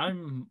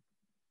I'm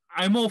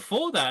all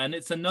for that. And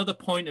it's another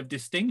point of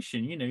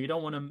distinction. You know, you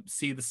don't want to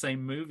see the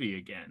same movie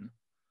again.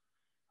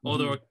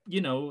 Although,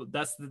 you know,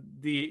 that's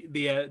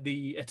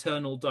the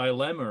eternal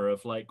dilemma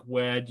of like,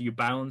 where do you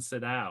balance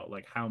it out?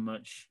 Like, how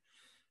much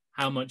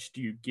do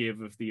you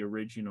give of the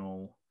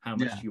original? How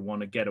much do you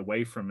want to get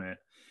away from it?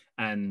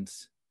 And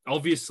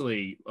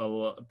obviously, a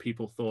lot of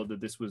people thought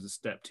that this was a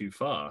step too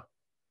far.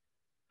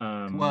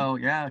 Well,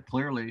 yeah,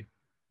 clearly.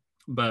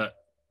 But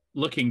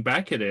looking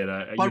back at it,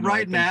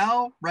 right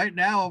now,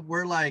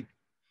 we're like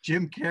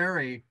Jim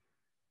Carrey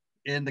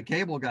in The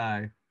Cable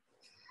Guy.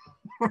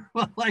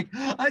 Like,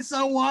 I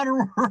saw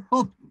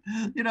Waterworld,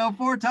 you know,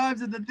 4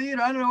 times in the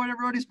theater. I don't know what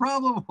everybody's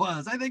problem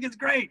was. I think it's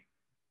great.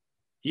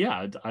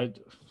 Yeah,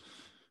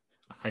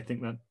 I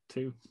think that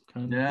too.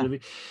 Kind of Yeah.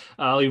 really.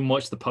 I'll even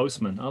watch The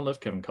Postman. I love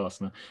Kevin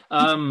Costner.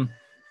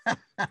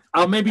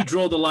 I'll maybe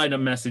draw the line at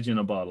Message in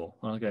a Bottle.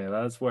 Okay,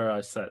 that's where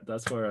I set.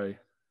 That's where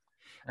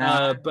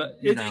I. But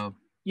you know,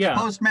 yeah,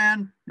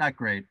 Postman, not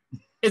great.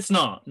 it's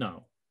not.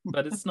 No,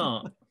 but it's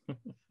not.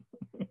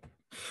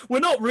 We're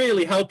not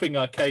really helping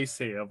our case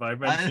here by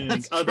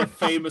mentioning other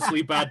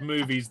famously bad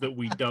movies that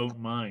we don't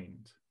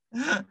mind.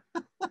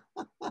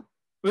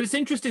 But it's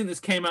interesting this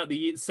came out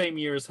the same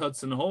year as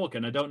Hudson Hawk,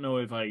 and I don't know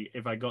if I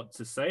got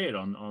to say it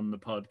on the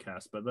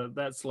podcast, but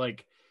that's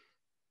like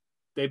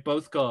they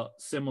both got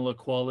similar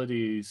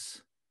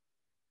qualities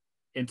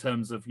in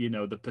terms of,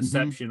 the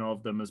perception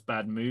of them as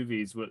bad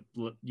movies, but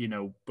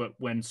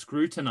when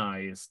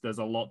scrutinized, there's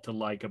a lot to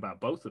like about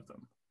both of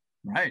them.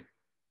 Right.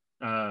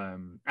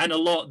 And a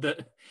lot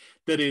that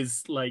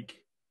is like,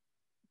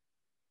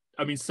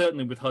 I mean,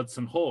 certainly with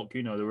Hudson Hawk,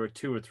 there were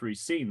 2 or 3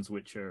 scenes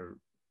which are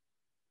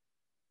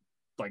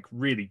like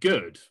really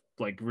good,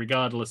 like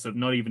regardless of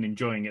not even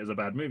enjoying it as a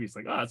bad movie. It's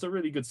like, it's a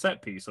really good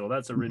set piece, or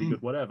that's a really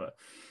good whatever.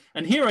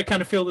 And here I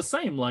kind of feel the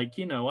same. Like,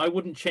 I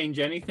wouldn't change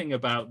anything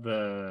about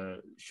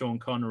the Sean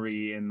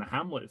Connery in the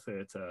Hamlet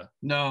Theater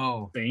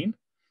scene.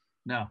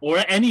 No.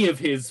 Or any of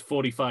his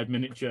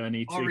 45-minute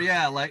journey to. Oh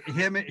yeah, like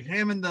him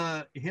in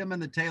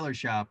the tailor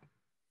shop.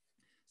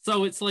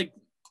 So it's like,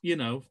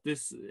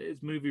 this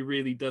movie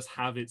really does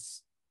have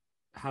its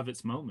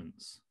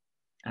moments.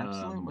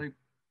 Absolutely.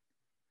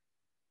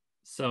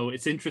 So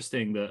it's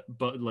interesting that,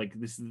 but like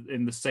this is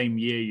in the same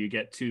year, you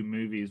get 2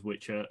 movies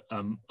which are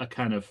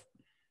kind of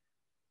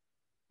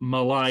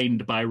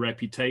maligned by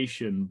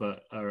reputation,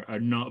 but are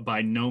not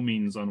by no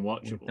means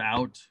unwatchable.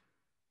 Without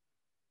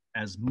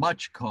as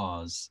much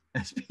cause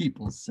as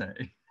people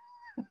say.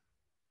 Well,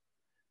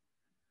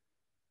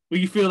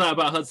 you feel that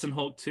about Hudson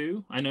Hawk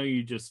too? I know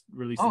you just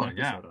released an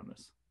episode on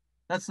this.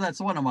 That's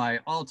one of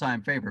my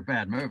all-time favorite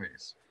bad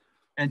movies.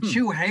 And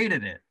Chu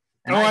hated it.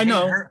 And I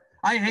know.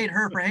 I hate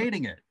her for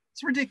hating it.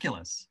 It's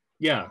ridiculous.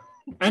 Yeah.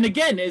 And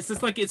again, it's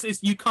just like it's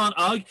you can't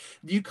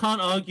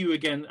argue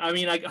again. I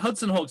mean, like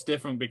Hudson Hawk's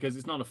different because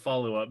it's not a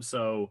follow-up,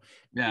 so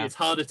it's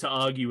harder to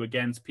argue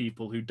against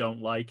people who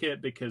don't like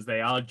it because they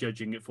are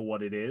judging it for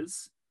what it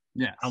is,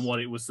 and what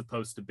it was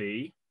supposed to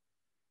be.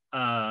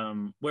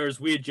 Whereas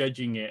we're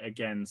judging it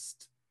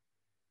against,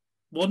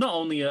 well, not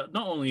only a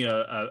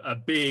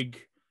big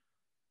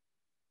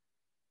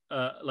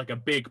like a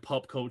big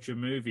pop culture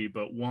movie,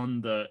 but one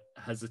that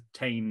has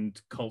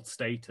attained cult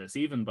status,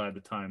 even by the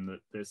time that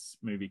this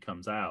movie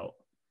comes out.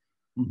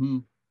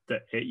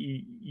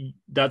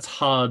 That's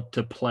hard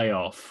to play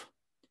off.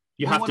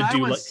 You have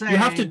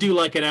to do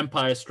like an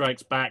Empire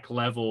Strikes Back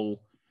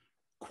level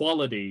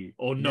quality,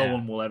 or no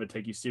one will ever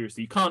take you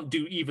seriously. You can't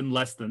do even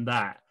less than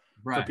that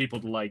for people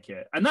to like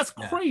it, and that's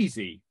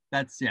crazy.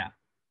 That's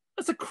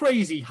a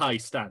crazy high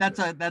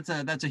standard.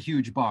 That's a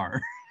huge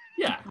bar.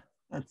 Yeah.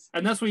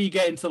 That's where you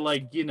get into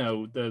like,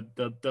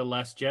 the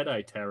Last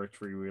Jedi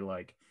territory where you're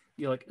like,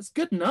 it's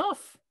good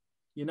enough,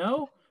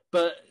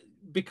 but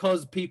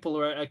because people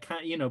are,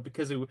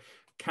 because of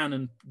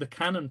the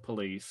canon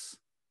police,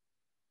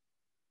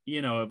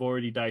 have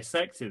already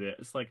dissected it.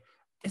 It's like,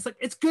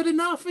 it's good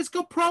enough. It's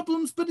got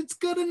problems, but it's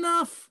good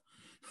enough.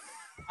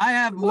 I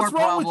have more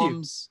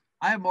problems.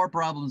 I have more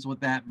problems with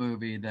that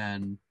movie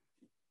than.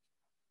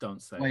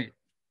 Don't say.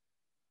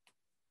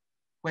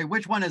 Wait,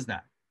 which one is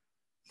that?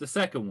 The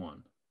second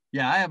one.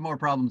 Yeah, I have more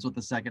problems with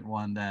the second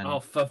one than.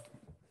 Oh,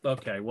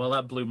 okay. Well,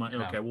 that blew my.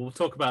 Okay, well, we'll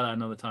talk about that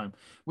another time.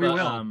 We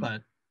will,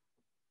 but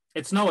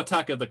it's no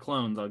Attack of the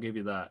Clones. I'll give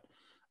you that.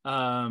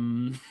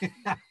 But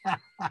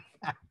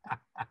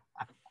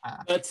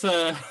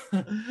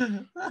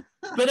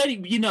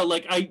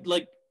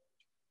anyway,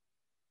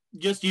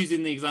 just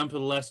using the example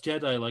of The Last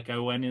Jedi, like I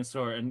went and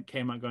saw it and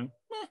came out going,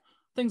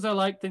 things I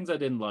liked, things I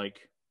didn't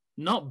like.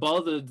 Not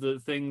bothered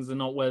that things are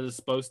not where they're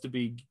supposed to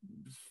be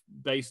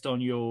based on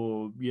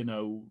your,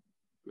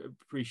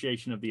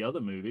 appreciation of the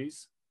other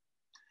movies.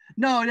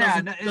 No,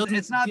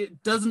 it's not.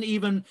 It doesn't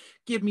even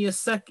give me a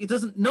sec. It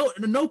doesn't. No,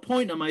 at no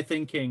point am I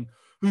thinking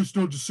it's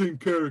not the same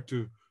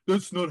character.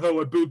 That's not how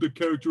I build the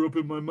character up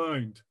in my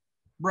mind.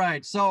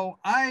 Right. So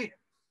I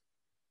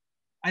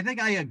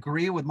think I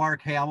agree with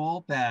Mark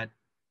Hamill that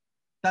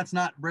that's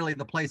not really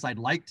the place I'd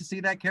like to see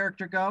that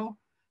character go.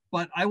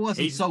 But I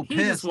wasn't so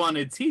pissed.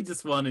 He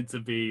just wanted to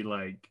be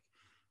like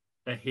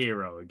a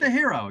hero again. The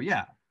hero,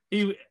 yeah.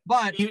 Even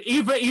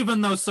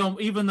though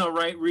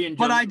Rian.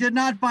 But I did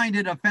not find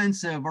it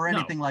offensive or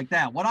anything like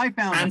that. What I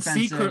found offensive.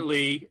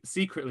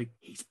 Secretly,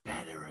 he's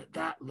better at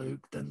that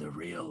Luke than the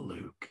real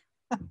Luke,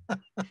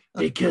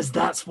 because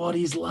that's what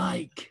he's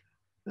like.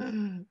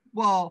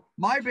 Well,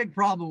 my big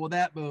problem with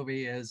that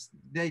movie is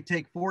they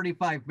take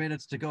 45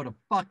 minutes to go to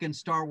fucking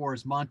Star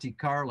Wars Monte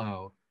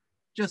Carlo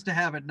just to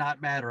have it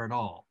not matter at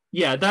all.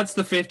 Yeah, that's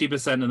the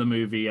 50% of the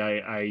movie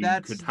I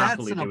could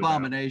happily do. That's an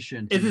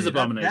abomination. It is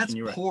abomination. That's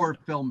poor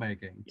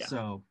filmmaking. Yeah.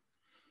 So,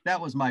 That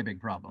was my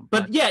big problem.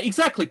 But yeah,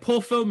 exactly.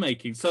 Poor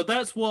filmmaking. So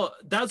that's what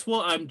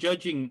I'm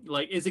judging.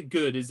 Like, is it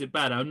good? Is it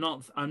bad? I'm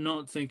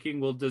not thinking,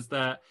 well, does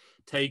that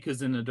take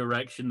us in a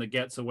direction that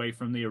gets away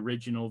from the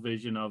original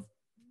vision of?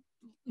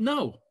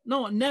 No,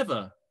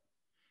 never.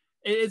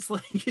 It's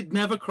like it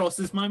never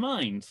crosses my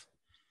mind.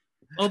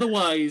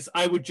 Otherwise,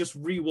 I would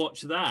just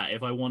rewatch that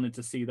if I wanted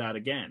to see that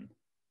again.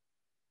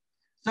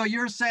 So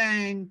you're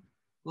saying,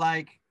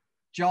 like,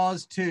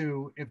 Jaws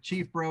 2, if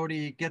Chief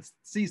Brody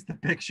sees the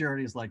picture and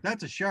he's like,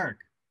 that's a shark.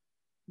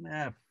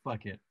 Nah,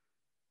 fuck it.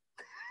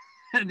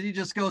 And he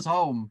just goes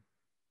home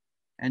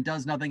and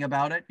does nothing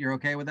about it. You're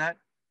okay with that?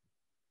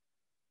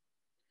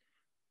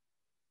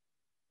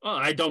 Oh,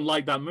 I don't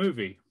like that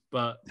movie,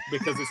 but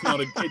because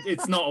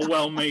it's not a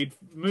well-made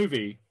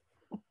movie.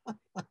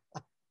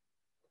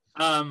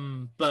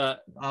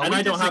 But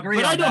I don't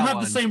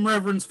have the same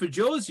reverence for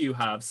Jaws you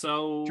have.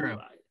 So true.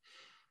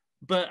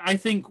 But I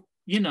think,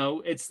 you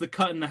know, it's the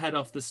cutting the head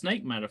off the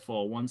snake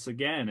metaphor. Once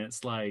again,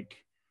 it's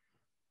like,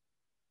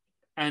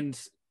 and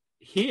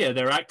here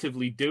they're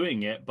actively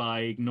doing it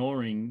by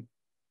ignoring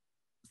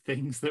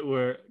things that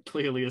were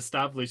clearly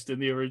established in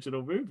the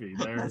original movie.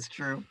 That's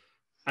true.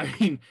 I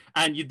mean,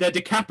 and they're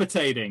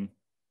decapitating.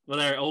 Well,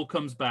 there it all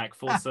comes back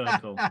full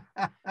circle.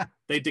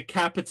 They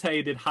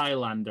decapitated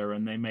Highlander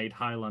and they made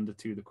Highlander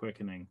 2 The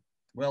Quickening.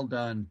 Well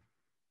done.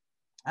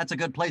 That's a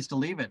good place to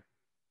leave it.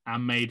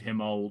 And made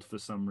him old for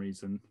some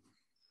reason.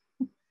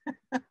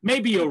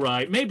 Maybe you're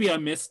right. Maybe I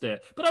missed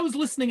it. But I was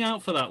listening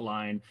out for that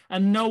line,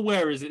 and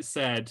nowhere is it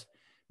said,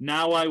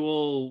 now I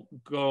will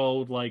go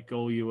old like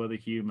all you other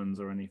humans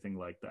or anything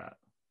like that.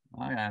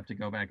 I have to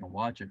go back and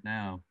watch it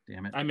now.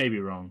 Damn it. I may be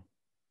wrong.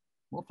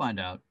 We'll find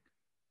out.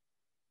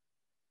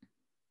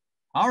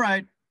 All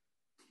right.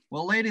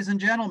 Well, ladies and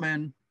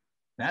gentlemen,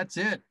 that's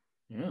it.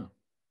 Yeah.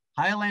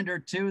 Highlander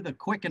 2, The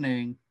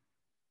Quickening.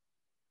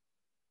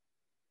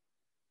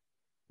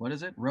 What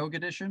is it? Rogue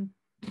Edition?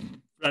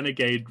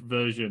 Renegade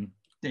version.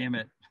 Damn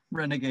it.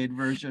 Renegade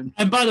version.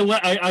 And by the way,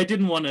 I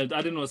didn't want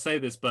to say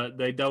this, but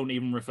they don't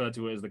even refer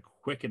to it as The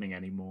Quickening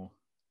anymore.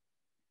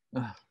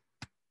 Ugh.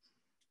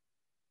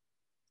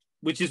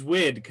 Which is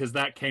weird because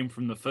that came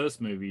from the first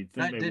movie. You'd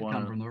think that did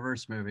come from the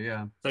first movie,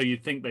 yeah. So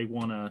you'd think they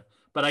want to,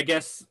 but I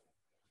guess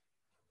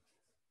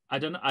I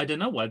don't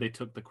know why they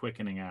took The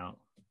Quickening out.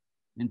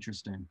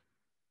 Interesting.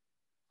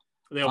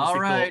 They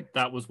obviously thought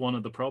that was one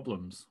of the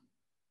problems.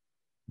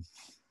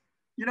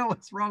 You know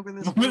what's wrong with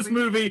this movie? This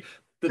movie,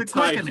 the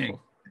title.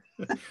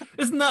 Quickening.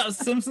 Isn't that a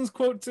Simpsons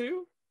quote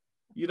too?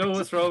 You know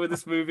what's wrong with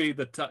this movie?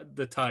 The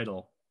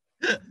title.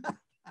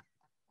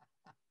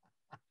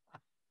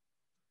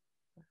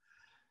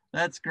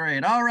 That's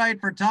great. All right,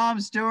 for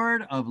Tom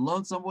Stewart of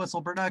Lonesome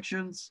Whistle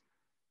Productions,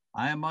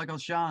 I am Michael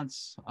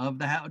Shantz of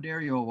the How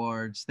Dare You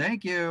Awards.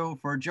 Thank you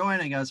for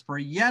joining us for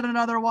yet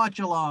another watch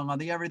along on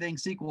the Everything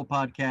Sequel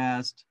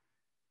podcast.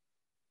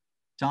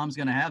 Tom's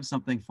going to have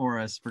something for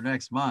us for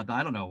next month.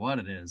 I don't know what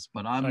it is,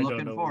 but I'm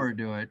looking forward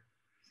to it.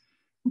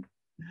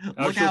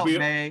 Look out,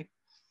 May.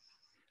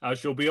 I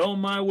shall be on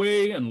my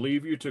way and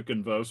leave you to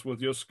converse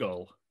with your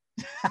skull.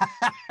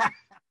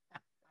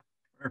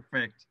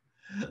 Perfect.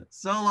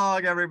 So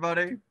long,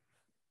 everybody.